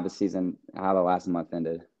disappointed in how the last month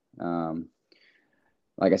ended.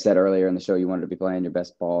 Like I said earlier in the show, you wanted to be playing your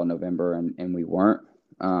best ball in November, and we weren't.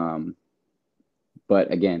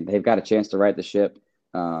 But again, they've got a chance to right the ship.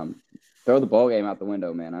 Throw the bowl game out the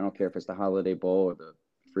window, man. I don't care if it's the Holiday Bowl or the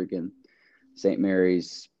freaking St.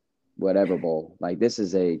 Mary's whatever bowl. Like, this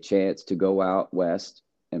is a chance to go out west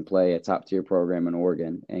and play a top tier program in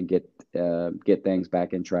Oregon and get things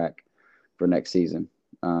back in track for next season.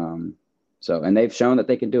 And they've shown that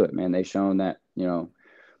they can do it, man. They've shown that,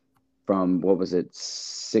 from what was it,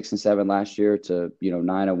 6-7 last year to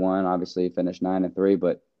 9-1. Obviously finished 9-3,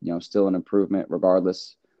 but still an improvement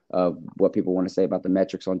regardless of what people want to say about the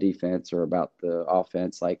metrics on defense or about the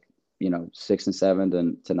offense. Like,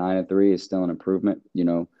 6-7 to 9-3 is still an improvement.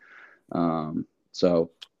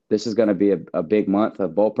 So this is going to be a big month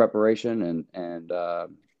of bowl preparation and a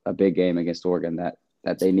big game against Oregon that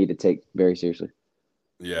they need to take very seriously.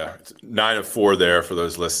 Yeah, it's 9-4 there for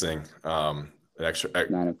those listening. An extra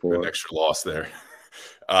 9-4, an extra loss there.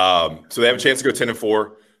 So they have a chance to go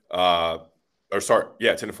 10-4.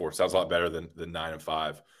 10-4 sounds a lot better than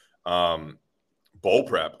 9-5. Bowl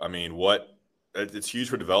prep. I mean, it's huge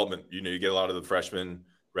for development. You get a lot of the freshmen,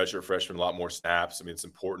 redshirt freshmen, a lot more snaps. I mean, it's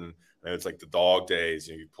important. And it's like the dog days.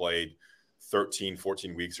 You played 13,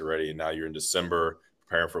 14 weeks already, and now you're in December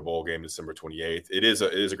preparing for a bowl game, December 28th. It is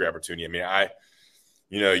a great opportunity. I mean,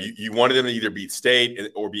 you wanted them to either beat State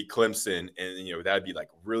or beat Clemson, and that'd be like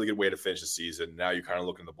a really good way to finish the season. Now you kind of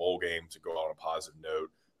look in the bowl game to go on a positive note.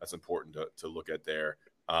 That's important to look at there.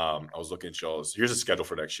 I was looking at y'all's. Here's the schedule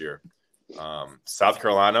for next year: South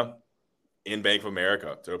Carolina in Bank of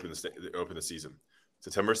America to open the season.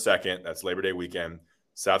 September 2nd, that's Labor Day weekend.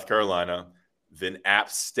 South Carolina, then App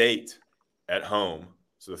State at home,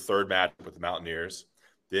 so the third match with the Mountaineers.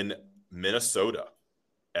 Then Minnesota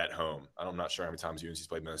at home. I'm not sure how many times UNC's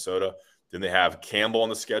played Minnesota. Then they have Campbell on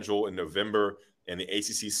the schedule in November, and the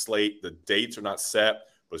ACC slate. The dates are not set,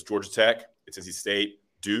 but it's Georgia Tech, it's NC State,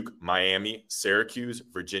 Duke, Miami, Syracuse,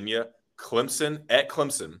 Virginia, Clemson at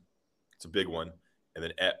Clemson. It's a big one. And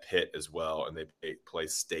then at Pitt as well, and they play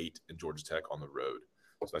State and Georgia Tech on the road.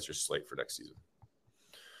 So that's your slate for next season.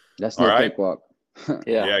 That's no cakewalk.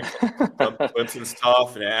 Yeah. Clemson's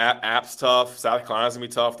tough, and App's tough. South Carolina's going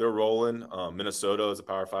to be tough. They're rolling. Minnesota is a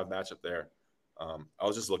Power 5 matchup there. I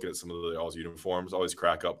was just looking at some of y'all's uniforms. I always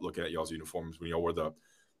crack up looking at y'all's uniforms when y'all wore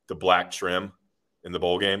the black trim in the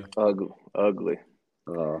bowl game. Ugly.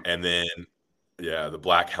 And then, the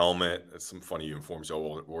black helmet. That's some funny uniforms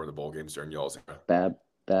y'all wore in the bowl games during y'all's era. Bad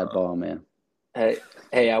ball, man.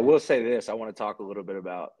 Hey, I will say this. I want to talk a little bit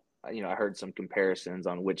about, I heard some comparisons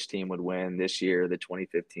on which team would win this year, the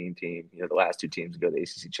 2015 team, the last two teams to go to the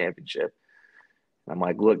ACC championship. I'm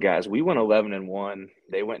like, look, guys, we went 11-1.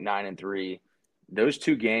 They went 9-3. Those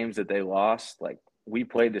two games that they lost, like, we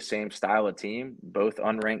played the same style of team, both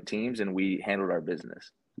unranked teams, and we handled our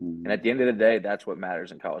business. Mm-hmm. And at the end of the day, that's what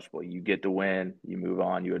matters in college football. You get to win, you move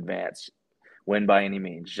on, you advance. Win by any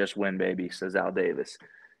means. Just win, baby, says Al Davis.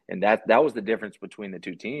 And that was the difference between the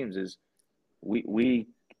two teams is we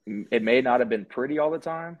it may not have been pretty all the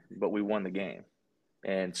time, but we won the game.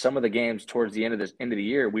 And some of the games towards the end of the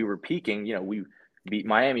year, we were peaking. We beat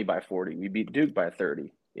Miami by 40. We beat Duke by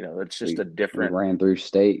 30. It's just a different. We ran through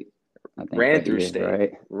State. I think ran through State.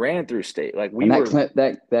 Right? Ran through State. Like we were.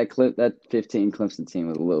 That 15 Clemson team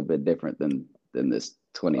was a little bit different than this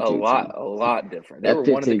 22. A lot different. That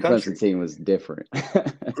 15 Clemson team was different.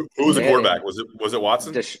 Who was the quarterback? Was it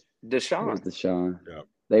Watson? Deshaun. It was Deshaun. Yeah.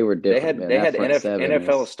 They were different. They had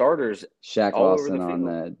NFL starters. Shaq Lawson on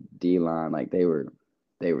the D line, like they were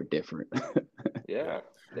different. Yeah.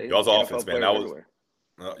 Y'all's offense, man. That was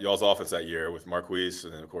y'all's offense that year with Marquise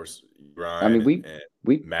and then of course Brian. We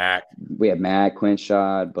Mac. We had Mac,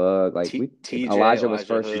 Quinshad, Bug, like Elijah was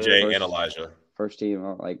first. TJ and Elijah. First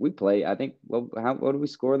team, like we played. I think what did we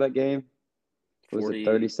score that game? Was 40, it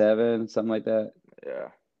 37, something like that? Yeah.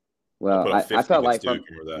 Well, I felt like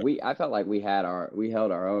we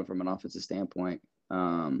held our own from an offensive standpoint.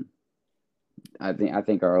 I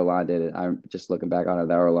think our O-line did it. I'm just looking back on it.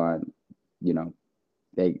 The O-line,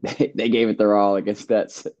 they gave it their all against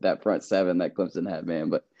that front seven that Clemson had, man.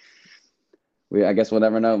 But I guess we'll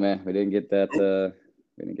never know, man. We didn't get that.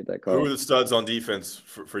 We didn't get that call. Who were the studs on defense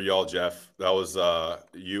for y'all, Jeff? That was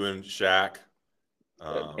you and Shaq.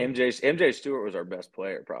 MJ Stewart was our best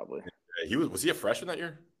player, probably. Was he a freshman that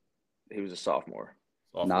year? He was a sophomore.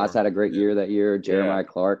 Nas had a great year that year. Jeremiah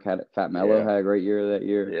Clark Fat Mello had a great year that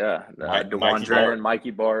year. Yeah. DeJuan Drennan,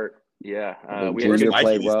 Mikey Bart. Yeah. We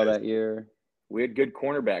played well that year. We had good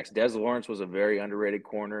cornerbacks. Des Lawrence was a very underrated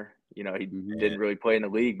corner. He didn't really play in the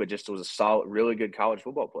league, but just was a solid, really good college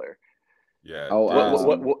football player. Yeah.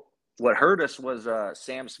 What hurt us was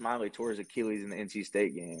Sam Smiley tore his Achilles in the NC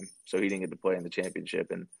State game, so he didn't get to play in the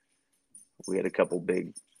championship, and we had a couple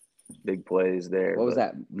big plays there. What was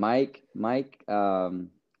that? Mike, why am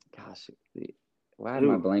I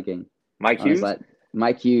blanking? Mike Hughes?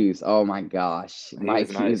 Mike Hughes. Oh my gosh. Mike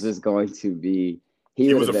Hughes is going to be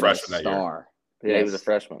he was a freshman that year. Yeah, he was a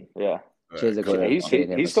freshman. Yeah.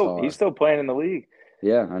 He's still playing in the league.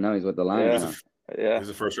 Yeah, I know he's with the Lions now. Yeah. He was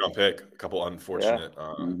a first-round pick. A couple unfortunate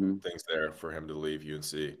things there for him to leave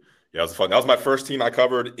UNC. Yeah, it was fun. That was my first team I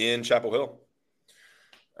covered in Chapel Hill.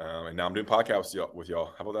 And now I'm doing podcasts with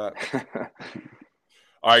y'all. How about that?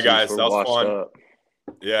 All right, guys. That was fun. Up.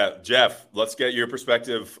 Yeah. Jeff, let's get your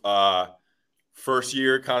perspective. First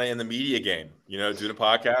year kind of in the media game, doing a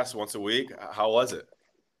podcast once a week. How was it?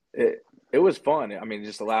 It was fun. I mean, it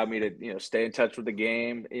just allowed me to, stay in touch with the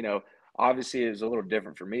game. Obviously it was a little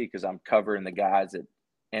different for me because I'm covering the guys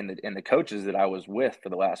and the coaches that I was with for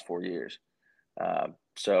the last 4 years.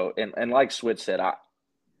 So like Switch said,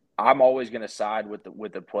 I'm always going to side with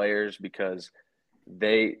the players because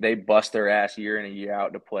they bust their ass year in and year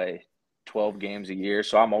out to play 12 games a year.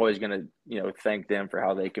 So I'm always going to, thank them for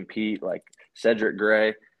how they compete. Like Cedric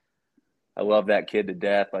Gray, I love that kid to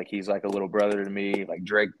death. Like he's like a little brother to me. Like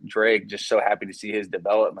Drake, just so happy to see his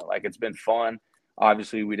development. Like it's been fun.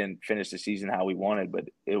 obviously we didn't finish the season how we wanted, but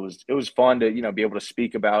it was fun to, you know, be able to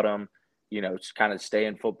speak about them, you know, just kind of stay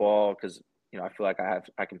in football because, you know, I feel like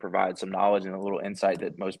I can provide some knowledge and a little insight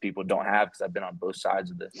that most people don't have because I've been on both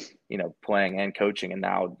sides of the, you know, playing and coaching and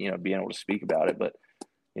now, you know, being able to speak about it. But,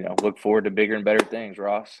 you know, look forward to bigger and better things,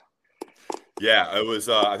 Ross. Yeah, it was.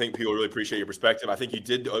 I think people really appreciate your perspective. I think you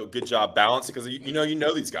did a good job balancing because you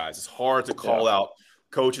know these guys. It's hard to call out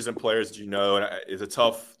coaches and players that you know, and it's a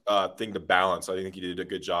tough thing to balance. I think you did a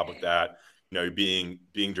good job with that. You know, being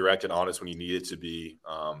direct and honest when you needed to be,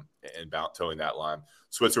 and towing that line.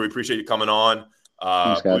 Switzer, we appreciate you coming on.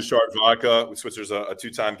 Thanks, Blue Shark Vodka. Switzer's a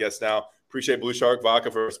 2-time guest now. Appreciate Blue Shark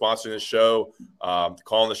Vodka for sponsoring this show.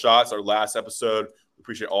 Calling the Shots, our last episode. We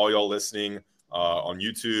appreciate all y'all listening on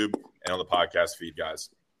YouTube and on the podcast feed, guys.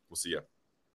 We'll see you.